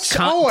 Yes.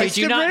 Did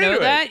you not know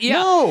that? Yeah.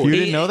 No, you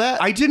didn't know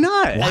that? I did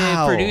not.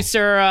 Wow.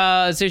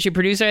 Associate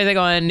producer, I think,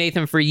 on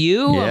Nathan For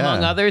You,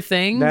 among other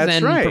things. That's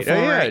and right.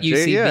 Performer at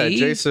UCB.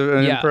 Jace,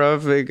 an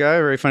improv guy,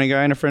 very funny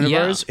guy, and a friend of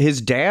ours.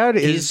 His dad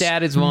is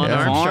Vaughn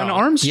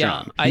Armstrong.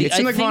 Yeah. It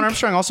seemed like Vaughn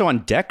Armstrong also on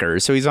Decker,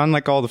 so he's on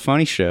like all the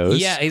funny shows.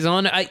 Yeah, he's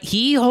on.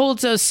 He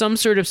holds some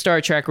sort of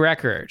Star Trek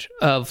record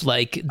of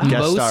like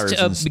guest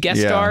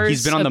stars.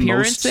 He's been on the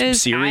most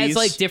series as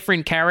like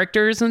different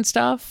characters and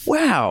stuff.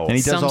 Wow, and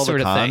he does all the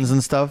cons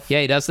and stuff.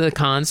 Yeah, he does the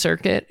con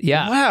circuit.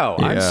 Yeah. Wow,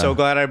 I'm so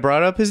glad I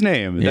brought up his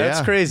name.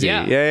 That's crazy.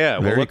 Yeah.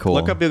 Very cool.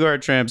 Look up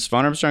Eagleheart Tramps.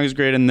 Vaughn Armstrong is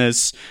great in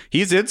this.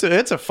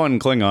 It's a fun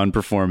Klingon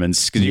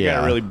performance because you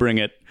got to really bring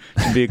it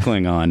to be a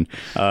Klingon.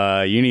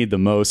 You need the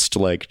most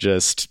like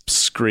just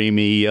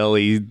screamy,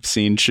 yelly,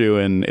 scene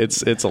chewing.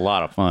 It's a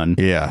lot of fun.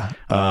 Yeah.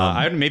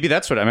 Maybe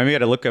that's what I got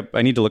to look up.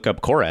 I need to look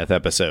up Korath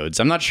episodes.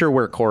 I'm not sure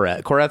where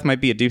Korath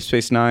might be a Deep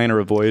Space Nine or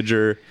a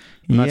Voyager.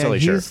 I'm not totally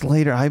sure.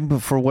 Later,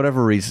 for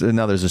whatever reason,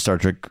 now there's a Star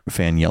Trek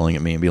fan yelling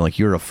at me and being like,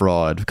 "You're a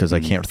fraud," because I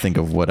can't think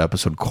of what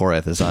episode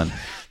Korath is on.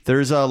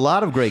 There's a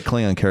lot of great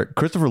Klingon characters.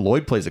 Christopher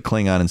Lloyd plays a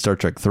Klingon in Star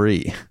Trek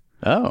 3.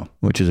 Oh,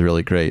 which is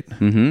really great.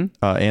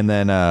 Mm-hmm. And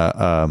then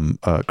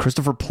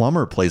Christopher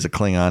Plummer plays a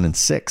Klingon in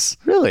 6.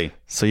 Really?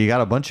 So you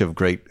got a bunch of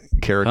great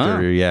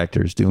character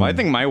actors doing. Well, I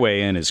think my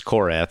way in is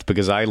Korath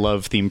because I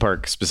love theme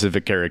park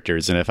specific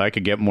characters, and if I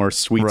could get more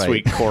sweet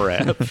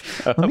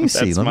Korath, let me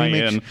see. That's my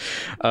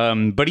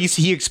in. But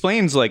he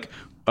explains like.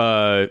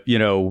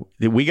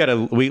 We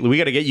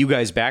gotta get you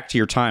guys back to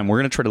your time. We're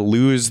gonna try to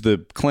lose the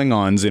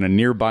Klingons in a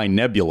nearby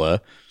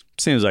nebula.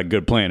 Seems like a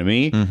good plan to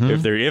me. Mm-hmm.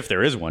 If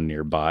there is one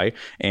nearby,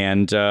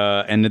 and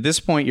at this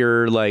point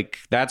you're like,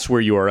 that's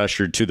where you are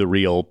ushered to the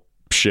real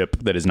ship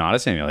that is not a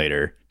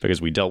simulator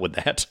because we dealt with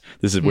that.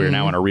 We're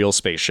now on a real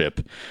spaceship,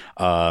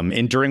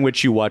 and during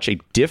which you watch a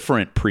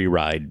different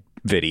pre-ride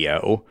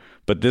video.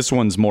 But this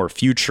one's more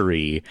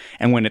future-y,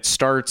 and when it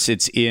starts,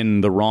 it's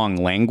in the wrong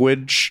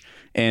language.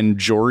 And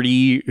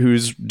Geordi,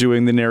 who's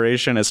doing the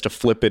narration, has to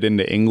flip it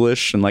into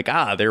English and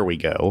there we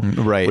go.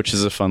 Right. Which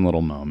is a fun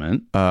little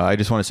moment. I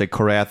just want to say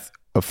Korath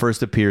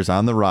first appears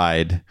on the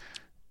ride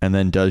and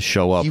then does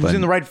show up. He was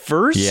in the ride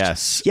first?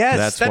 Yes.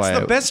 That's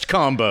the best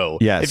combo.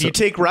 Yeah, if you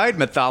take ride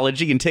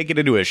mythology and take it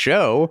into a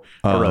show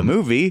or a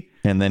movie.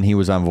 And then he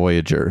was on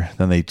Voyager.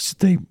 Then they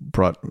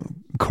brought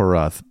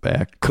Korath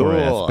back. Cool.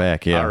 Korath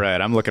back, yeah. All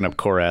right, I'm looking up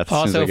Korath.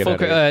 Also,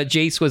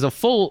 Jace was a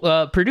full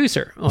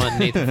producer on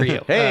Nathan For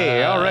You.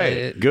 Hey, all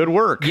right. Good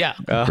work. Yeah.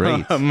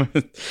 Great.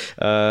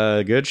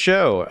 Good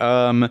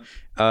show.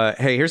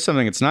 Hey, here's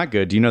something that's not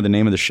good. Do you know the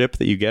name of the ship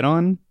that you get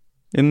on?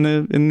 In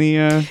the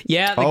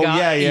yeah,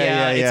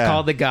 it's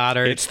called the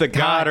Goddard. It's the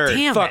Goddard.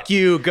 Fuck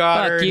you,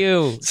 Goddard. Fuck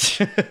you.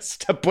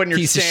 Stop putting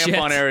your stamp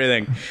on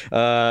everything.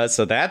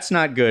 So that's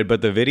not good,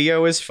 but the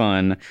video is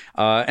fun.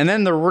 And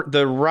then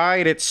the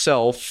ride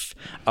itself,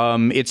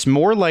 it's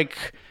more like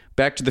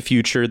Back to the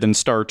Future than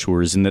Star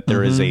Tours in that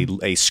there is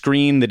a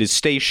screen that is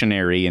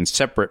stationary and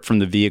separate from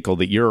the vehicle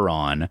that you're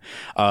on.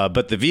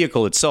 But the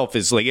vehicle itself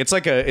is like it's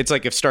like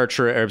if Star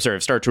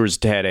Tours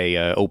had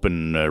a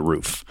open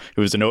roof. It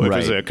was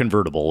a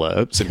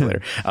convertible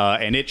simulator,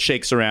 and it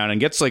shakes around and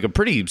gets like a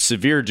pretty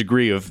severe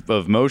degree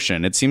of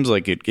motion. It seems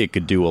like it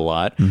could do a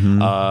lot,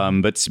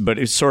 but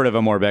it's sort of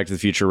a more Back to the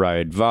Future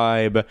ride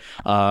vibe.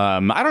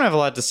 I don't have a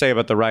lot to say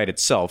about the ride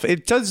itself.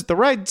 The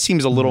ride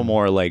seems a little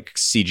more like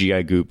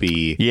CGI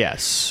goopy. Yes.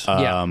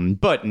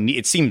 But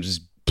it seems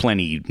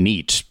plenty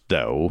neat,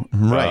 though.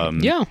 Right.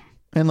 Yeah.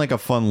 And like a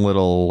fun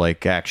little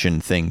like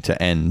action thing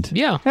to end.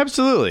 Yeah.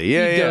 Absolutely.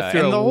 Yeah, you go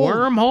through and a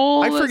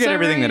wormhole. I forget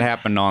everything that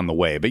happened on the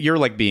way, but you're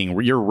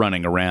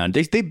running around.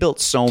 They built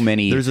so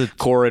many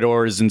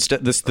corridors and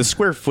stuff. The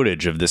square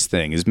footage of this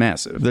thing is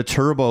massive. The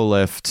turbo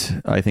lift,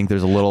 I think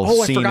there's a little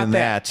scene in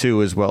that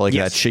too as well. Like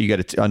that you get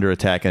it under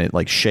attack and it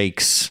like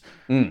shakes.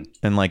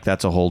 And like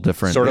that's a whole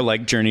different sort of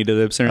like Journey to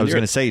the Center of the Earth. I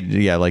was going to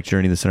say, like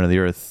Journey to the Center of the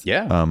Earth.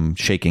 Yeah.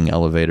 Shaking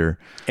elevator.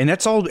 And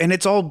it's all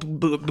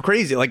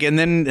crazy. Like and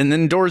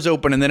then doors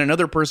open and then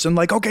another person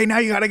like, okay, now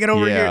you got to get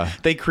over here.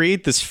 They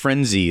create this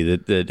frenzy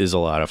that is a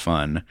lot of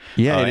fun.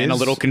 Yeah, and a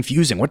little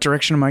confusing. What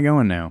direction am I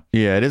going now?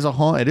 Yeah, it is a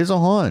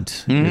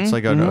haunt. It's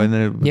like and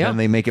then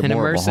they make it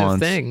more of a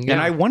haunt thing. Yeah.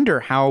 And I wonder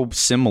how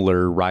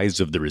similar Rise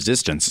of the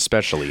Resistance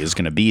especially is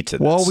going to be to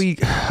this. Well, we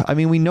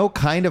know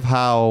kind of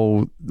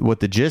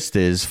what the gist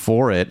is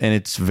for it, and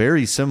it's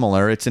very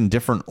similar. It's in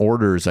different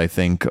orders, I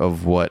think,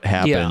 of what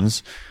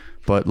happens.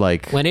 But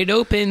like when it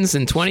opens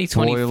in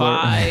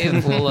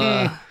 2025,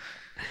 we'll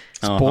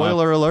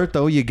spoiler alert,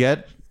 though, you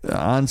get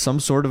on some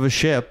sort of a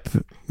ship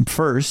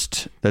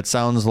first that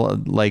sounds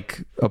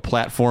like a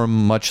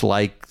platform, much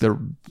like the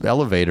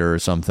elevator or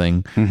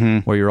something,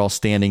 where you're all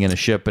standing in a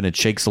ship and it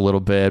shakes a little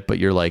bit, but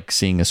you're like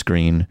seeing a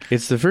screen.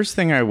 It's the first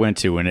thing I went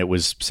to, and it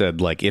was said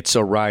like it's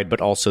a ride,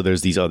 but also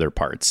there's these other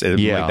parts. Like,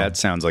 that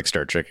sounds like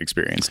Star Trek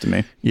Experience to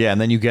me. Yeah,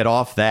 and then you get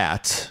off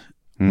that,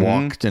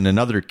 walked in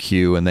another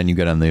queue, and then you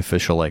get on the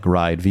official like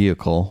ride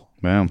vehicle.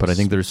 Wow. But I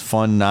think there's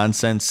fun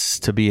nonsense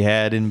to be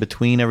had in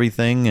between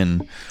everything,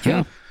 and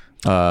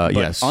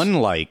yes,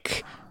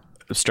 unlike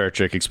Star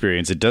Trek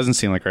Experience, it doesn't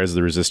seem like Rise of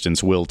the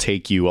Resistance will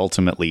take you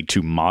ultimately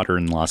to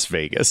modern Las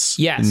Vegas.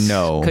 Yes.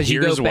 No. Because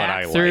you Here's go what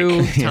back I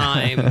through like.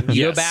 time.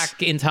 You Yes. go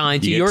back in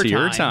time to You your get time.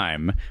 your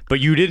time, but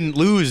you didn't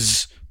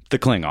lose the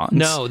Klingons.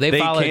 No, they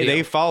followed you.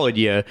 They followed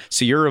you,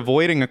 so you're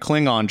avoiding a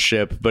Klingon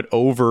ship, but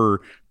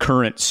over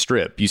current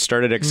strip. You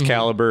start at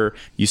Excalibur,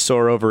 you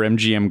soar over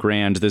MGM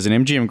Grand. There's an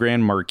MGM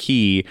Grand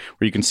marquee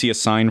where you can see a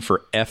sign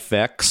for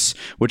FX,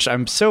 which I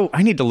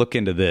need to look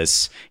into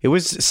this. It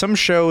was some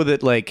show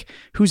that like,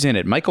 who's in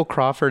it? Michael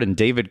Crawford and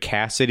David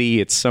Cassidy.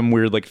 It's some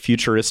weird like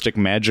futuristic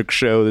magic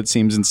show that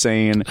seems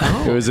insane.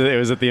 It was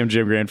at the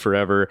MGM Grand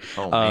forever.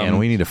 man,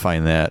 we need to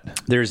find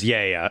that. There's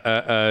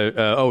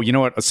oh, you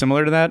know what?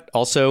 Similar to that,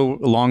 also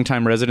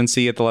longtime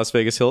residency at the Las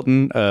Vegas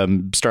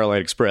Hilton,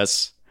 Starlight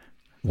Express.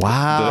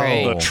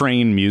 Wow. The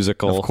train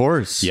musical, Of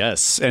course.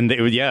 yes, and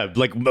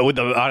like with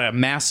on a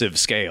massive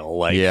scale,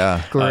 like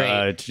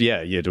Great.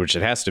 which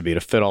it has to be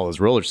to fit all those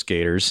roller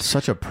skaters.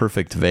 Such a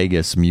perfect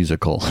Vegas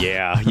musical.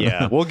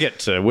 Yeah, we'll get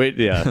to We'll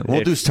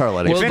do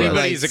Starlight If Express.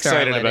 anybody's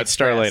excited about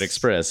Starlight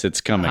Express,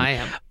 it's coming. I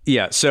am.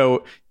 Yeah,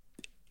 so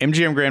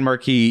MGM Grand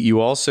Marquis,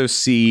 you also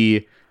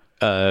see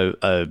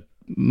a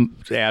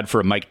ad for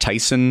a Mike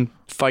Tyson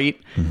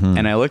fight,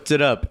 and I looked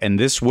it up, and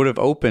this would have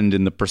opened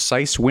in the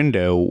precise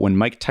window when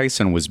Mike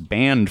Tyson was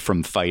banned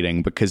from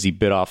fighting because he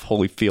bit off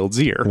Holyfield's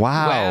ear.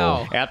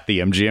 Wow. At the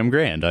MGM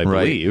Grand, I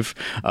believe.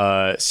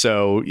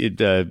 So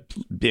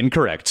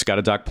incorrect. Got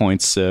to dock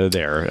points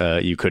there.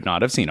 You could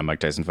not have seen a Mike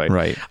Tyson fight.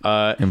 Right.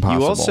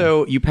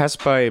 Impossible. You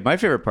passed by, my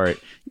favorite part,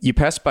 you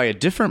passed by a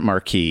different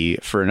marquee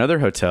for another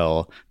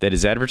hotel that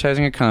is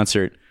advertising a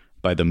concert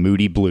by the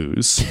Moody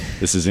Blues.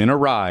 This is in a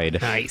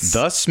ride, Nice.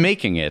 thus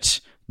making it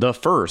the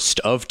first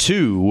of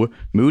two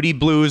Moody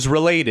Blues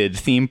related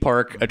theme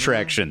park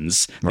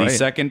attractions. Right. The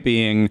second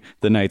being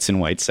the Knights in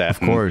White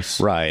Satin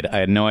ride. I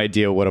had no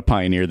idea what a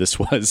pioneer this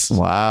was.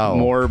 Wow.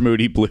 More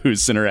Moody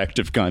Blues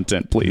interactive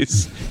content,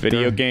 please.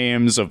 Video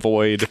games,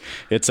 avoid.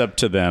 It's up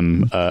to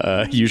them.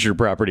 Use your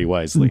property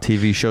wisely.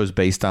 TV shows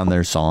based on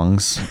their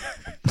songs.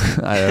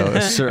 I don't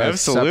know, a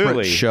Absolutely.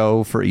 separate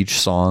show for each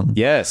song.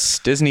 Yes,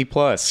 Disney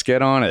Plus,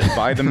 get on it.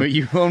 Buy the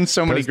you own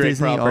so many Does great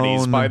Disney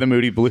properties. own- Buy the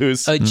Moody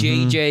Blues. A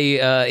J.J.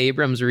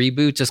 Abrams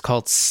reboot just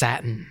called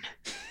Satin.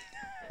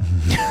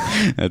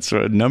 That's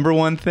what number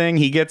one thing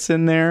he gets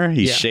in there.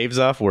 He Yeah. shaves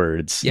off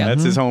words. Yeah.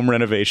 That's his home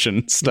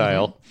renovation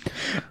style.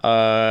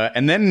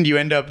 And then you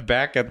end up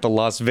back at the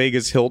Las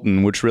Vegas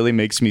Hilton, which really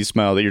makes me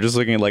smile that you're just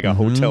looking at like a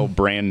hotel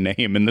brand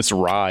name in this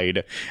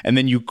ride, and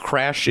then you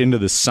crash into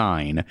the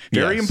sign.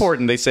 Very Yes.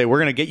 important. They say, we're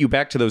going to get you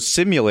back to those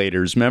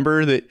simulators.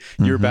 Remember that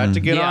you're about to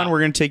get Yeah. on? We're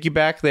going to take you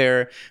back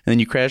there. And then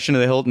you crash into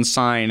the Hilton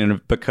sign, and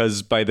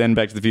because by then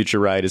Back to the Future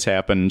ride has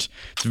happened,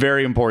 it's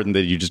very important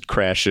that you just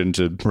crash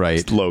into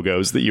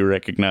logos that you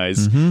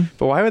recognize.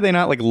 But why would they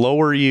not like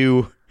lower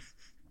you?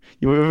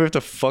 You have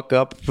to fuck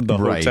up the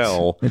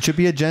hotel. It should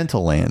be a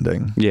gentle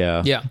landing.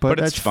 Yeah. Yeah. But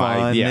it's that's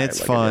fun. Yeah, it's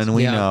like it fun. is.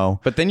 We Yeah. know.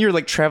 But then you're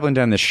like traveling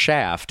down the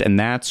shaft, and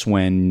that's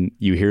when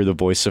you hear the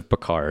voice of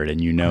Picard,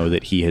 and you know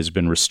that he has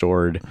been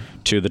restored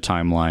to the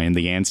timeline.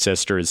 The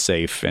ancestor is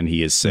safe, and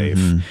he is safe.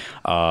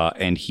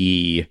 And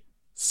he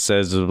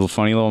says a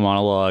funny little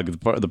monologue,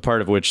 the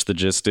part of which the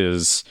gist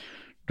is,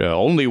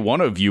 only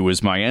one of you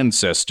is my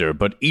ancestor,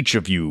 but each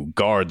of you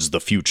guards the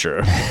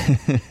future.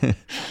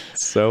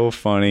 So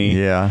funny.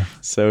 Yeah.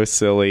 So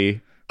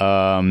silly.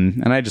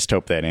 And I just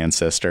hope that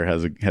ancestor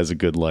has a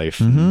good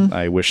life.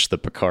 I wish the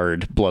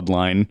Picard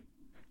bloodline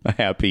a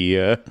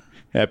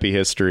happy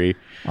history.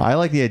 I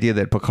like the idea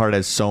that Picard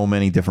has so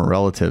many different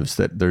relatives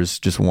that there's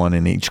just one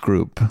in each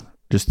group.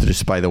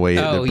 Just by the way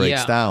Oh, it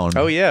breaks yeah. down.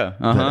 Oh yeah.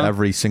 That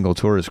every single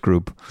tourist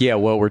group. Yeah,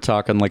 well, we're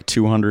talking like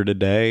 200 a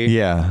day.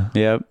 Yeah.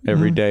 Yep,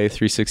 every day,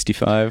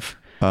 365.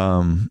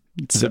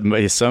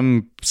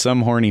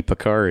 Some horny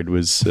Picard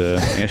was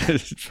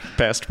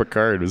past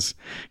Picard was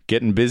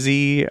getting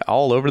busy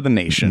all over the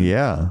nation.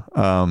 Yeah.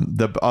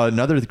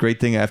 Another great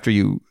thing after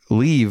you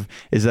leave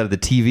is that the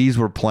TVs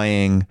were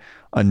playing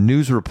a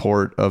news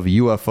report of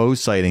UFO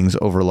sightings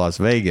over Las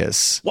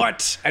Vegas.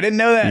 What? I didn't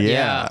know that.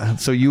 Yeah.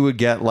 So you would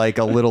get like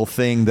a little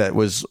thing that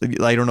was,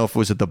 I don't know if it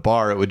was at the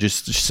bar, it would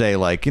just say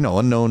like,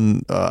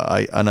 unknown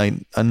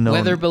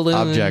Weather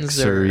balloons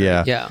objects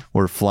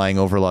were flying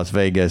over Las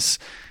Vegas.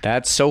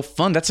 That's so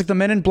fun. That's like the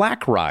Men in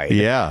Black ride.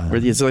 Yeah. Where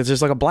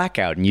there's like a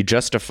blackout and you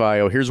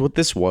justify, here's what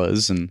this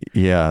was. And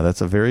yeah, that's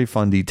a very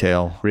fun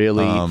detail.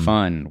 Really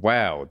fun.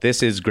 Wow.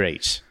 This is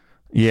great.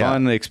 Yeah.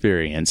 Fun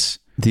experience.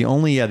 The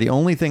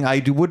only thing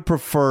I would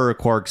prefer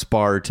Quark's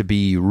bar to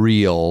be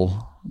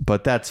real,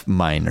 but that's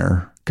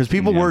minor. Because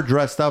people were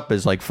dressed up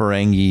as like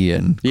Ferengi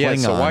and Klingons. Yeah,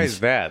 so why is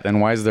that? Then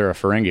why is there a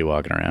Ferengi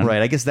walking around?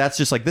 Right, I guess that's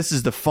just like, this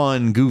is the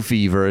fun,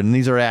 goofy version. And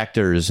these are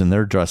actors, and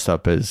they're dressed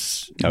up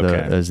as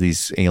as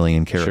these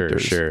alien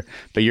characters. Sure.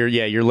 But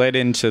you're led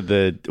into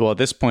at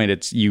this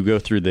point, you go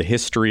through the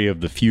History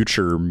of the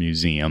Future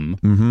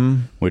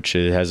Museum, which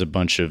has a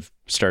bunch of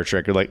Star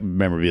Trek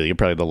memorabilia,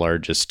 probably the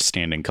largest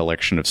standing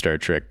collection of Star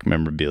Trek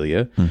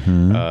memorabilia.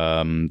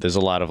 There's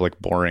a lot of like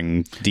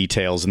boring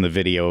details in the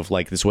video of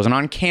like, this wasn't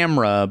on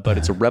camera, but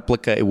it's a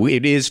replica.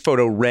 It is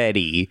photo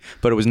ready,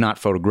 but it was not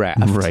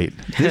photographed. Right.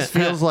 This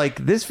feels like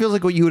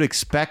what you would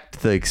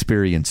expect the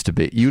experience to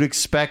be. You'd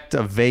expect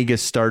a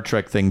Vegas Star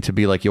Trek thing to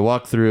be like, you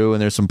walk through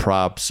and there's some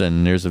props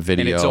and there's a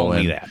video. And it's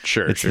only that.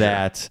 Sure. It's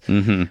that.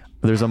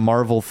 There's a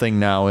Marvel thing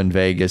now in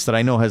Vegas that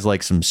I know has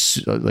like some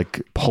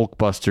like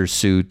Hulkbuster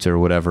suit or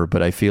whatever,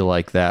 but I feel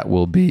like that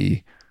will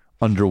be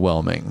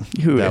underwhelming.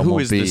 Who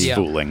is this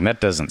fooling?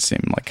 That doesn't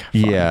seem like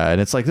fun. Yeah,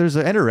 and it's like there's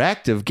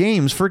interactive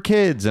games for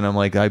kids, and I'm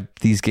like,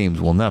 these games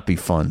will not be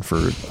fun for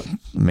a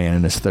man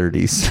in his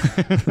 30s.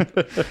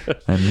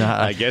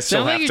 I guess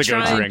you'll have to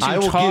go drink. I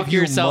will give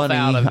you money.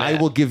 I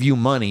will give you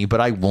money,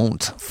 but I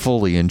won't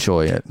fully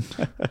enjoy it.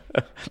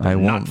 I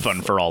won't. Not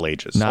fun for all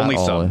ages. Not Only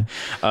all.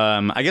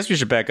 some. I guess we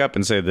should back up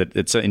and say that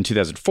it's in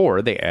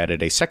 2004 they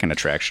added a second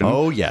attraction.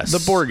 Oh yes,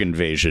 the Borg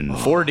Invasion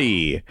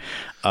 4D.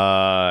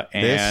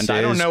 And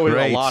I don't know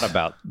a lot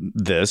about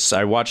this.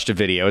 I watched a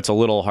video. It's a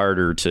little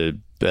harder to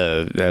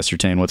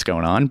ascertain what's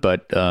going on,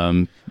 but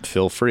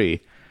feel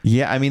free.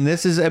 Yeah,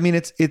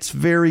 it's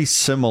very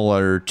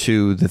similar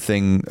to the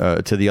thing,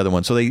 to the other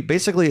one. So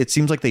it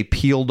seems like they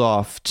peeled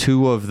off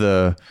two of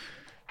the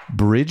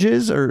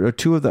bridges or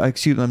two of the, I'm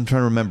trying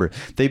to remember.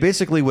 They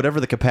basically, whatever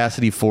the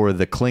capacity for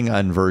the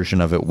Klingon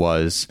version of it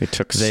was, they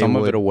took some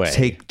of it away.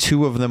 Take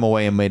two of them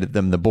away and made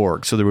them the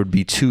Borg. So there would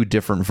be two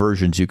different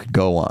versions you could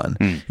go on.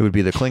 It would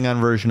be the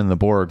Klingon version and the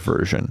Borg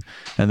version.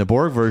 And the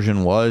Borg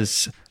version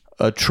was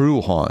a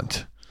true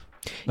haunt.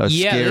 This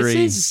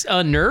is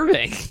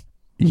unnerving.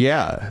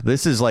 Yeah,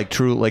 this is like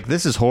true. Like,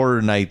 this is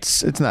Horror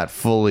Nights. It's not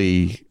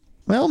fully.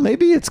 Well,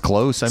 maybe it's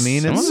close. I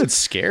mean, some of it's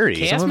scary.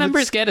 Cast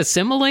members get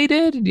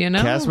assimilated,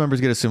 Cast members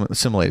get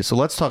assimilated. So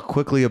let's talk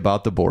quickly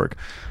about the Borg.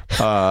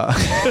 10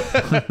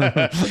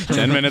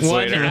 minutes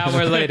later. 1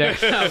 hour later.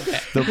 Okay.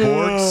 The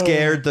Borg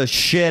scared the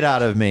shit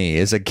out of me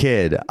as a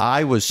kid.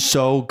 I was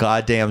so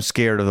goddamn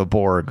scared of the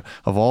Borg,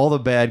 of all the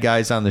bad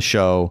guys on the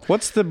show.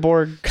 What's the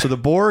Borg? So the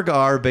Borg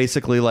are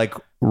basically like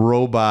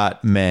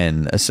robot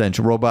men,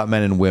 essentially robot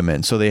men and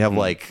women. So they have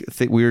like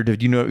weird.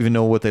 Do you even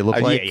know what they look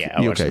like? Yeah.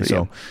 Okay,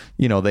 so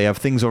they have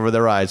things over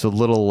their eyes with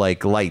little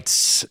like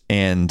lights,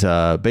 and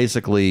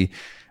basically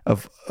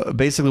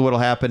what'll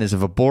happen is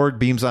if a Borg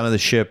beams onto the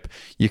ship,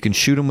 you can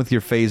shoot them with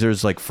your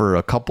phasers like for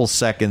a couple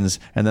seconds,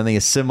 and then they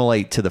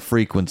assimilate to the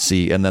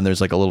frequency, and then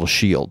there's like a little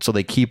shield, so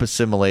they keep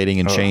assimilating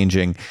and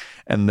changing.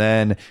 And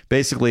then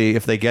basically,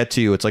 if they get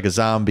to you, it's like a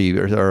zombie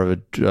or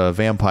a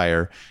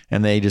vampire,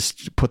 and they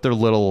just put their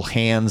little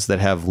hands that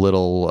have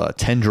little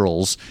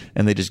tendrils,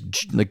 and they just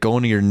go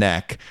into your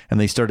neck, and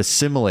they start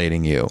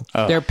assimilating you.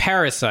 They're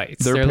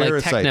parasites. They're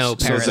parasites. Like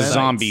techno-parasites. So it's a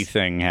zombie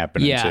thing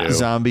happening too.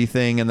 Zombie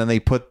thing, and then they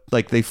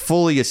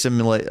fully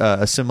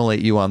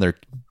assimilate you on their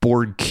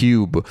Borg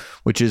cube,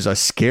 which is a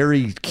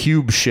scary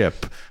cube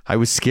ship. I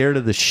was scared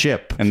of the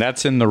ship, and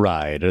that's in the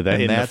ride, or the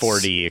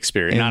 4D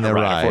experience, not a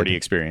ride, 4D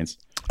experience.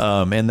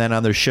 And then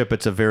on their ship,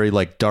 it's a very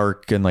like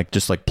dark and like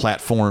just like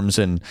platforms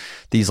and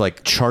these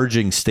like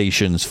charging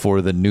stations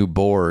for the new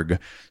Borg.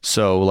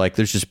 So like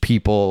there's just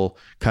people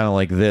kind of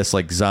like this,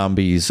 like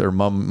zombies or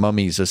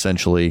mummies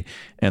essentially,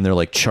 and they're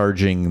like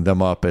charging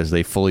them up as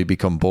they fully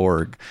become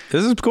Borg.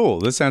 This is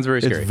cool. This sounds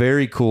very scary. It's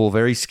very cool,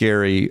 very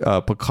scary.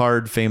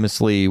 Picard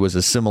famously was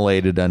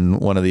assimilated on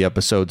one of the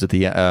episodes at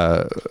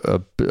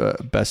the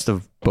Best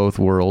of Both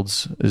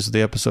Worlds is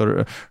the episode.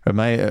 Or am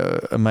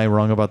I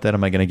wrong about that?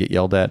 Am I going to get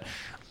yelled at?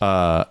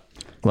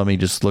 Let me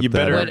just look. You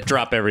better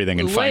drop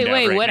everything and find out.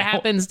 Wait, what now.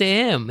 happens to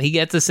him? He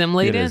gets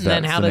assimilated, and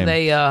then how do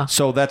they?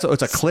 So it's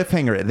a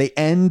cliffhanger. They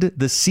end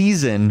the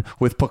season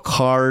with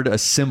Picard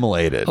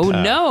assimilated. Oh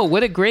no!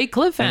 What a great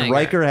cliffhanger! And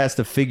Riker has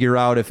to figure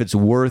out if it's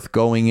worth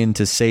going in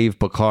to save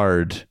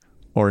Picard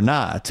or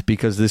not,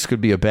 because this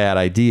could be a bad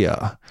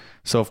idea.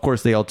 So of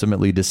course they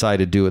ultimately decide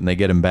to do it, and they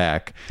get him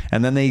back.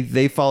 And then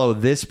they follow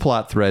this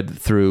plot thread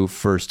through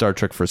for Star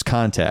Trek First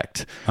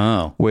Contact,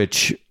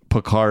 which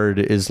Picard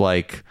is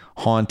like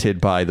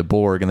haunted by the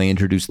Borg, and they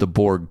introduce the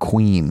Borg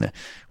Queen,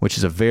 which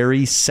is a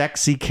very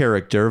sexy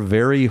character,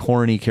 very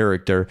horny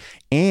character,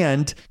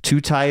 and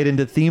to tie it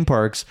into theme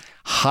parks,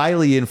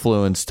 highly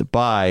influenced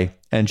by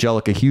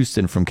Angelica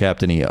Houston from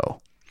Captain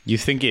EO. You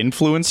think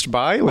influenced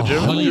by?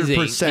 Legitimately?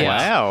 100%. Yeah.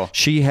 Wow.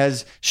 She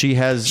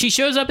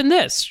shows up in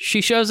this.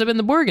 She shows up in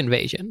the Borg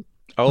invasion.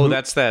 Oh,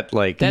 that's that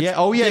like. That's Yeah.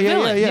 Oh, yeah, the yeah,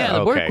 villain. yeah, yeah.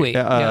 the Borg Okay.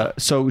 Queen.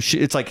 So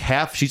she's like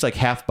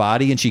half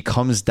body, and she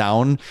comes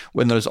down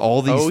when there's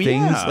all these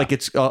things. yeah. Like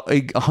it's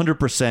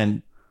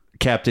 100%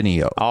 Captain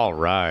EO. All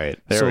right.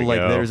 There So we like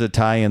go. there's a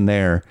tie in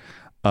there,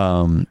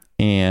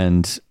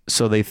 and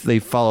so they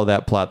follow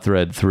that plot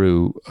thread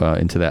through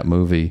into that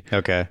movie,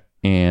 Okay.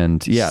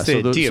 and yeah. It's the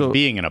idea so of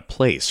being in a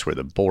place where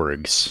the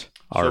Borgs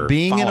are so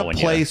being in a following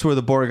you. place where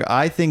the Borg,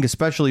 I think,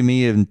 especially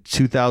me in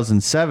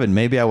 2007,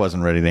 maybe I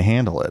wasn't ready to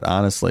handle it,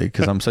 honestly,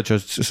 because I'm such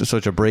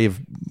a brave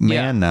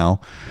man now.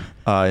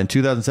 In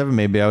 2007,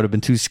 maybe I would have been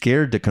too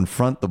scared to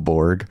confront the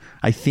Borg.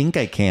 I think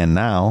I can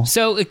now.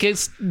 So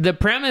because the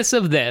premise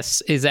of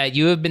this is that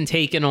you have been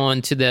taken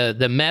on to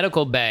the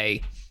medical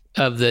bay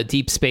of the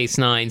Deep Space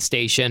Nine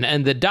station,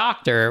 and the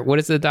doctor, what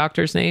is the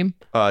doctor's name?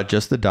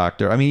 Just the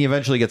Doctor. I mean, he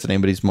eventually gets a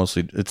name, but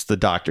it's the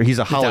Doctor. He's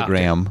a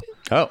hologram.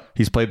 Oh.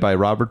 He's played by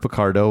Robert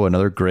Picardo,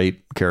 another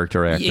great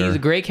character actor. He's a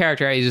great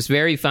character. He's just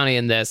very funny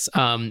in this.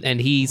 And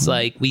he's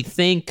like, we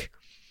think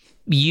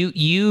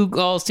you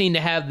all seem to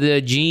have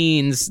the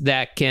genes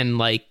that can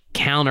like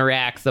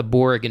counteract the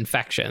Borg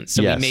infection.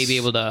 So Yes. we may be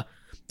able to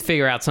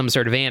figure out some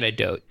sort of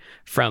antidote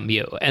from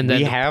you. And then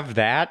We have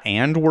that,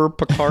 and we're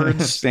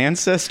Picard's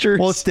ancestors.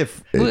 Well, it's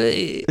different.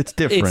 It's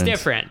different. It's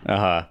different.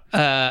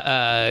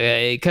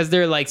 Because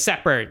they're like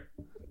separate.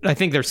 I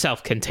think they're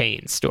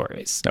self-contained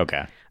stories.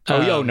 Okay.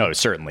 Oh, no,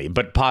 certainly.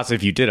 But pause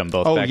if you did them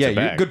both Oh back yeah, to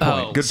back. good point.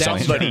 Oh, Good point.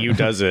 Somebody who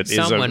does it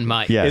Someone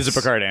might. Yes. is a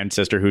Picard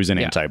ancestor who's an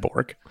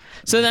anti-Borg.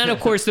 So then, of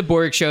course, the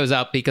Borg shows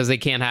up because they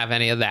can't have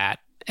any of that,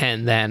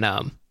 and then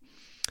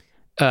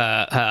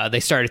they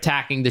start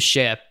attacking the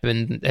ship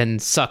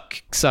and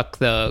suck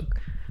the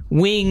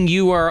wing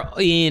you are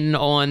in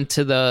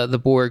onto the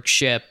Borg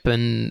ship,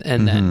 and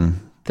then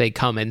they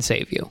come and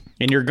save you.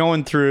 And you're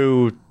going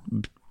through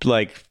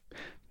like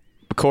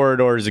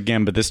corridors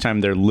again, but this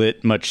time they're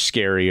lit much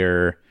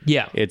scarier.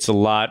 Yeah. It's a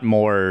lot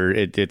more.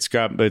 It's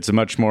a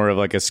much more of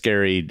like a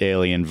scary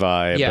alien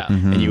vibe. Yeah.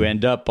 And you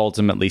end up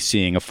ultimately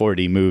seeing a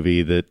 4D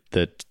movie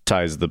that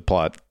ties the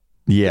plot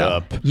Yeah.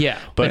 up. Yeah.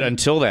 But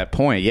until that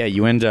point,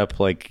 you end up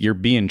like you're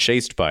being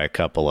chased by a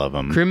couple of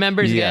them. Crew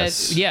members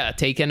Yes. get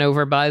taken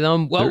over by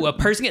them. Whoa, a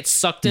person gets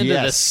sucked into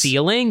the Yes.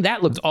 ceiling.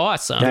 That looked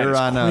awesome. They're It's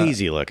on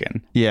crazy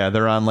looking. Yeah,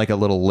 they're on like a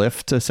little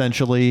lift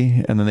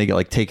essentially, and then they get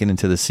like taken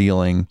into the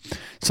ceiling.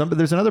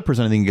 There's another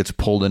person I think gets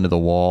pulled into the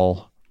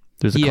wall.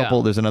 There's a Yeah.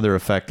 couple. There's another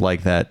effect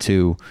like that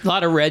too. A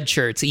lot of red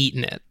shirts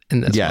eating it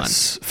in this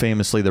Yes,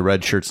 famously the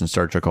red shirts in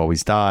Star Trek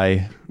always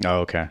die. Oh,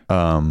 okay.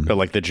 But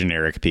like the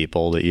generic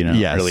people that you don't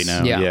Yes. really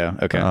know. Yeah. Yeah.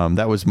 Okay.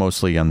 That was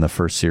mostly on the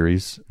first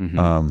series.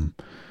 And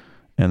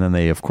then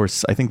they, of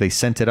course, I think they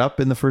sent it up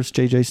in the first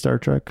JJ Star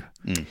Trek.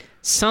 one.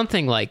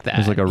 Something like that.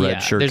 There's like a red Yeah,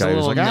 shirt there's guy a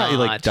who's little like, he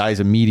like nod.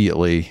 dies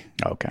immediately.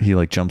 Okay. He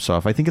like jumps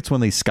off. I think it's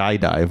when they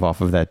skydive off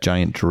of that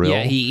giant drill.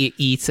 Yeah, he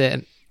eats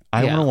it.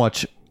 I Yeah. want to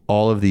watch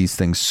all of these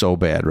things so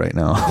bad right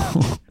now.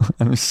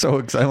 I'm so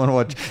excited. I want to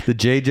watch the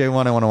JJ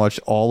one. I want to watch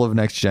all of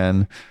Next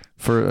Gen.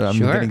 I'm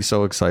Sure. getting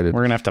so excited.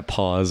 We're gonna have to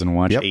pause and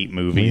watch Yep. 8 We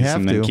movies have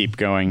and then to. keep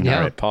going. Yeah.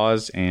 All right,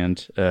 pause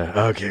and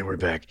okay, we're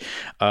back.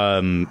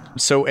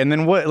 So and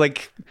then what?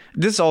 Like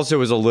this also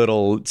was a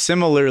little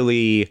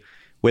similarly.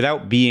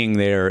 Without being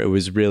there, it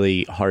was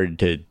really hard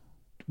to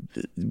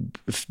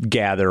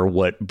gather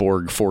what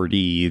Borg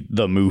 4D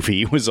the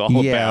movie was all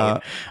Yeah.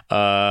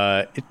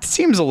 about. It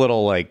seems a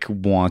little like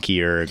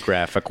wonkier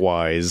graphic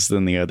wise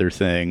than the other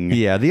thing.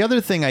 Yeah, the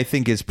other thing I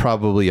think is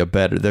probably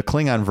the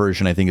Klingon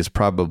version I think is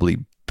probably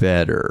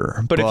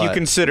better. But if you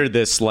consider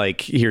this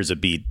like here's a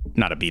D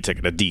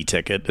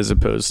ticket as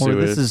opposed to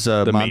this is,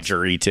 the Monst-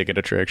 major E-ticket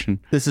attraction.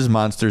 this is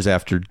Monsters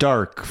After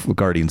Dark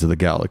Guardians of the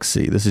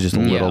Galaxy. This is just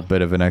a little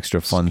bit of an extra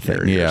fun thing.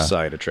 Carrier Yeah.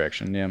 side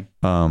attraction, yeah.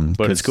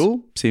 But it's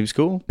cool. Seems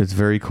cool. It's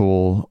very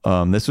cool.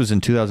 This was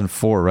in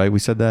 2004, right? We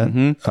said that?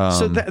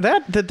 So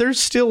that they're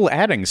still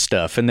adding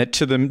stuff, and that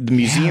to the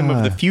Museum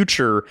of the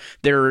Future,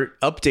 they're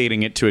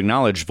updating it to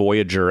acknowledge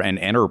Voyager and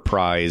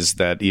Enterprise.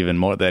 That even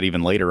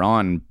later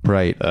on,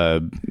 Right.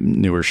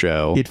 newer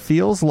show. It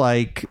feels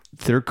like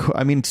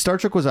Star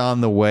Trek was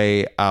on the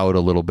way out a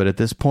little bit at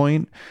this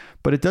point,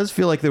 but it does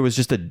feel like there was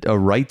just a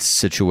rights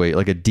situation,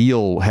 like a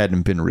deal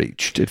hadn't been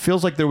reached. It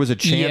feels like there was a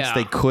chance Yeah.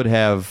 they could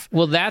have.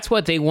 Well, that's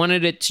what they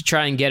wanted it to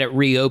try and get it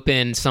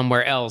reopened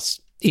somewhere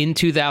else in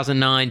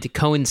 2009 to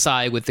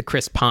coincide with the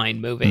Chris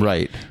Pine movie.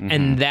 Right.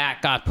 And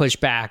that got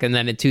pushed back. And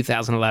then in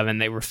 2011,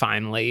 they were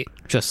finally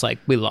just like,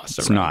 we lost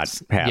the It's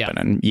rights. not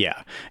happening.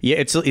 Yeah.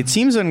 It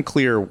seems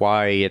unclear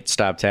why it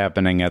stopped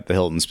happening at the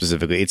Hilton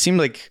specifically. It seemed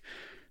like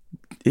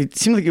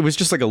it was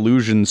just like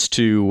allusions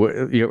to,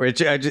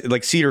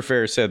 like Cedar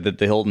Fair said that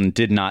the Hilton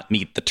did not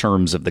meet the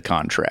terms of the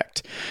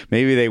contract.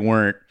 Maybe they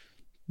weren't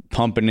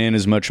pumping in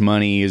as much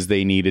money as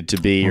they needed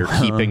to be, or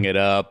keeping it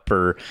up,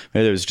 or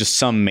there was just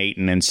some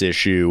maintenance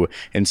issue,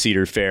 and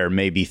Cedar Fair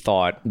maybe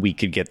thought we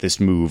could get this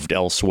moved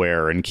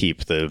elsewhere and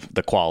keep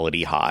the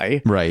quality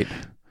high. Right.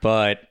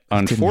 But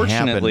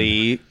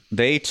unfortunately,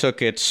 they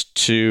took it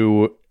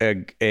to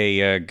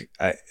a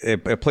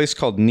place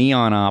called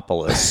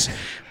Neonopolis,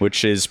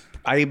 which is,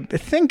 I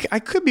think, I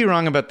could be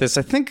wrong about this.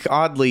 I think,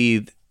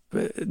 oddly,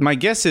 my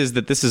guess is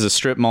that this is a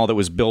strip mall that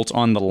was built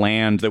on the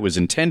land that was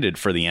intended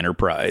for the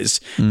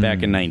Enterprise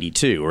back in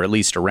 92, or at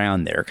least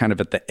around there, kind of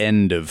at the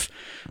end of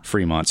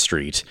Fremont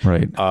Street.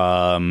 Right.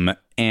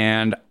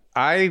 And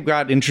I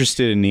got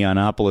interested in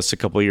Neonopolis a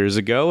couple years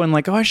ago and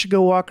I should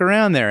go walk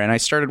around there. And I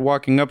started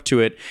walking up to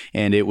it,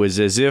 and it was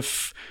as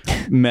if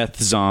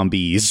meth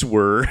zombies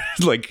were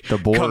the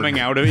Borg. coming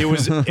out of it. It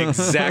was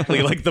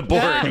exactly like the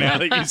Borg, now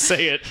that you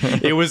say it.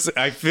 It was,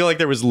 I feel like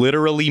there was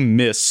literally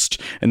mist,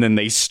 and then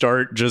they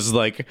start just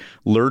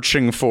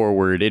lurching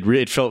forward.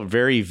 It felt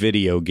very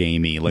video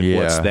gamey.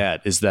 What's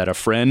that? Is that a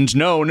friend?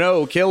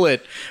 No, kill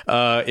it.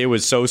 It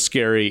was so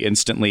scary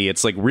instantly.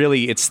 It's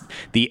really, it's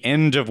the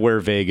end of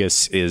where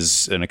Vegas is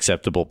an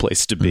acceptable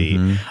place to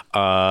be.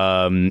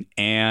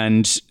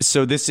 And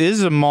so this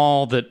is a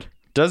mall that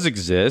does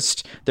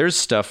exist. There's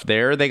stuff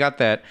there. They got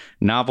that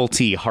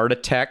novelty heart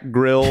attack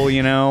grill,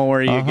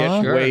 where you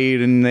get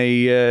weighed and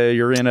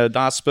you're in a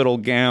hospital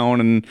gown.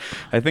 And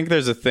I think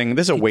there's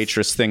a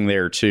waitress thing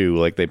there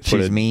too. They put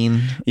She's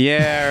mean.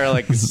 Yeah, or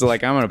it's I'm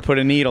gonna put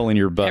a needle in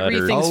your butt.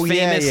 Everything's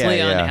famously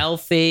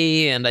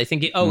unhealthy, and I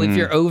think if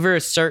you're over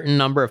a certain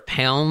number of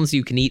pounds,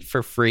 you can eat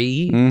for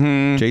free.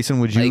 Jason,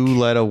 would you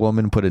let a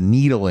woman put a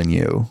needle in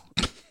you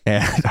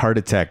at Heart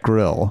Attack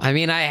Grill? I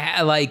mean, I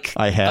have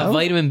a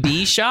vitamin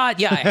B shot.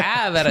 Yeah, I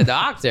have at a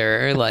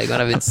doctor, when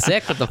I've been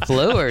sick with the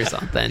flu or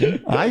something.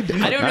 I don't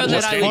know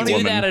that I would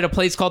do that at a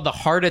place called the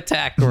Heart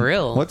Attack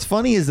Grill. What's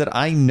funny is that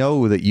I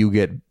know that you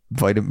get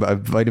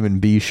vitamin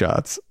B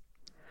shots.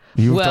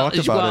 You've talked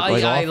about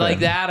it. I like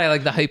that. I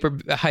like the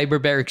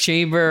hyperbaric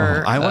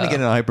chamber. I want to get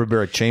in a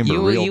hyperbaric chamber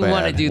real bad. You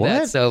want to do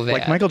that so bad.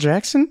 Like Michael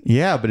Jackson?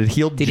 Yeah, but it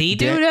healed. Did he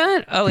do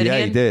that? Oh,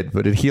 yeah, he did.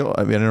 But it healed.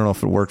 I mean, I don't know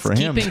if it worked for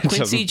him. Keeping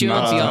Quincy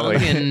Jones young.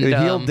 And, it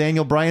healed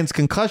Daniel Bryan's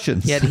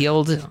concussions. Yeah, it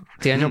healed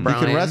Daniel Bryan.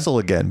 He can wrestle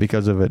again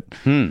because of it.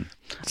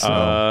 So,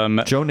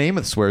 Joe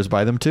Namath swears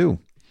by them too.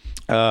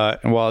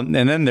 And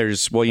then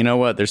there's, you know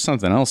what? There's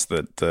something else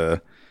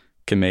that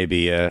can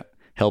maybe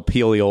help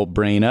heal the old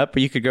brain up.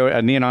 You could go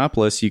at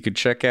Neonopolis. You could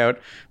check out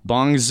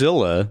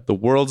Bongzilla, the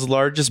world's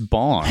largest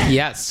bong.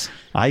 Yes,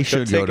 I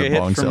should go to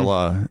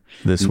Bongzilla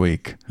this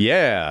week.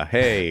 Yeah,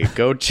 hey,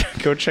 go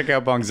check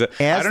out Bongzilla.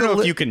 I don't know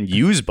if you can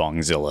use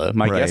Bongzilla.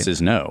 My guess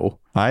is no.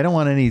 I don't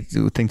want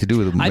anything to do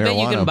with marijuana. I bet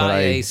you can buy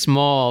a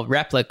small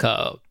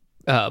replica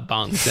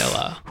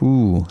Bongzilla.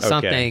 Ooh,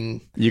 something.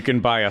 Okay. You can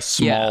buy a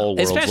small,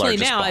 world's especially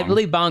largest now. bong. I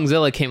believe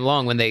Bongzilla came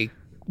along when they.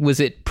 Was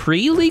it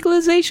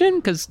pre-legalization?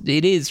 Because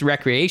it is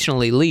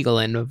recreationally legal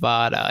in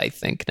Nevada, I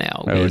think,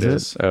 now. Oh, it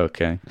is?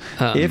 Okay.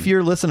 If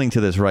you're listening to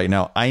this right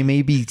now, I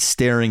may be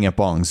staring at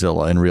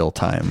Bongzilla in real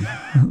time.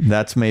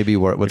 That's maybe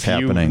what's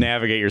happening. If you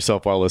navigate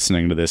yourself while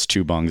listening to this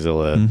to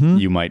Bongzilla,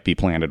 you might be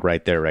planted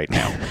right there, right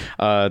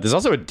now. There's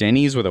also a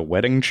Denny's with a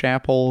wedding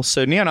chapel.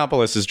 So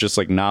Neonopolis is just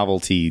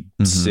novelty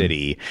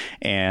city.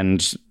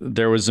 And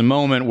there was a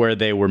moment where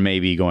they were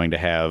maybe going to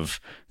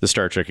have the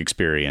Star Trek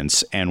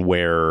experience, and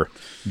where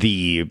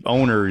the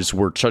owners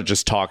were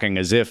just talking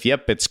as if,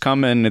 yep, it's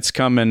coming,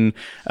 and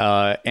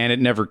it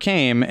never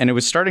came. And it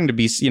was starting to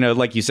be,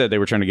 like you said, they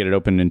were trying to get it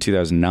open in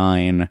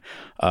 2009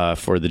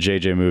 for the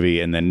JJ movie,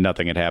 and then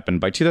nothing had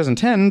happened. By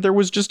 2010, there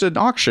was just an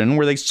auction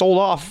where they sold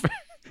off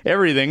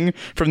everything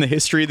from the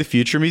History of the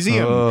Future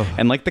Museum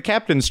and the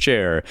captain's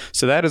chair.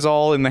 So that is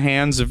all in the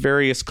hands of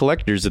various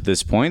collectors at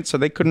this point. So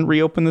they couldn't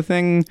reopen the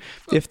thing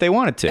if they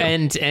wanted to.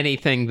 And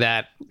anything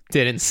that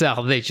didn't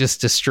sell, they just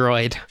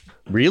destroyed.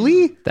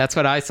 Really? That's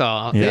what I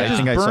saw. Yeah, I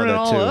think I saw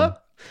that too.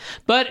 Up?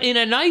 But in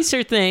a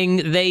nicer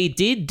thing, they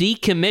did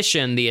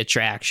decommission the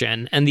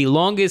attraction, and the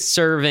longest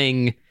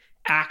serving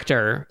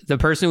actor, the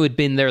person who had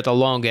been there the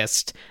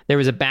longest, there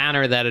was a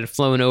banner that had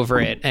flown over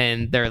it,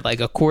 and they're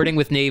according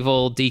with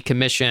naval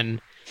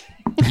decommission,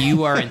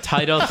 you are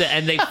entitled to,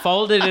 and they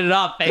folded it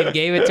up and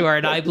gave it to her.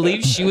 And I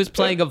believe she was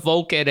playing a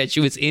Vulcan, and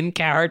she was in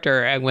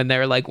character. And when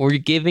they're we're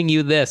giving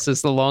you this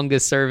as the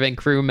longest serving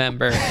crew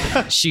member,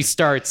 she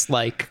starts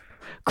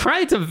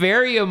crying. It's a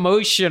very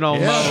emotional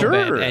moment.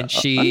 Sure, and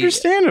she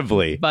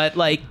understandably, but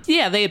they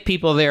had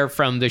people there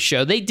from the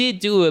show. They did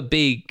do a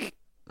big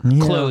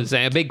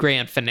closing, a big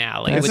grand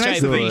finale, That's which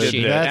nice I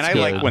appreciate. And I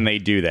like when they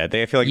do that.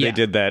 I feel like they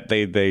did that.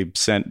 They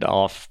sent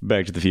off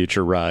Back to the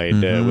Future ride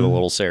with a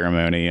little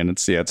ceremony, and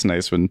it's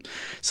nice when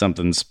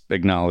something's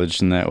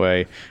acknowledged in that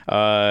way.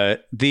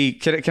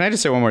 Can I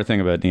just say one more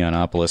thing about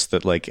Neonopolis?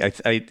 That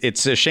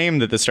it's a shame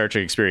that the Star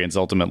Trek experience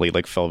ultimately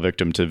fell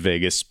victim to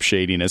Vegas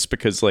shadiness,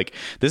 because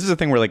this is a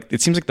thing where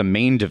it seems like the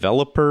main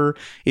developer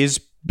is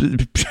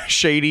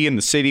shady, and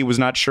the city was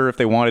not sure if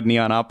they wanted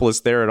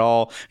Neonopolis there at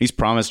all. He's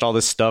promised all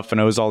this stuff and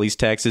owes all these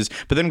taxes.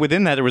 But then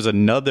within that, there was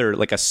another,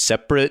 like a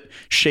separate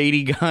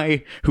shady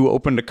guy who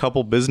opened a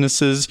couple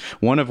businesses,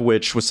 one of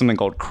which was something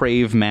called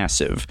Crave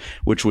Massive,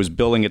 which was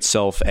billing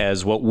itself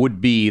as what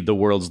would be the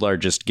world's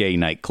largest gay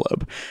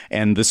nightclub.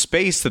 And the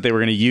space that they were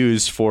going to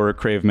use for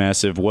Crave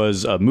Massive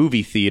was a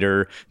movie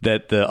theater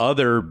that the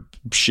other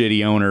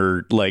shitty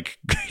owner like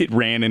it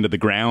ran into the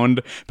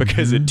ground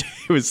because it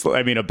was,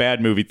 I mean, a bad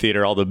movie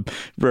theater. All the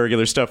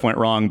regular stuff went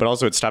wrong, but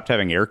also it stopped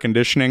having air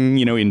conditioning,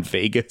 you know, in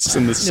Vegas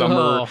in the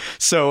summer. Oh.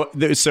 So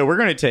we're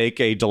going to take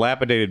a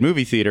dilapidated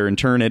movie theater and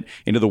turn it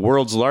into the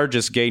world's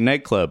largest gay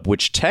nightclub,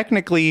 which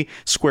technically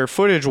square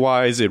footage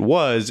wise it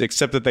was,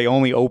 except that they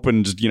only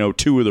opened, you know,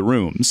 2 of the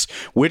rooms,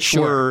 which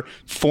were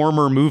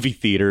former movie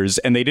theaters,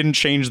 and they didn't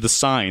change the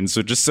signs. So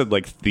it just said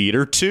like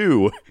Theater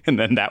 2. And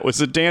then that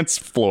was a dance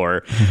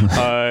floor.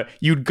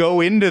 You'd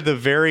go into the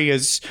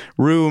various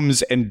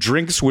rooms and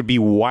drinks would be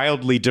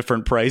wildly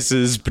different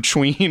prices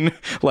between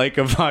like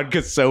a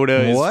vodka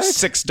soda is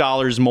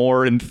 $6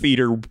 more in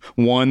Theater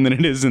 1 than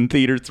it is in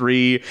Theater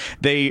 3.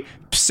 They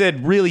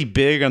said really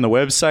big on the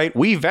website,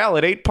 we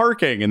validate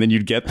parking. And then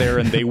you'd get there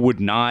and they would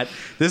not.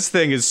 This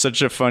thing is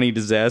such a funny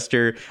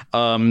disaster.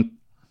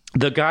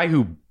 The guy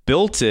who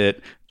built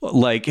it,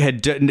 like,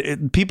 had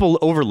done, people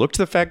overlooked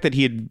the fact that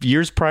he had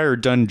years prior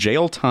done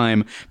jail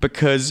time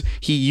because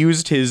he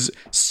used his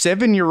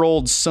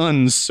 7-year-old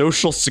son's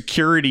social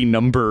security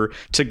number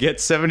to get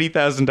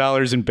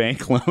 $70,000 in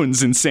bank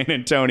loans in San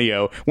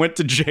Antonio. Went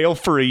to jail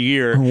for a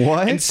year.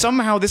 What? And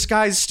somehow this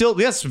guy's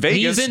still, yes,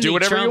 Vegas, He's in do the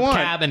whatever Trump you want.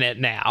 cabinet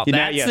now.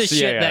 Yeah, That's the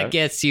shit that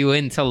gets you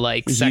into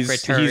like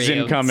secretary. He's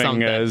incoming of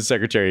something.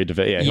 Secretary of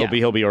Defense. Yeah,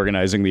 he'll be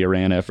organizing the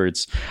Iran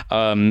efforts.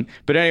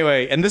 But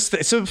anyway, and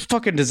it's a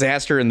fucking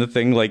disaster. And the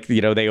thing, like,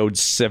 you know, they owed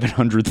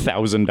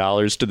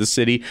 $700,000 to the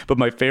city. But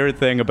my favorite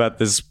thing about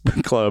this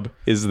club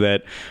is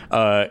that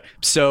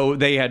so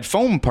they had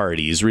foam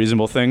parties,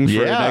 reasonable thing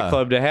for a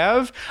nightclub to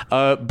have.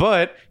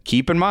 But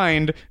keep in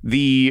mind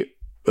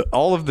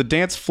all of the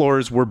dance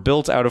floors were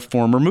built out of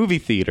former movie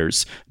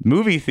theaters.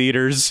 Movie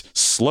theaters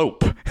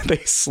slope. They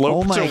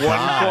slope to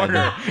one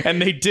corner,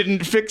 and they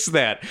didn't fix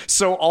that.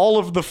 So all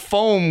of the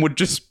foam would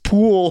just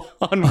pool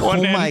on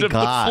one end of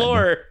the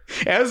floor.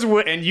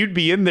 And you'd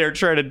be in there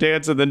trying to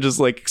dance and then just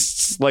like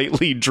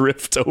slightly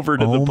drift over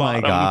to the bottom.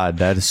 Oh my God,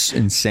 that is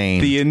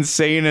insane. The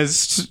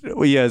insanest.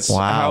 Yes.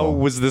 Wow. How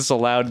was this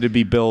allowed to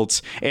be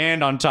built?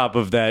 And on top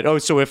of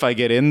that, so if I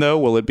get in though,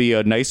 will it be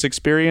a nice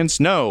experience?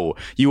 No,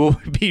 you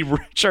will be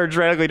charged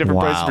radically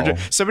different prices.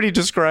 Somebody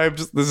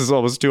described, this is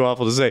almost too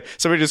awful to say.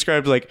 Somebody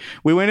described like,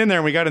 we went in there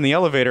and we got in the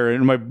elevator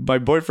and my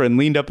boyfriend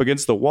leaned up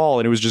against the wall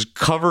and it was just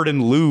covered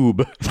in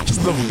lube.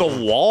 Just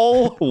the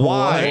wall?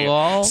 Why?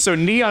 Wall? So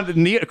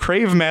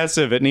Crave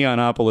Massive at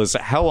Neonopolis,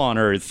 hell on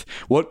earth.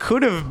 What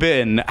could have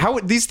been, how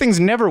these things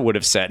never would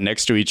have sat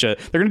next to each other.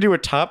 They're going to do a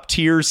top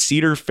tier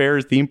Cedar Fair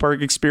theme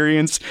park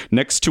experience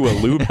next to a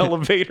lube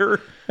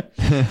elevator.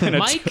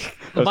 Mike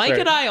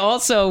and I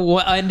also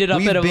ended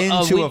up at a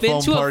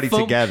foam party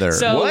together.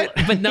 So, what?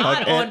 But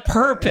not on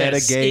purpose. At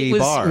a gay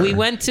bar. We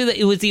went to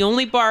it was the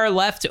only bar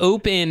left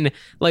open,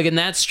 like in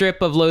that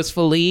strip of Los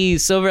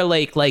Feliz, Silver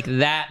Lake, like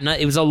that.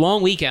 It was a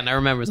long weekend. I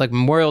remember it was like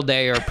Memorial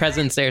Day or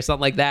President's Day or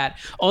something like that.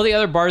 All the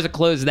other bars are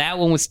closed. That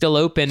one was still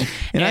open,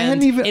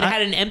 and it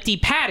had an empty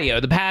patio.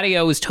 The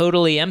patio was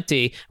totally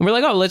empty, and we're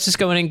like, oh, let's just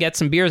go in and get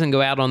some beers and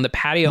go out on the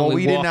patio. And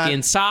we walk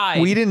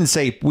inside. We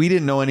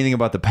didn't know anything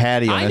about the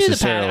patio I necessarily. knew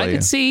the patio. I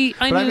could see.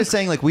 But I'm just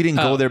saying, like, we didn't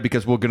go there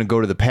because we're going to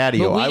go to the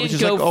patio. But we I was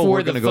didn't just go like, for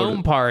we're the going to go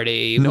foam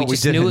party. No, we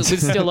just knew it was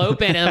still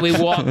open, and we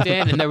walked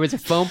in, and there was a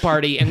foam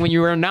party. And when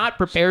you are not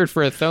prepared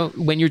for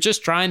when you're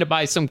just trying to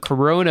buy some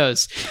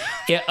Coronas,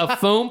 a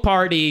foam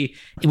party,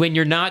 when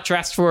you're not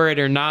dressed for it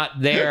or not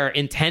there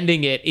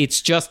intending it,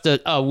 it's just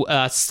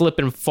a slip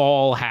and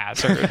fall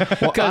hazard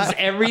because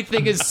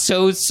everything is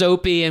so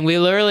soapy. And we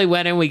literally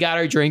went in, we got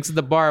our drinks at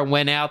the bar, and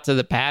went out to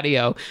the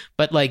patio.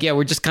 But like,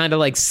 we're just kind of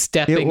like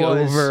stepping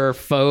over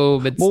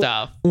foam and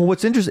stuff. Well,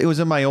 what's interesting, it was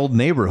in my old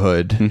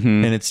neighborhood,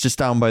 and it's just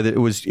down by it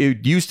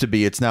used to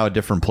be, it's now a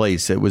different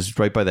place. It was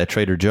right by that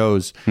Trader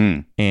Joe's,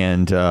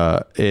 and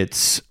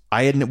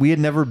we had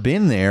never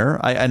been there.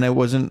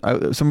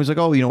 Somebody's like,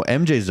 oh,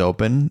 MJ's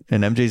open,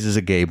 and MJ's is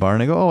a gay bar.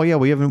 And I go, oh yeah,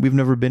 we've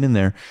never been in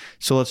there.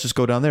 So let's just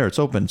go down there. It's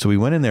open. So we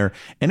went in there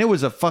and it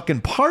was a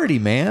fucking party,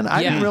 man.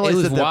 I didn't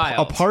realize that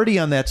a party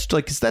on that,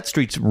 like, cause that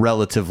street's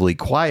relatively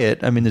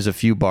quiet. I mean, there's a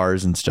few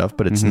bars and stuff,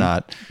 but it's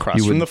not.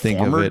 Across from the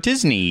former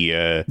Disney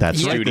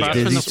that's right, studio.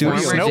 Disney studio.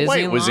 Snow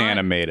White was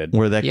animated.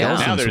 Where that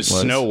now there's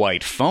Snow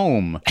White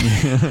foam.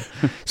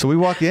 So we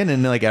walk in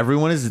and like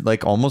everyone is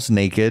like almost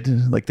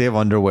naked. Like they have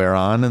underwear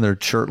on and they're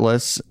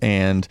shirtless,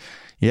 and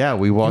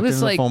we walked into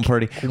the foam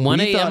party 1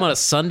 a.m. on a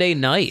Sunday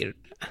night,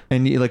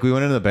 and we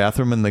went into the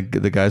bathroom and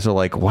the guys are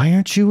like, why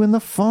aren't you in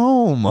the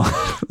foam?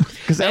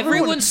 Because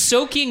everyone's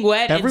soaking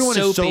wet. Everyone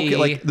and is soaking.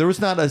 Like there was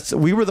not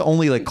we were the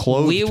only like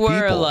clothed people. We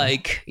were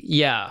like,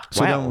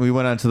 So then we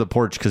went onto the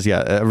porch because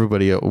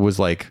everybody was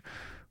like,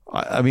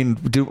 I mean,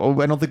 I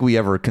don't think we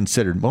ever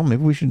considered, well,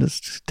 maybe we should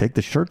just take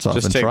the shirts off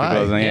and take try.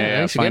 the clothes.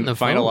 Yeah, we should get in the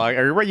Find a phone.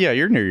 log.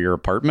 You're near your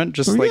apartment.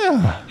 Just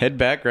head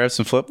back, grab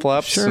some flip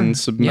flops Sure. and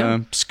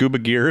some scuba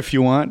gear if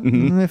you want.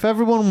 If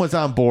everyone was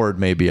on board,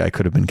 maybe I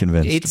could have been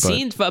convinced. It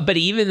seemed, but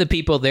even the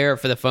people there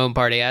for the foam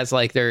party, as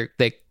like they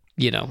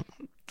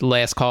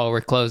last call, we're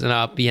closing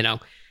up,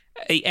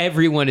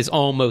 everyone is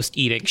almost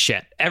eating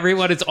shit.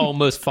 Everyone is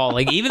almost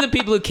falling. Even the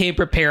people who came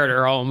prepared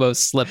are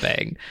almost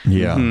slipping.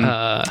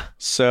 Yeah.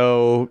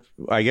 So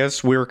I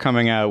guess we're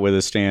coming out with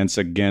a stance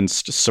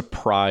against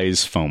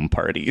surprise foam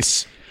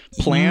parties.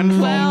 Planned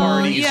foam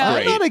parties, yeah,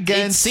 great. I'm not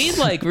against. It seemed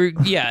like it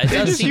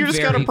does seem You just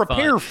got to very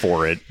prepare fun.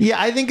 for it.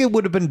 Yeah, I think it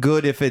would have been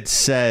good if it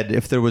said,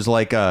 if there was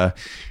like a,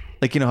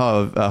 like,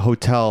 how a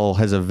hotel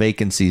has a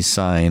vacancy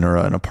sign or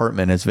an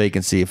apartment has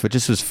vacancy. If it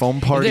just was foam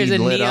party There's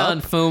a lit neon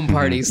up, foam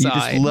party you sign.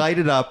 just light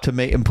it up to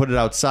make and put it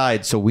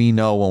outside so we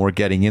know when we're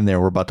getting in there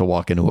we're about to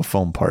walk into a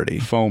foam party.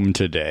 Foam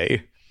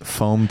today.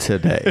 Foam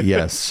today,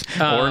 yes.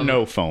 Or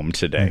no foam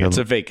today. It's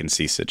a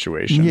vacancy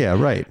situation. Yeah,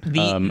 right.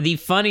 The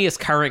funniest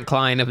current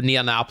client of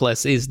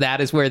Neonopolis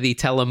is where the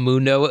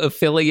Telemundo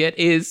affiliate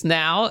is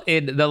now.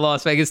 In the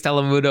Las Vegas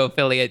Telemundo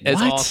affiliate is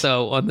What?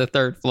 also on the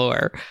third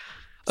floor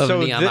of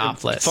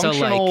Neonopolis.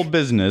 Functional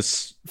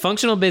business.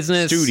 Functional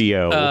business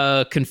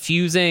Studio.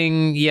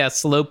 Confusing,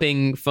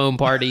 sloping foam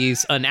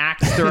parties, an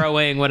axe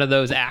throwing, one of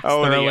those axe the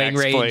throwing X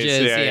place.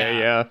 ranges.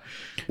 Yeah.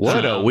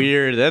 What a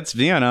weird. That's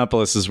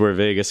Neonopolis is where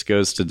Vegas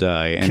goes to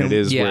die, and it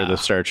is where the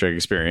Star Trek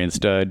experience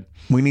died.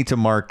 We need to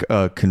mark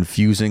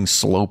confusing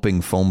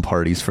sloping foam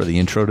parties for the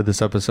intro to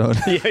this episode.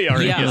 Good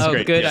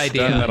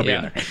idea. That'll be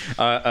in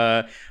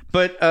there.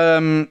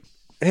 But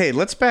hey,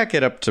 let's back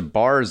it up to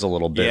bars a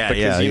little bit.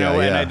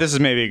 And this is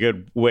maybe a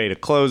good way to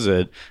close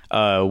it.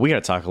 We got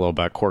to talk a little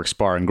about Quark's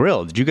Bar and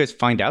Grill. Did you guys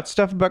find out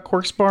stuff about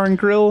Quark's Bar and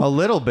Grill? A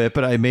little bit,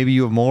 but maybe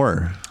you have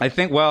more. I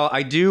think,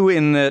 I do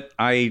in that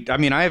I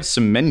have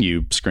some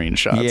menu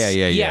screenshots.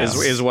 Yeah.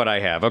 Is what I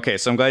have. Okay,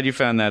 so I'm glad you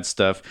found that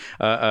stuff.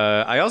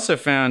 I also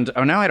found,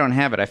 now I don't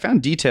have it. I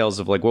found details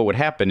of like what would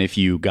happen if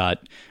you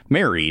got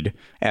married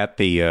at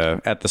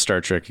the Star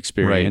Trek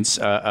experience.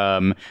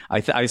 Right.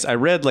 I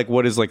read like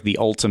what is like the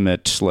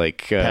ultimate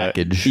like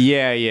package.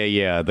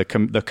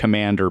 The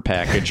commander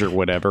package or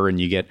whatever,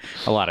 and you get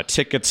a lot of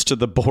tickets to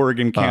the Borg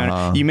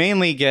encounter. You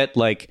mainly get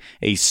like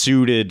a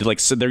suited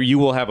so there you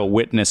will have a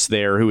witness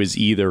there who is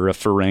either a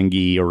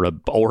Ferengi or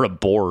a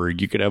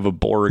Borg. You could have a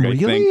Borg.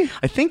 Really?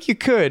 I think you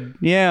could.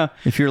 Yeah.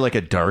 If you're like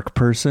a dark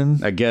person,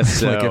 I guess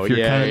so. like if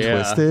you're kind of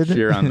twisted, if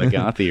you're on the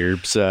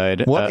gothier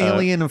side. What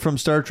alien from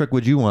Star Trek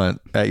would you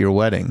want at your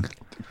wedding?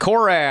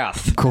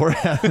 Korath.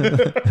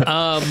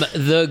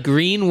 The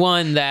green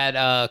one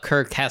that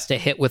Kirk has to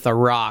hit with a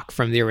rock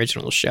from the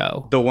original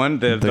show. The one,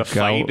 the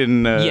fight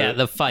in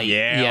the fight.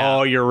 Yeah.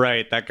 Oh, you're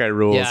right. That guy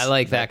rules. Yeah, I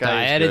like that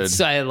guy. I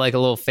had like a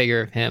little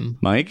figure of him.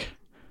 Mike?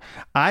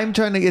 I'm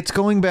trying to. It's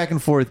going back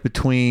and forth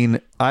between.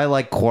 I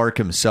like Quark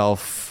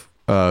himself.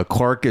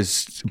 Quark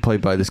is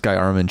played by this guy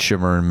Armin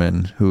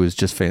Shimmerman, who is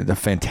just a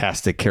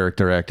fantastic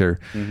character actor.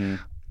 Mm-hmm.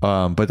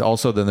 But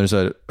also then there's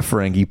a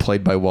Ferengi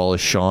played by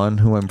Wallace Shawn,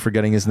 who I'm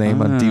forgetting his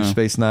name on Deep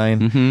Space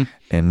Nine,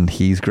 and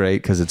he's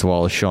great because it's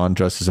Wallace Shawn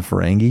dressed as a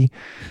Ferengi.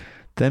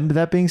 Then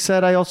that being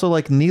said, I also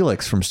like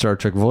Neelix from Star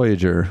Trek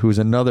Voyager, who's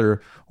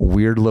another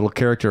weird little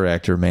character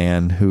actor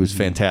man who's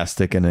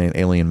fantastic in an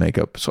alien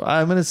makeup. So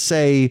I'm gonna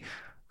say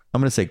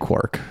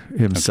Quark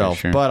himself,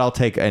 okay, sure. But I'll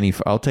take a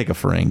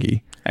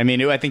Ferengi. I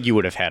mean, I think you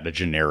would have had a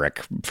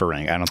generic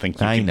Ferengi. I don't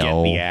think you could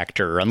get the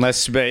actor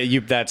unless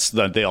that's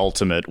the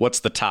ultimate.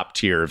 What's the top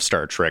tier of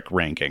Star Trek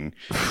ranking?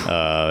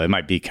 It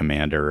might be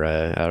Commander.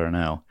 I don't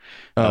know.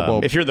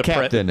 If you're the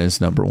Captain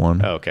is number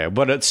one. Okay,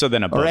 but so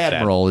then above or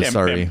Admiral that, is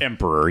sorry,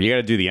 Emperor. You got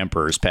to do the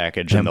Emperor's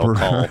package, and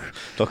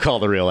they'll call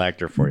the real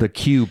actor for you. The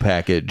Q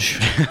package.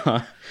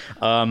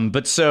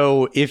 But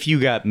so if you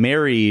got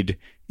married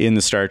in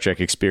the Star Trek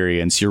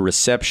experience, your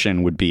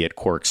reception would be at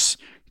Quark's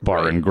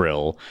Bar and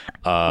Grill,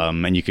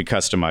 and you could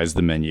customize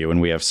the menu,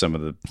 and we have some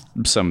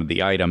of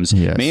the items.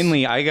 Yes.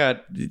 Mainly, I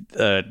got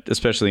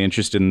especially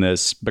interested in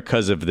this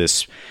because of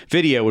this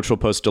video, which we'll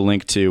post a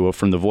link to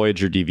from the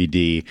Voyager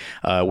DVD,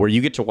 where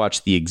you get to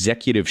watch the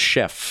executive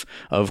chef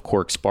of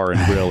Quark's Bar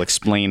and Grill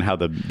explain how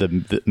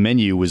the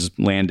menu was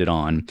landed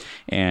on,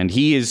 and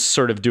he is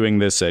sort of doing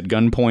this at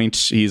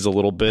gunpoint. He's a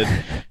little bit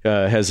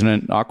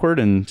hesitant, awkward,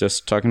 and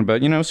just talking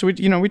about so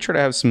we try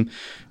to have some.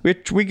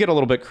 We get a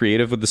little bit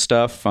creative with the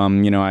stuff.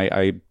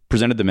 I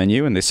presented the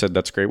menu and they said,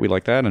 that's great. We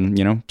like that.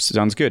 And,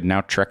 sounds good.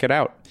 Now trek it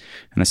out.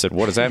 And I said,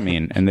 what does that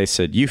mean? And they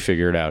said, you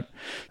figure it out.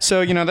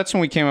 So, that's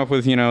when we came up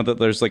with, that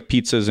there's like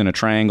pizzas in a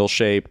triangle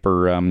shape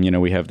or,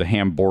 we have the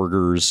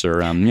hamburgers or,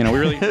 we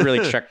really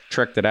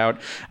trekked it out.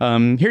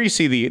 Here you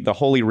see the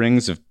holy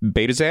rings of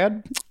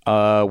Betazad,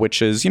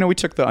 which is, we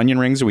took the onion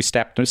rings and we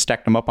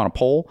stacked them up on a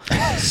pole.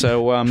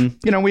 So,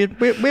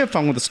 we have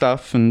fun with the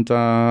stuff. And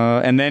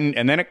then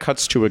it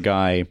cuts to a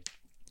guy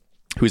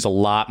who's a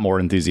lot more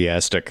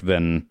enthusiastic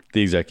than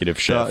the executive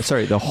chef.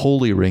 The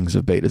holy rings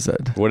of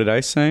Betazed. What did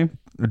I say?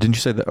 Didn't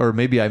you say that? Or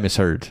maybe I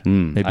misheard.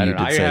 Maybe I you don't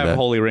know. did I say have that.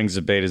 Holy Rings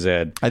of Beta Z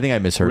I think I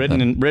misheard.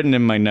 then. written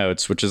in my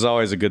notes, which is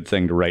always a good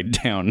thing to write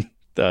down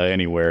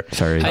anywhere.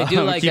 Sorry. I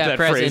do like Keep that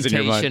phrase in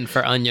your mind. presentation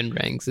for onion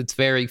rings. It's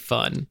very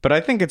fun. But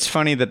I think it's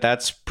funny that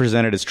that's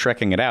presented as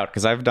trekking it out,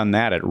 because I've done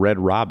that at Red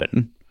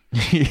Robin.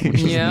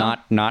 Yeah.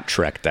 Not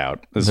trekked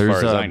out, as There's far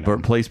as I know. a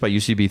place by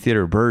UCB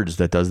Theater, Birds,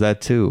 that does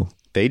that too.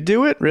 They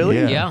do it, really?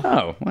 Yeah.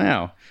 Oh,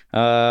 wow.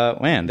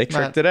 Man, they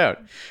tricked it out.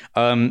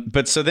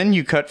 But so then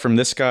you cut from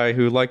this guy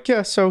who, like,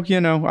 yeah, so,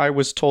 I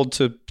was told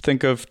to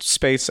think of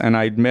space and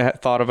I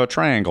thought of a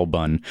triangle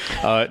bun,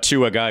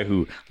 to a guy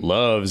who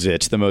loves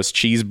it, the most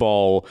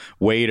cheeseball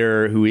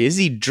waiter. Who is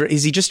he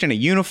just in a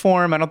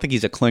uniform? I don't think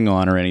he's a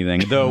Klingon or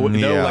anything. Though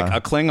like a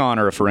Klingon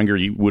or a Ferengi,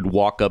 you would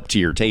walk up to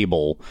your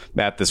table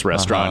at this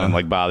restaurant and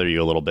like bother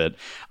you a little bit.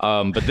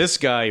 But this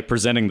guy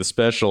presenting the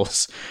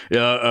specials,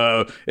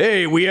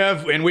 hey, we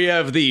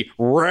have the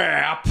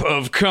wrap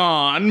of Khan.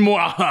 It's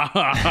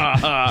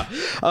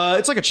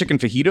like a chicken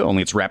fajita,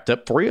 only it's wrapped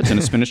up for you. It's in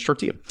a spinach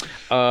tortilla.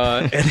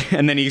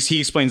 And then he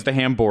explains the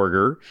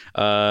hamburger,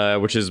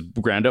 which is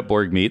ground up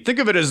Borg meat. Think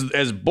of it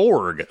as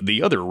Borg,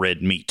 the other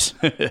red meat.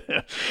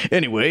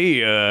 Anyway,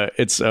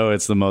 it's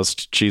the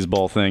most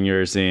cheeseball thing you've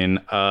ever seen.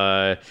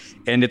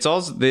 And it's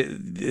also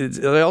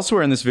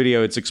elsewhere in this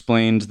video, it's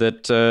explained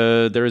that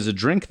there is a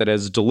drink that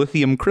has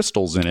dilithium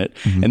crystals in it,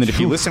 and that if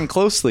you listen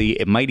closely,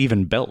 it might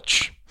even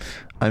belch.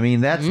 I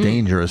mean, that's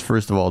dangerous.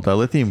 First of all,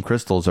 dilithium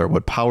crystals are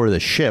what power the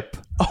ship.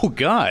 Oh,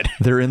 God.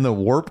 They're in the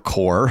warp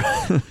core.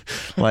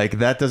 Like,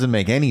 that doesn't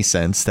make any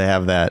sense to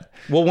have that.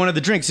 Well, one of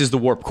the drinks is the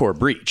warp core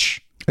breach.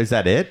 Is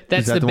that it?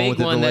 That's Is that the one big with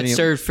the one that's dilithium-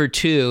 served for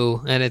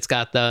two, and it's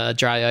got the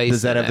dry ice.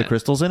 Does that in have the it.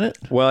 crystals in it?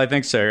 Well, I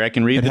think so. I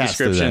can read It the has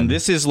to, description. then.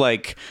 This is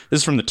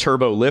from the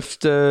Turbo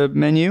Lift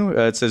menu.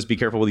 It says, be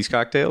careful with these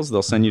cocktails.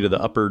 They'll send you to the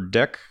upper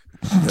deck.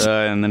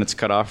 And then it's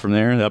cut off from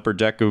there, the upper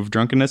deck of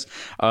drunkenness.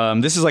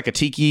 This is like a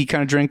tiki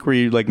kind of drink where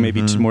you like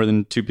maybe more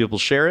than two people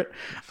share it.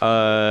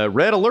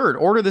 Red alert,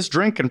 order this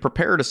drink and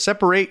prepare to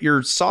separate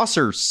your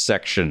saucer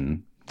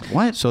section.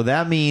 What? So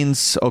that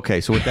means, okay,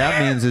 so what that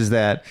means is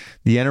that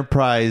the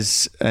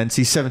Enterprise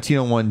NC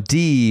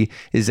 1701D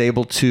is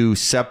able to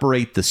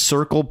separate the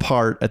circle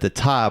part at the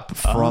top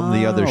from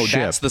the other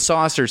ship. That's the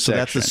saucer So section.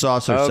 that's the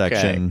saucer Okay.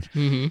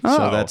 section. Oh.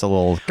 So that's a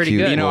little Pretty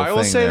cute good. little I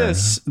will thing say there.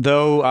 this,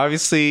 though,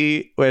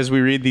 obviously, as we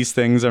read these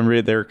things,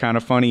 they're kind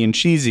of funny and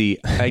cheesy.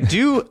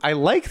 I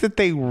like that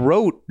they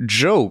wrote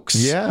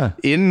jokes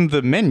in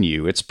the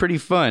menu. It's pretty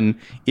fun.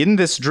 In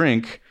this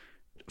drink,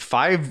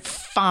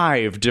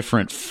 five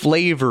different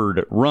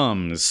flavored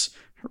rums.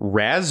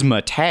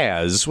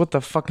 Razzmatazz, what the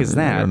fuck is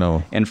that? I don't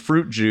know. And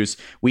fruit juice.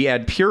 We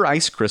add pure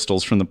ice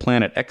crystals from the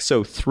planet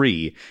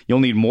XO3. You'll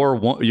need more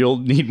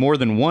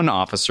than one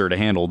officer to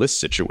handle this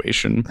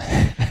situation.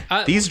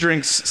 These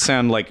drinks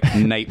sound like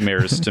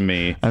nightmares to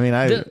me. I mean,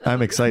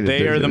 I'm excited.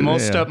 They are the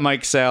most up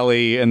Mike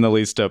Sally and the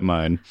least up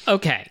mine.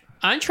 Okay,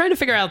 I'm trying to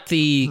figure out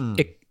the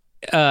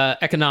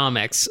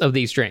economics of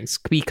these drinks,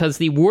 because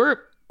the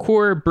warp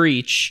core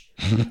breach,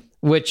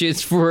 which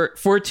is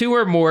for two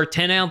or more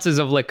 10 ounces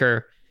of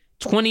liquor,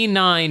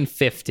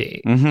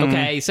 $29.50.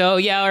 Okay, so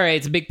yeah, all right,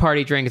 it's a big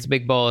party drink, it's a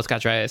big bowl, it's got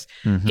dry ice.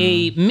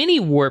 A mini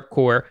warp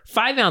core,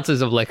 5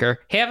 ounces of liquor,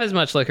 half as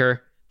much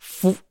liquor,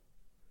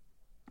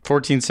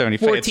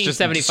 $14.75. It's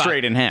just $14.75.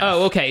 straight in half.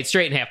 Oh, okay, it's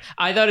straight in half.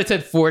 I thought it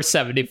said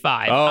 $4.75.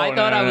 Oh, I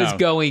thought no, I was no.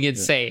 going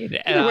insane,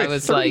 and I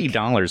was like,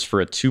 $30 for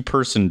a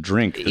two-person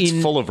drink that's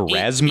full of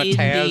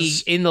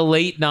razzmatazz. in the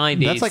late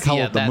 90s. That's like Howl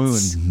at the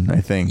Moon, I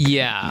think.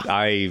 Yeah.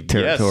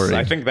 Territory. Yes,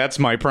 I think that's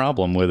my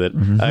problem with it.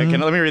 Let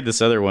me read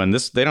this other one.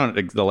 They don't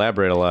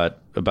elaborate a lot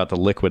about the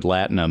liquid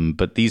latinum,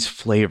 but these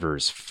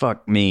flavors,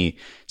 fuck me.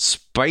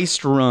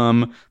 Spiced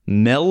rum,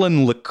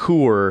 melon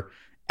liqueur,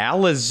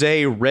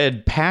 Alizé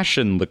red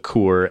passion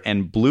liqueur,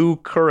 and blue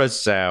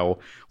curacao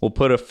will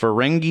put a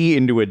Ferengi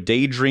into a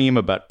daydream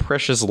about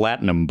precious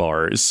latinum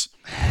bars.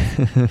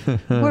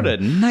 What a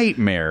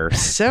nightmare.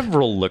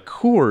 Several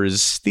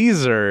liqueurs.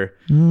 These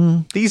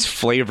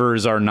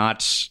flavors are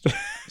not...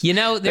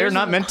 they're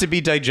not meant to be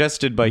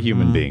digested by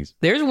human beings.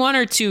 There's one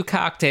or two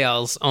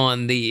cocktails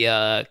on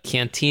the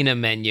Cantina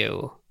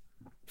menu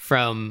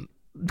from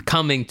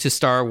coming to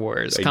Star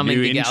Wars, coming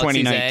to in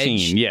Galaxy's 2019,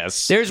 Edge.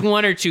 yes. There's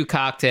one or two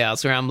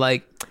cocktails where I'm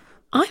like,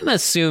 I'm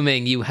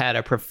assuming you had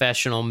a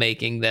professional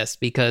making this,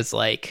 because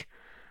like,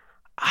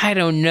 I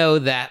don't know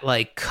that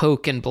like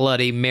Coke and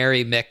Bloody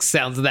Mary mix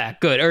sounds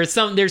that good, or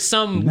there's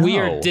some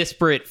weird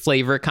disparate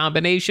flavor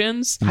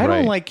combinations. I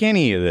don't like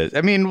any of this.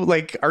 I mean,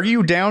 like, are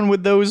you down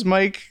with those,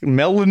 Mike?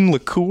 Melon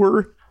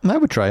liqueur? I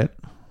would try it.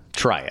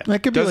 Try it.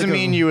 That could be Doesn't like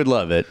mean you would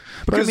love it.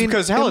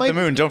 Because Hell at the it might-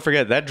 Moon, don't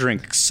forget, that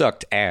drink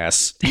sucked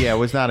ass. Yeah, it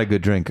was not a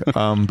good drink.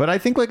 But I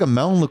think like a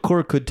melon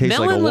liqueur could taste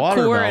Melon like a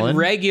liqueur watermelon. and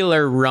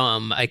regular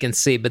rum I can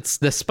see, but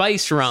the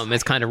spice rum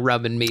is kind of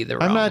rubbing me the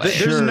wrong not way.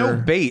 sure. There's no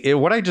bait.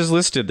 What I just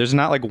listed, there's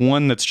not like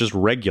one that's just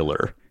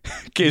regular.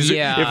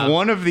 Yeah. If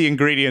one of the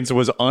ingredients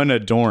was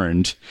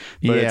unadorned,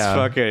 but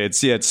Yeah.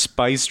 it's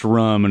spiced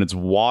rum and it's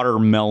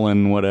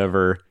watermelon,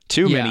 whatever.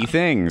 Too Yeah. many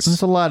things.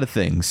 There's a lot of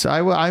things.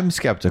 I'm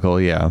skeptical,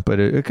 yeah, but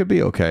it could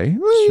be okay.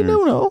 Well, you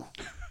don't know.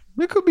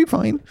 It could be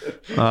fine.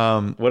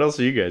 What else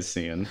are you guys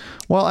seeing?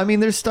 Well, I mean,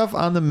 there's stuff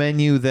on the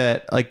menu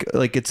that like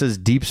it says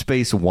Deep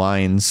Space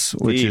Wines,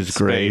 which Deep is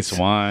great. Space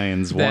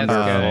Wines, That's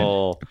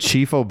wonderful.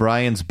 Chief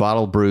O'Brien's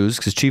Bottled Brews,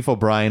 because Chief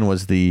O'Brien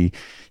was he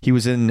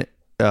was in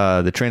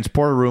the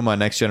transporter room on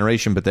Next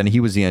Generation, but then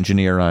he was the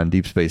engineer on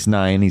Deep Space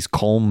Nine. He's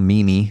Colm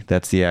Meaney,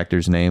 that's the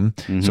actor's name.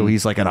 So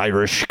he's like an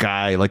Irish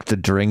guy, like to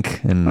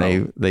drink,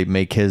 and they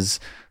make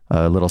his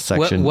little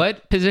section.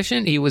 What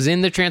position? He was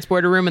in the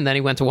transporter room, and then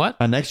he went to what?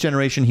 On Next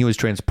Generation, he was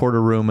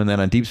transporter room, and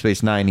then on Deep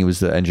Space Nine, he was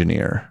the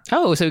engineer.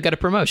 Oh, so he got a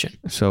promotion.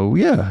 So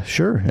yeah,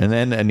 sure.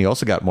 And he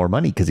also got more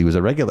money because he was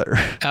a regular.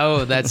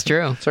 Oh, that's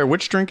true. Sorry,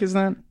 which drink is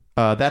that?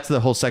 That's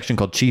the whole section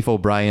called Chief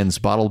O'Brien's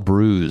Bottled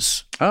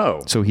Brews.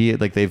 Oh. So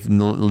they've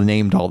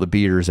named all the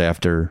beers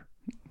after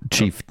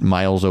Chief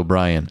Miles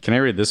O'Brien. Can I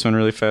read this one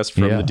really fast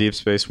from Yeah. the Deep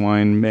Space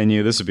Wine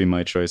menu? This would be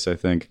my choice, I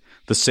think.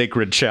 The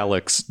Sacred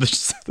Chalice.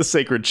 The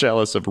Sacred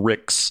Chalice of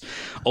Rick's.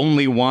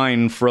 Only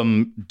wine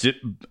from...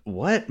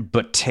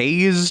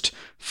 Batazed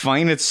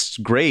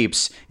finest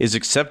grapes is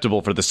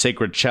acceptable for the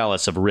Sacred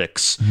Chalice of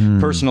Rick's.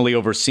 Personally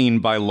overseen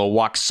by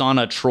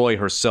Lwaxana Troy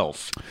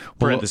herself.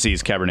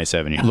 Parentheses, Cabernet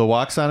Sauvignon.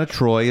 Lwaxana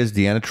Troy is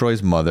Deanna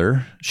Troy's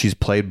mother. She's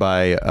played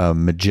by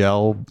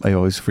Majel. I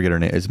always forget her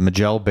name. It's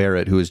Majel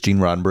Barrett, who is Gene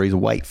Roddenberry's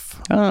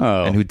wife.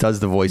 Oh. And who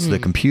does the voice of the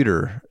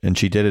computer. And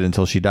she did it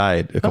until she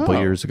died a couple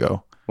years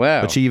ago.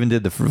 Wow. But she even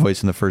did the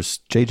voice in the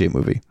first JJ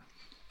movie.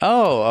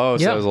 So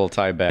Yeah. that was a little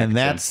tie back. And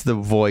that's the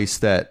voice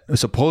that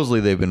supposedly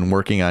they've been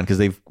working on, because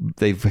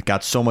they've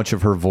got so much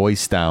of her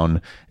voice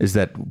down, is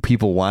that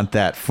people want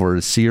that for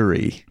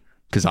Siri.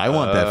 Because I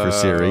want that for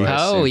Siri.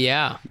 Oh,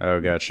 yeah.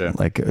 Oh, gotcha.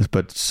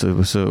 But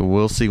so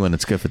we'll see when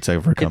if it's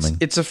ever coming.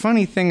 It's a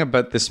funny thing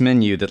about this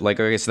menu that, like,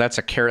 okay, so that's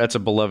a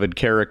beloved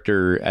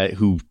character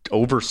who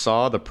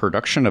oversaw the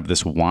production of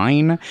this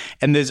wine,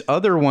 and there's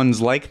other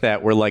ones like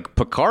that where, like,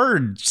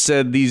 Picard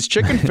said these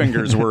chicken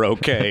fingers were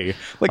okay.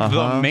 Like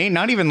the main,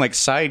 not even like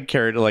side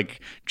character, like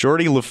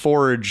Geordie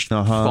LaForge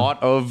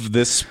thought of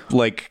this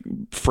like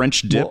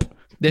French dip.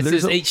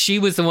 She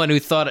was the one who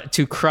thought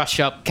to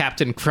crush up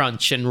Captain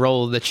Crunch and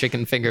roll the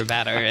chicken finger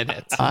batter in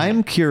it.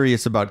 I'm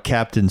curious about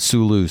Captain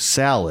Sulu's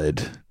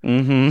salad,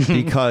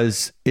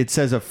 because it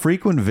says a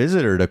frequent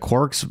visitor to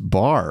Quark's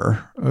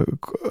bar.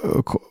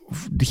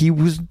 He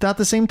was not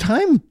the same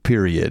time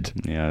period.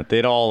 Yeah,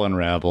 it all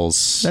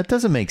unravels. That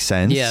doesn't make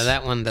sense. Yeah,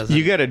 that one doesn't.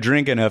 You got to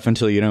drink enough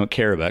until you don't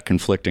care about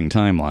conflicting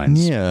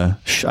timelines. Yeah,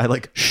 I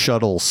like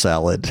shuttle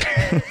salad.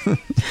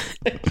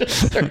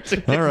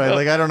 All right,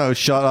 like I don't know,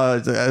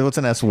 what's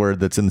an S word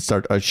that's in the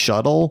start? A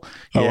shuttle?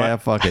 Yeah,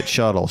 fuck it,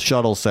 shuttle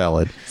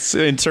salad. So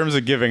in terms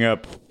of giving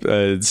up,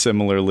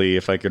 similarly,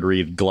 if I could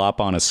read glop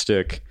on a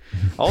stick.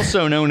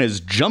 Also known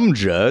as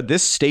Jumja,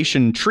 this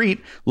station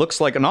treat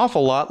looks like an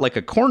awful lot like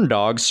a corn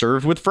dog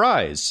served with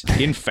fries.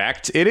 In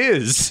fact, it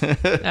is.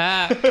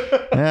 Yeah.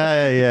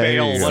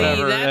 Fail, See,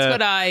 whatever. that's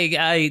what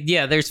I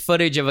there's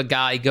footage of a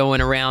guy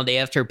going around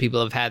after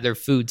people have had their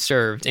food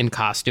served in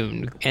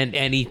costume,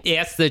 and he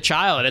asks the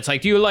child, it's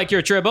like, do you like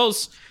your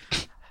tribbles?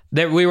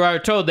 That we were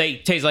told they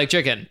taste like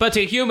chicken, but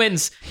to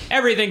humans,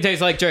 everything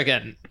tastes like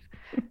chicken.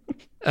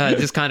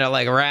 Just kind of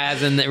like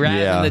razzing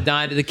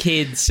the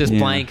kids, just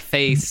blank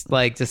face,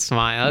 like just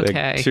smile.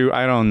 Okay.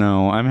 I don't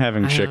know. I'm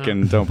having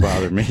chicken. Don't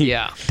bother me.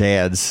 Yeah.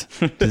 Dad's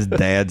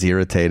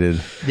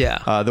irritated.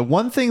 Yeah. The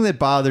one thing that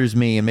bothers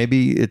me, and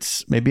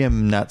maybe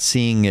I'm not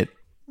seeing it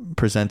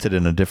presented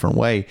in a different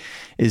way,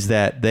 is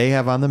that they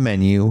have on the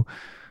menu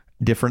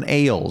different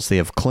ales. They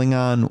have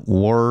Klingon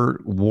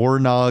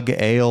Warnog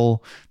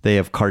ale. They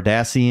have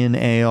Cardassian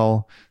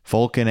ale,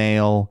 Vulcan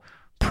ale,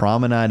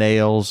 Promenade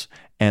ales.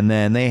 And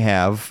then they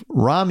have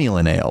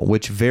Romulan ale,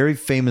 which very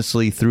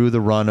famously through the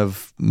run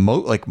of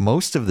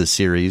most of the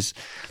series,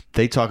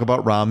 they talk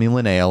about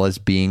Romulan ale as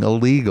being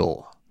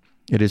illegal.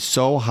 It is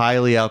so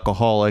highly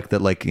alcoholic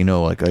that,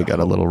 I got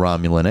a little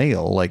Romulan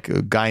ale. Like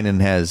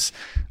Guinan has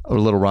a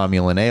little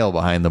Romulan ale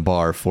behind the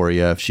bar for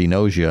you if she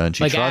knows you and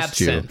she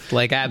trusts absinthe, you.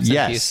 like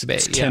absinthe used to be.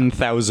 It's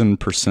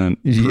 10,000%.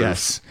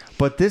 Yes.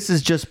 But this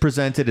is just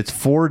presented. It's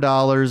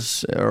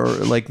 $4, or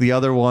like the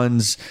other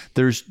ones.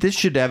 This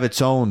should have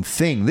its own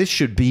thing. This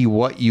should be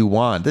what you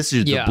want. This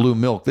is the blue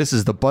milk. This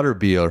is the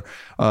butterbeer.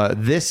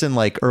 This and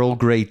like Earl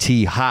Grey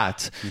tea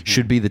hot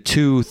should be the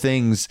two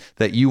things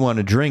that you want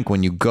to drink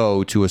when you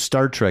go to a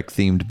Star Trek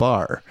themed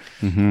bar.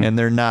 And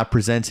they're not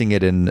presenting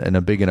it in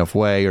a big enough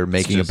way or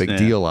making a big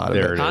deal out of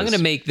it. I'm going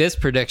to make this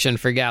prediction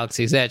for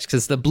Galaxy's Edge,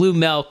 because the blue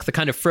milk, the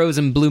kind of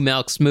frozen blue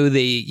milk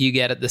smoothie you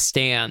get at the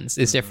stands,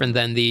 is different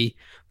than the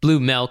blue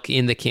milk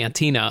in the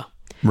cantina.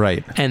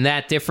 Right. And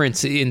that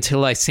difference,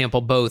 until I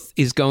sample both,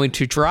 is going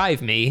to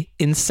drive me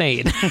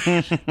insane.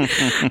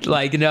 It's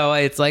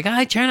like,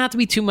 I try not to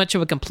be too much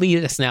of a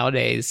completist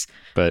nowadays.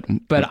 But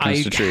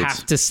I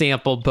have to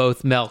sample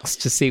both milks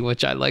to see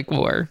which I like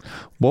more.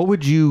 What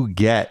would you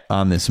get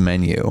on this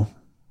menu?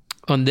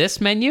 On this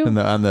menu?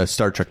 on the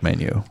Star Trek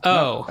menu.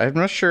 Oh. I'm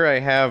not sure I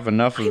have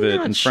enough of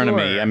it in front of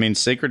me. I mean,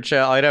 Sacred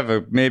Chalice, I'd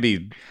have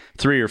maybe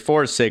 3 or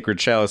 4 Sacred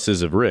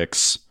Chalices of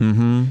Rix.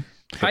 Mm-hmm.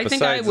 I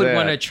think I would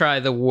want to try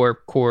the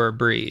Warp Core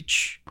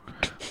Breach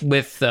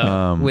with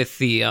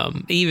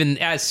the even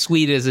as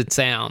sweet as it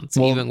sounds,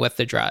 even with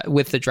the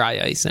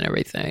dry ice and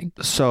everything.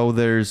 So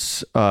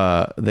there's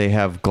they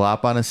have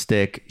Glop on a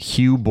stick,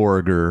 Hugh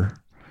Borger.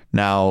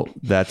 Now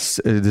this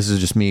is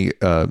just me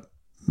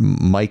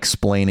Mike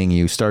explaining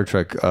you Star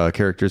Trek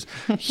characters.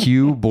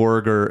 Hugh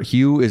Borger.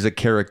 Hugh is a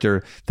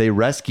character. They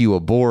rescue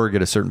a Borg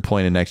at a certain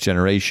point in Next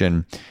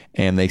Generation,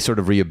 and they sort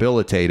of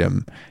rehabilitate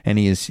him. And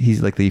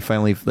he's like,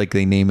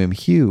 they name him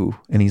Hugh,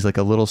 and he's like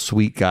a little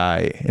sweet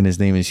guy, and his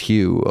name is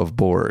Hugh of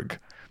Borg.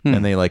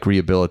 And they like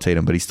rehabilitate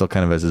him, but he still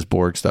kind of has his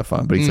Borg stuff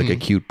on, but he's like a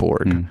cute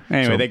Borg.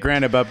 Anyway, they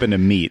grind him up into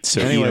meat.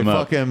 So anyway, eat him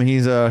fuck up. him.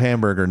 He's a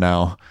hamburger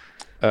now.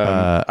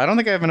 I don't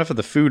think I have enough of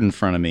the food in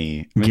front of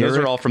me. I mean, those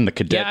are all from the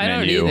cadet I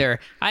menu. don't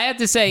either. I have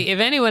to say, if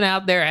anyone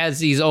out there has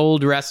these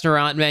old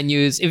restaurant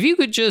menus, if you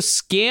could just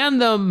scan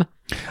them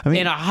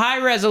in a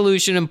high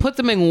resolution and put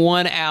them in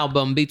one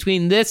album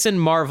between this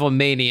and Marvel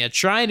Mania,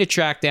 trying to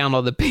track down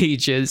all the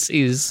pages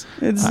it's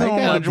so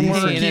much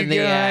work, pain in the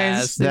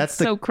ass. That's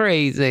so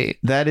crazy.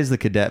 That is the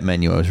cadet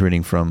menu I was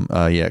reading from.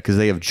 Because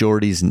they have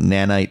Geordi's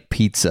Nanite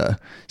Pizza,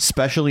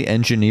 specially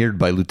engineered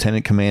by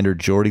Lieutenant Commander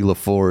Geordi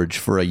LaForge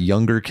for a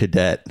younger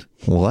cadet.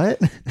 What?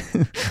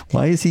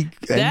 Why is he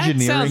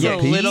engineering a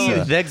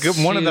pizza?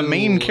 One of the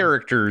main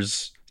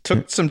characters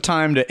took some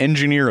time to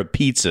engineer a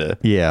pizza.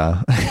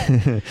 Yeah.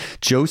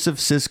 Joseph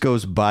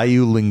Sisko's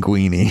Bayou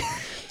Linguine.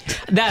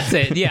 That's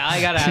it. Yeah, I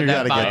gotta have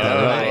that.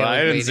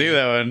 I didn't see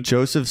that one.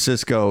 Joseph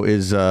Sisko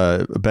is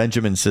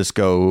Benjamin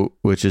Sisko,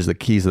 which is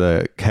he's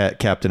the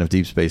captain of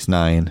Deep Space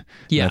Nine.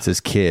 Yeah, that's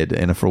his kid,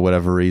 and for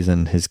whatever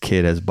reason, his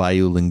kid has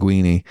Bayou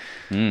Linguine.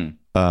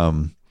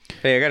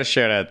 Hey, I got to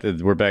shout out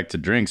that we're back to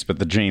drinks, but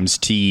the James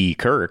T.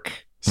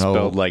 Kirk.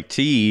 Spelled like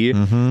tea,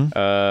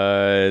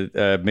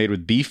 made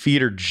with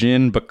Beefeater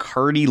gin,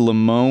 Bacardi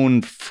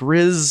Limon,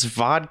 Frizz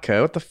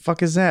vodka. What the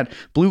fuck is that?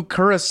 Blue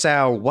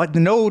Curacao. What?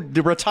 No,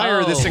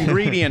 retire this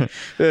ingredient.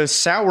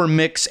 Sour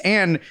mix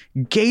and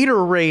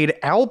Gatorade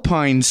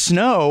Alpine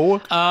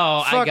Snow.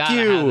 Oh, fuck I gotta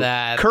you. Have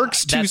that.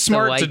 Kirk's too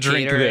smart to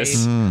drink Gatorade.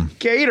 this.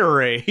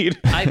 Gatorade.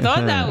 I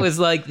thought that was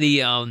like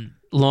the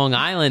Long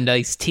Island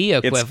iced tea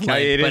equivalent,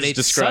 but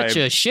it's such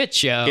a shit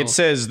show. It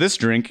says this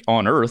drink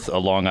on Earth, a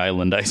Long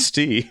Island iced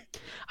tea.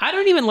 I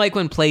don't even like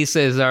when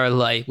places are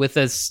like with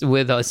a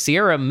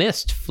Sierra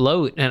Mist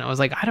float, and I was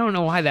like, I don't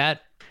know why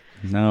that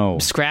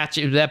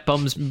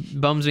bums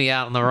me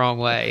out in the wrong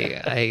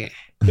way.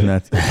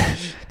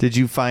 Did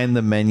you find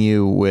the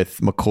menu with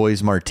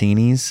McCoy's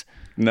Martinis?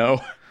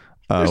 No.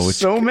 There's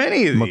so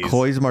many of these.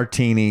 McCoy's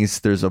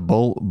Martinis. There's a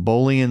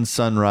Bolian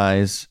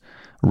Sunrise,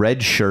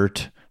 Red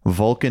Shirt,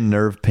 Vulcan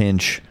Nerve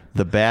Pinch,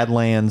 the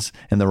Badlands,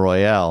 and the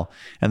Royale.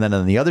 And then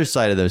on the other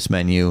side of this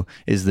menu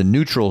is the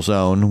Neutral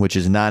Zone, which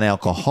is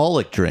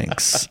non-alcoholic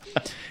drinks.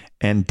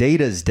 And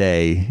Data's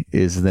Day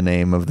is the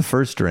name of the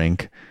first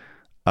drink.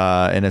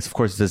 And it's, of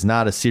course, it is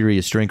not a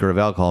serious drinker of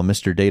alcohol.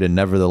 Mr. Data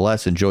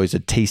nevertheless enjoys a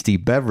tasty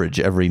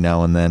beverage every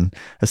now and then,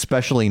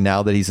 especially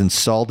now that he's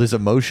installed his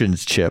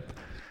emotions chip.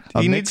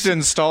 He needs to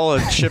install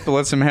a chip that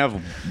lets him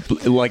have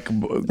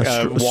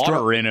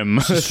water in him,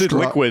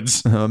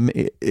 liquids.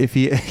 If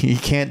he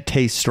can't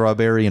taste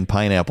strawberry and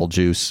pineapple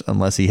juice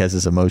unless he has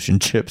his emotion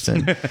chips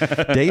in.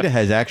 Data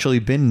has actually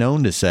been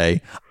known to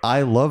say,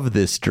 "I love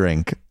this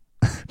drink."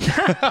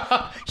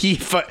 He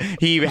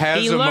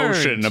has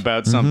emotion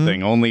about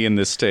something only in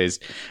this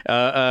taste.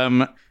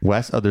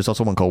 There's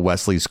also one called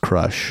Wesley's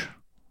Crush.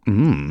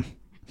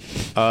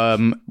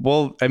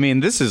 Well, I mean,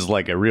 this is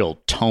like a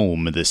real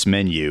tome, this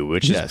menu,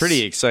 which is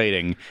pretty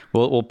exciting.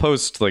 We'll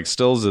post like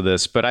stills of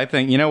this, but I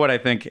think, you know what I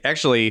think?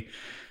 Actually,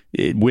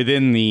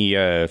 within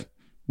the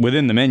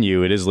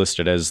menu, it is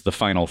listed as the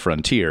final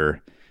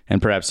frontier,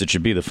 and perhaps it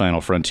should be the final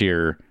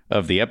frontier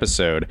of the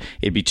episode.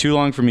 It'd be too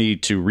long for me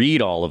to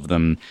read all of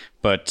them,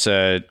 but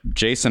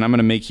Jason, I'm going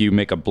to make you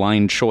make a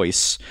blind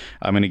choice.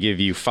 I'm going to give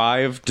you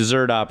 5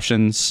 dessert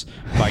options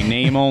by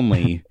name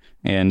only.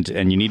 And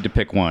you need to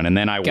pick one, and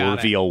then I will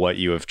reveal what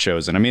you have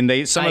chosen. I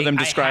mean, some of them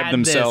describe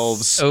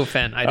themselves.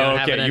 Open. I don't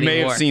have it anymore. You may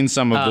have seen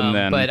some of them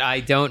then, but I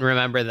don't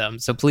remember them.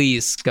 So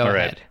please go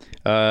ahead.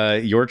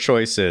 Right. Your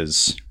choice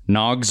is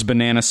Nog's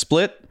Banana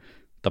Split,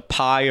 the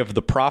Pie of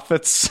the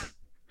Prophets,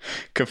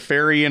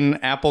 Kefarian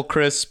Apple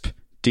Crisp,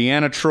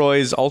 Deanna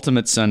Troy's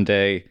Ultimate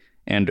Sundae,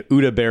 and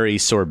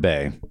Udaberry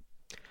Sorbet.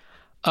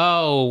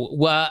 Oh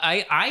well,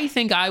 I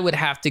think I would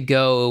have to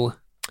go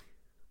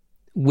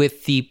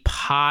with the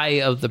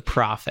Pie of the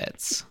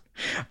Prophets.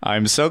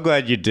 I'm so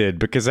glad you did,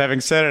 because having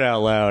said it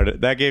out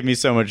loud, that gave me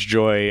so much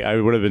joy. I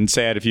would have been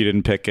sad if you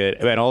didn't pick it.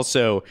 And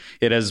also,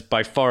 it has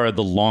by far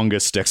the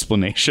longest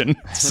explanation.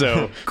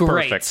 So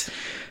Great. Perfect.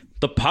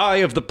 The pie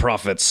of the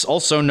prophets,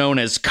 also known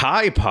as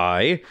Kai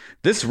pie.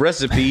 This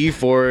recipe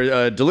for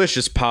a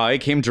delicious pie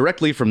came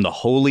directly from the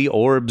holy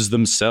orbs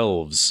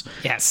themselves.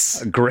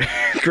 Yes.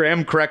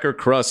 Graham cracker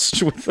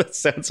crust, that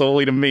sounds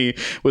holy to me,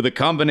 with a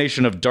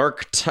combination of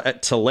dark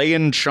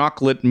Talayan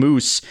chocolate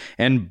mousse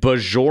and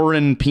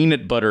Bajoran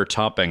peanut butter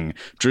topping,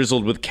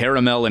 drizzled with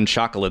caramel and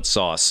chocolate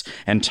sauce,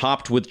 and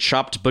topped with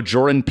chopped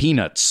Bajoran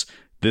peanuts.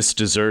 This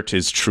dessert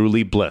is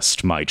truly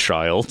blessed, my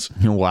child.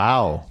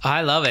 Wow.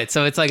 I love it.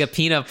 So it's like a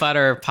peanut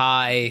butter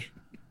pie,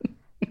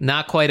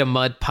 not quite a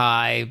mud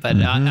pie, but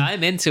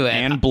I'm into it.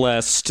 And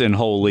blessed and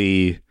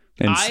holy,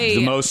 and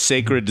the most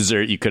sacred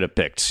dessert you could have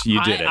picked.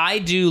 You did it. I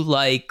do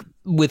like,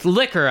 with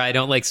liquor, I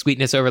don't like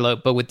sweetness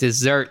overload, but with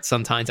dessert,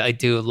 sometimes I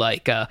do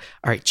like, all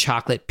right,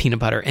 chocolate, peanut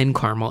butter, and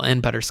caramel,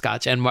 and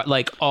butterscotch, and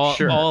like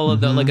all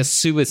of the, like a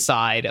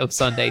suicide of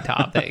sundae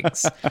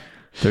toppings.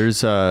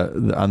 There's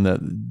on the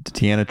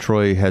Deanna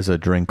Troi has a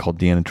drink called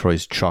Deanna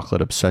Troi's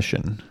Chocolate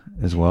Obsession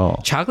as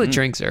well. Chocolate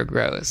drinks are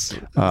gross.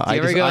 I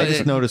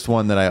just noticed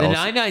one that the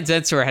 99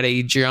 cent store had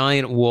a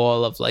giant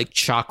wall of like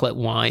chocolate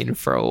wine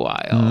for a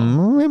while.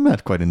 I'm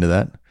not quite into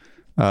that.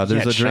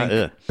 There's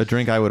a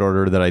drink I would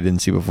order that I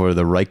didn't see before,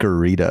 the Riker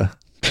Rita.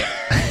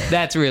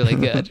 That's really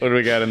good. What do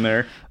we got in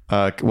there?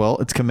 Well,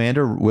 it's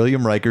Commander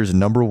William Riker's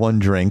 #1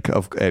 drink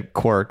at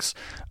Quark's.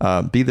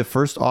 Be the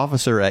first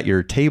officer at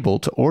your table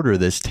to order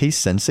this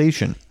taste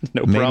sensation.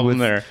 No problem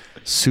there.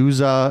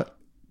 Sousa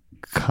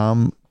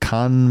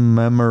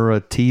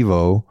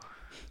Commemorativo.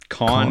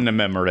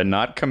 Commemorate,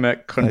 not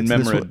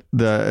commemorate.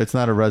 It's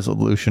not a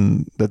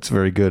resolution that's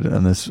very good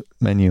on this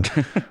menu.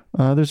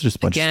 There's just a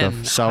bunch of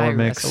stuff. Sour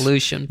mix.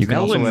 Resolution. You can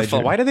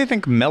melon. Why do they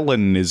think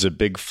melon is a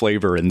big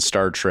flavor in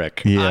Star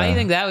Trek? Yeah. I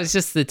think that was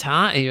just the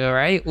time,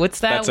 right?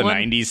 What's that? That's one? A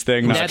 90s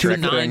thing. That's a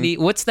 90s.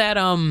 What's that?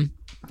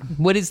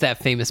 What is that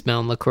famous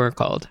melon liqueur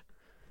called?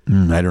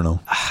 I don't know.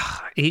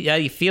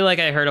 I feel like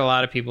I heard a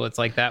lot of people. It's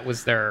like that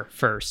was their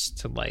first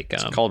to like.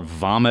 It's called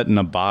vomit in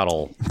a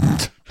bottle.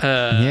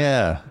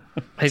 Yeah.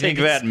 I think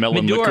that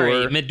melon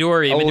liqueur.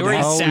 Midori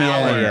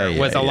sour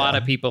was a lot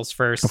of people's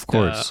first. Of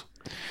course.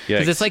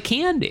 Because it's like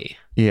candy.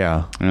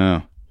 Yeah.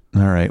 Oh.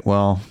 All right.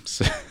 Well,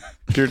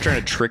 if you're trying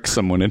to trick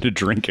someone into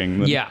drinking,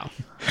 then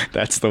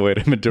that's the way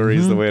to Midori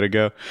is the way to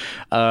go.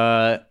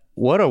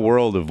 What a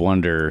world of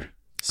wonder.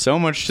 So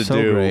much to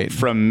do, great.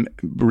 From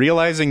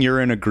realizing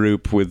you're in a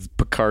group with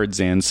Picard's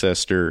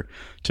ancestor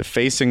to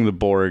facing the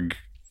Borg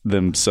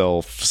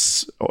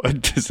themselves.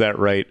 Is that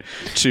right?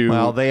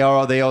 Well, they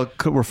all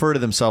could refer to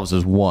themselves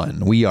as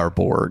one. We are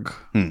Borg.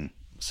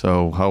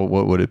 So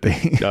what would it be?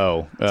 It's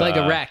like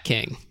a Rat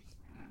King.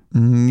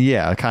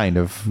 Yeah, kind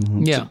of.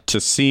 Yeah.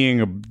 To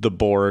seeing the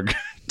Borg,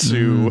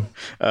 to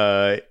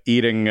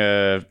eating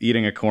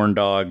a corn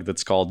dog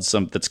that's called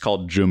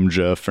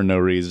Jumja for no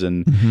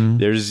reason.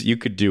 You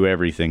could do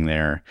everything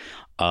there.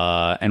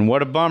 And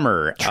what a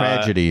bummer.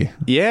 Tragedy.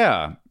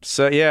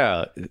 So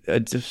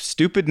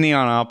stupid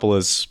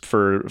Neonopolis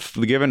for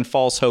giving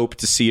false hope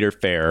to Cedar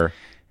Fair.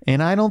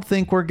 And I don't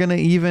think we're gonna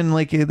even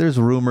there's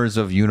rumors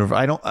of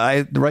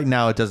right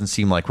now it doesn't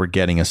seem like we're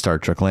getting a Star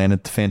Trek Land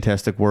at the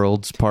Fantastic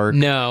Worlds Park.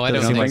 No, I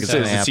don't think so.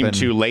 Does it seem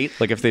too late?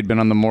 Like if they'd been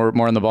on the more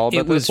on the ball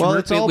about this?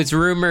 It was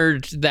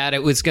rumored that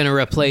it was going to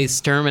replace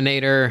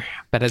Terminator,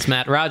 but as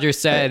Matt Rogers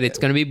said, it's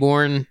going to be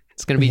Bourne.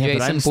 It's going to be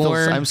Jason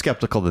Bourne. I'm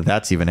skeptical that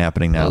that's even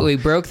happening now. We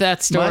broke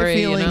that story. My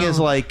feeling is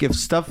like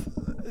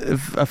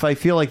if I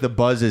feel like the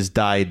buzz has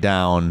died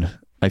down,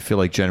 I feel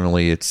like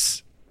generally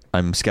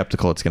I'm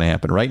skeptical it's going to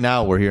happen. Right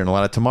now, we're hearing a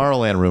lot of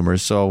Tomorrowland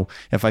rumors. So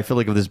if I feel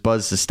like if this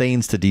buzz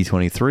sustains to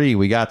D23,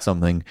 we got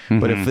something.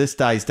 But if this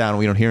dies down and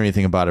we don't hear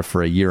anything about it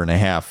for a year and a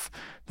half,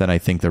 then I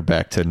think they're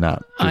back to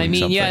not doing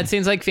something. Yeah, it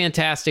seems like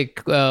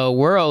Fantastic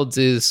Worlds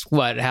is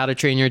what? How to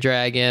Train Your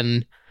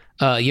Dragon,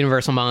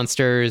 Universal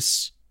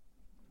Monsters,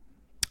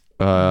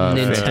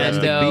 Nintendo,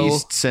 Fantastic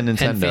Beasts and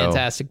Nintendo. And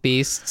Fantastic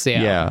Beasts.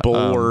 Yeah.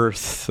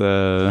 Bulworth.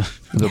 The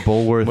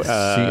Bulworth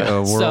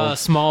world.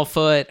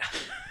 Smallfoot.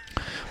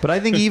 But I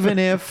think even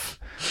if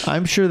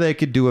I'm sure they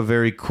could do a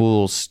very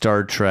cool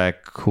Star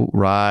Trek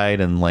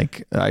ride, and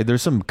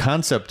there's some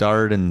concept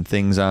art and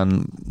things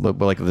on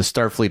like the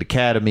Starfleet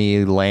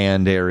Academy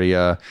land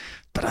area,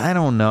 but I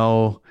don't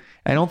know.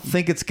 I don't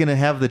think it's going to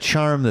have the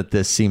charm that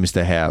this seems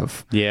to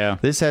have. Yeah.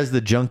 This has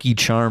the junky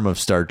charm of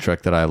Star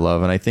Trek that I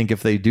love, and I think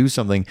if they do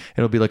something,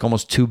 it'll be like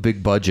almost too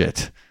big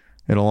budget.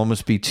 It'll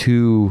almost be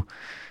too...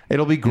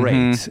 It'll be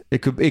great. It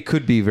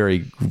could be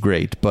very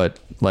great, but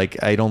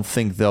I don't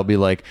think they'll be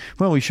like,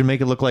 well, we should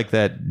make it look like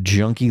that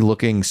junky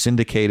looking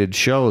syndicated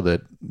show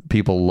that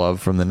people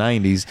love from the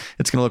 90s.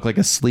 It's going to look like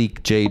a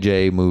sleek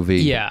JJ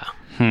movie. Yeah.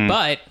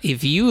 But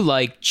if you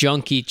like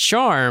junky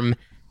charm,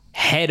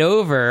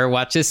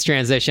 watch this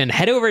transition,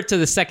 head over to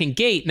the Second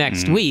Gate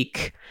next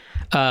week.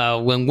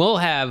 when we'll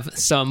have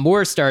some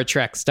more Star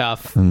Trek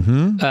stuff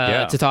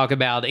to talk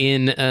about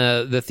in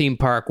the theme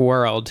park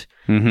world.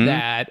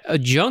 That a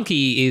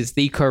junkie is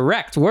the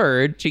correct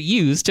word to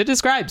use to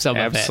describe some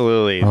of it.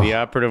 Absolutely. The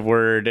operative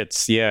word.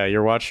 It's,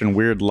 you're watching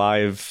weird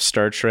live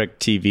Star Trek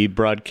TV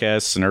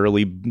broadcasts, an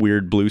early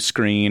weird blue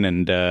screen,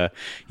 and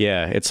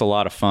it's a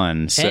lot of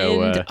fun.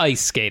 So, and ice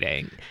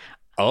skating.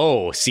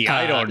 Oh, see,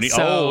 I don't.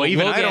 So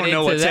even we'll I don't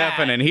know what's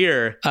happening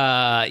here.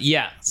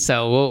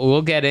 So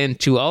we'll get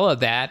into all of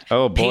that.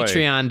 Oh boy.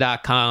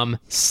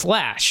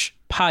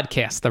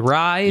 Patreon.com/podcast the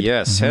ride.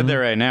 Yes, head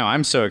there right now.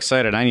 I'm so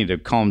excited. I need to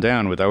calm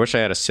down. I wish I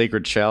had a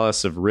sacred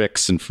chalice of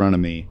Ricks in front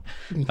of me,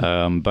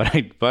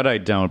 but I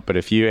don't. But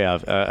if you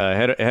have,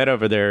 head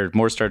over there.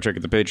 More Star Trek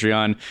at the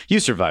Patreon. You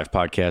survive.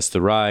 Podcast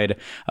the ride.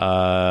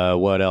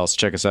 What else?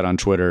 Check us out on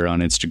Twitter,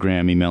 on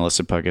Instagram. Email us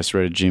at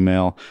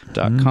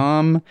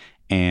podcastride@gmail.com.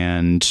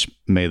 And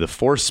may the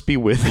force be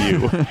with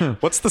you.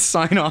 What's the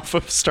sign off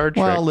of Star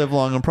Trek? Well, live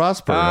long and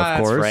prosper, of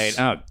course. That's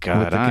right. Oh,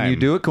 God. Can you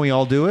do it? Can we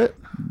all do it?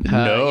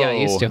 No. Yeah, I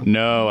used to.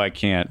 No, I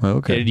can't.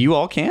 Okay. You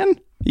all can?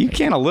 You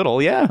can a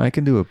little, yeah. I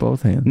can do it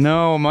both hands.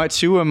 No,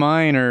 two of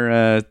mine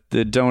are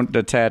don't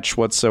attach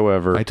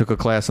whatsoever. I took a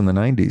class in the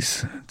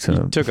 90s.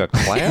 You took a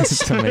class?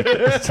 to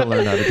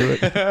learn how to do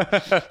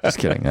it. Just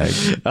kidding.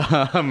 As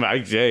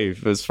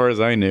far as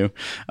I knew.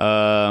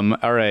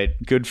 All right.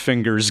 Good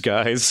fingers,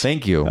 guys.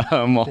 Thank you.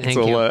 Thank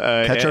you.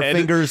 Catch our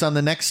fingers on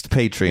the next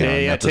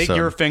Patreon episode. Take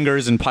your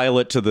fingers and pile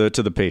it to the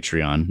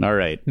Patreon. All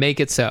right.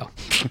 Make it so.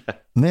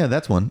 Yeah,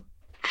 that's one.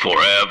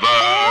 Forever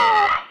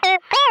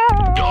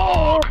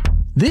Dog.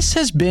 This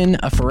has been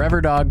a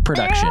Forever Dog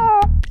production.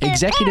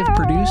 Executive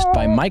produced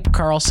by Mike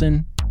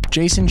Carlson,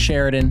 Jason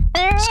Sheridan,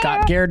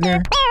 Scott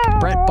Gardner,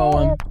 Brett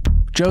Boehm,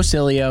 Joe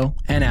Cilio,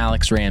 and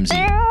Alex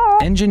Ramsey.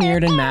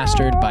 Engineered and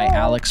mastered by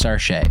Alex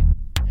Sarche.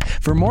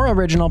 For more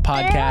original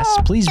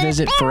podcasts, please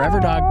visit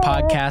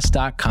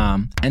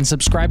foreverdogpodcast.com and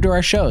subscribe to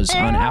our shows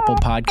on Apple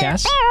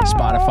Podcasts,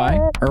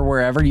 Spotify, or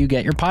wherever you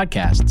get your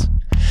podcasts.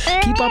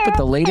 Keep up with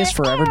the latest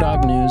Forever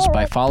Dog news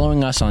by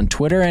following us on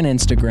Twitter and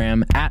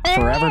Instagram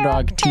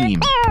 @ForeverDogTeam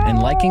and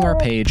liking our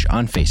page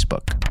on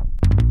Facebook.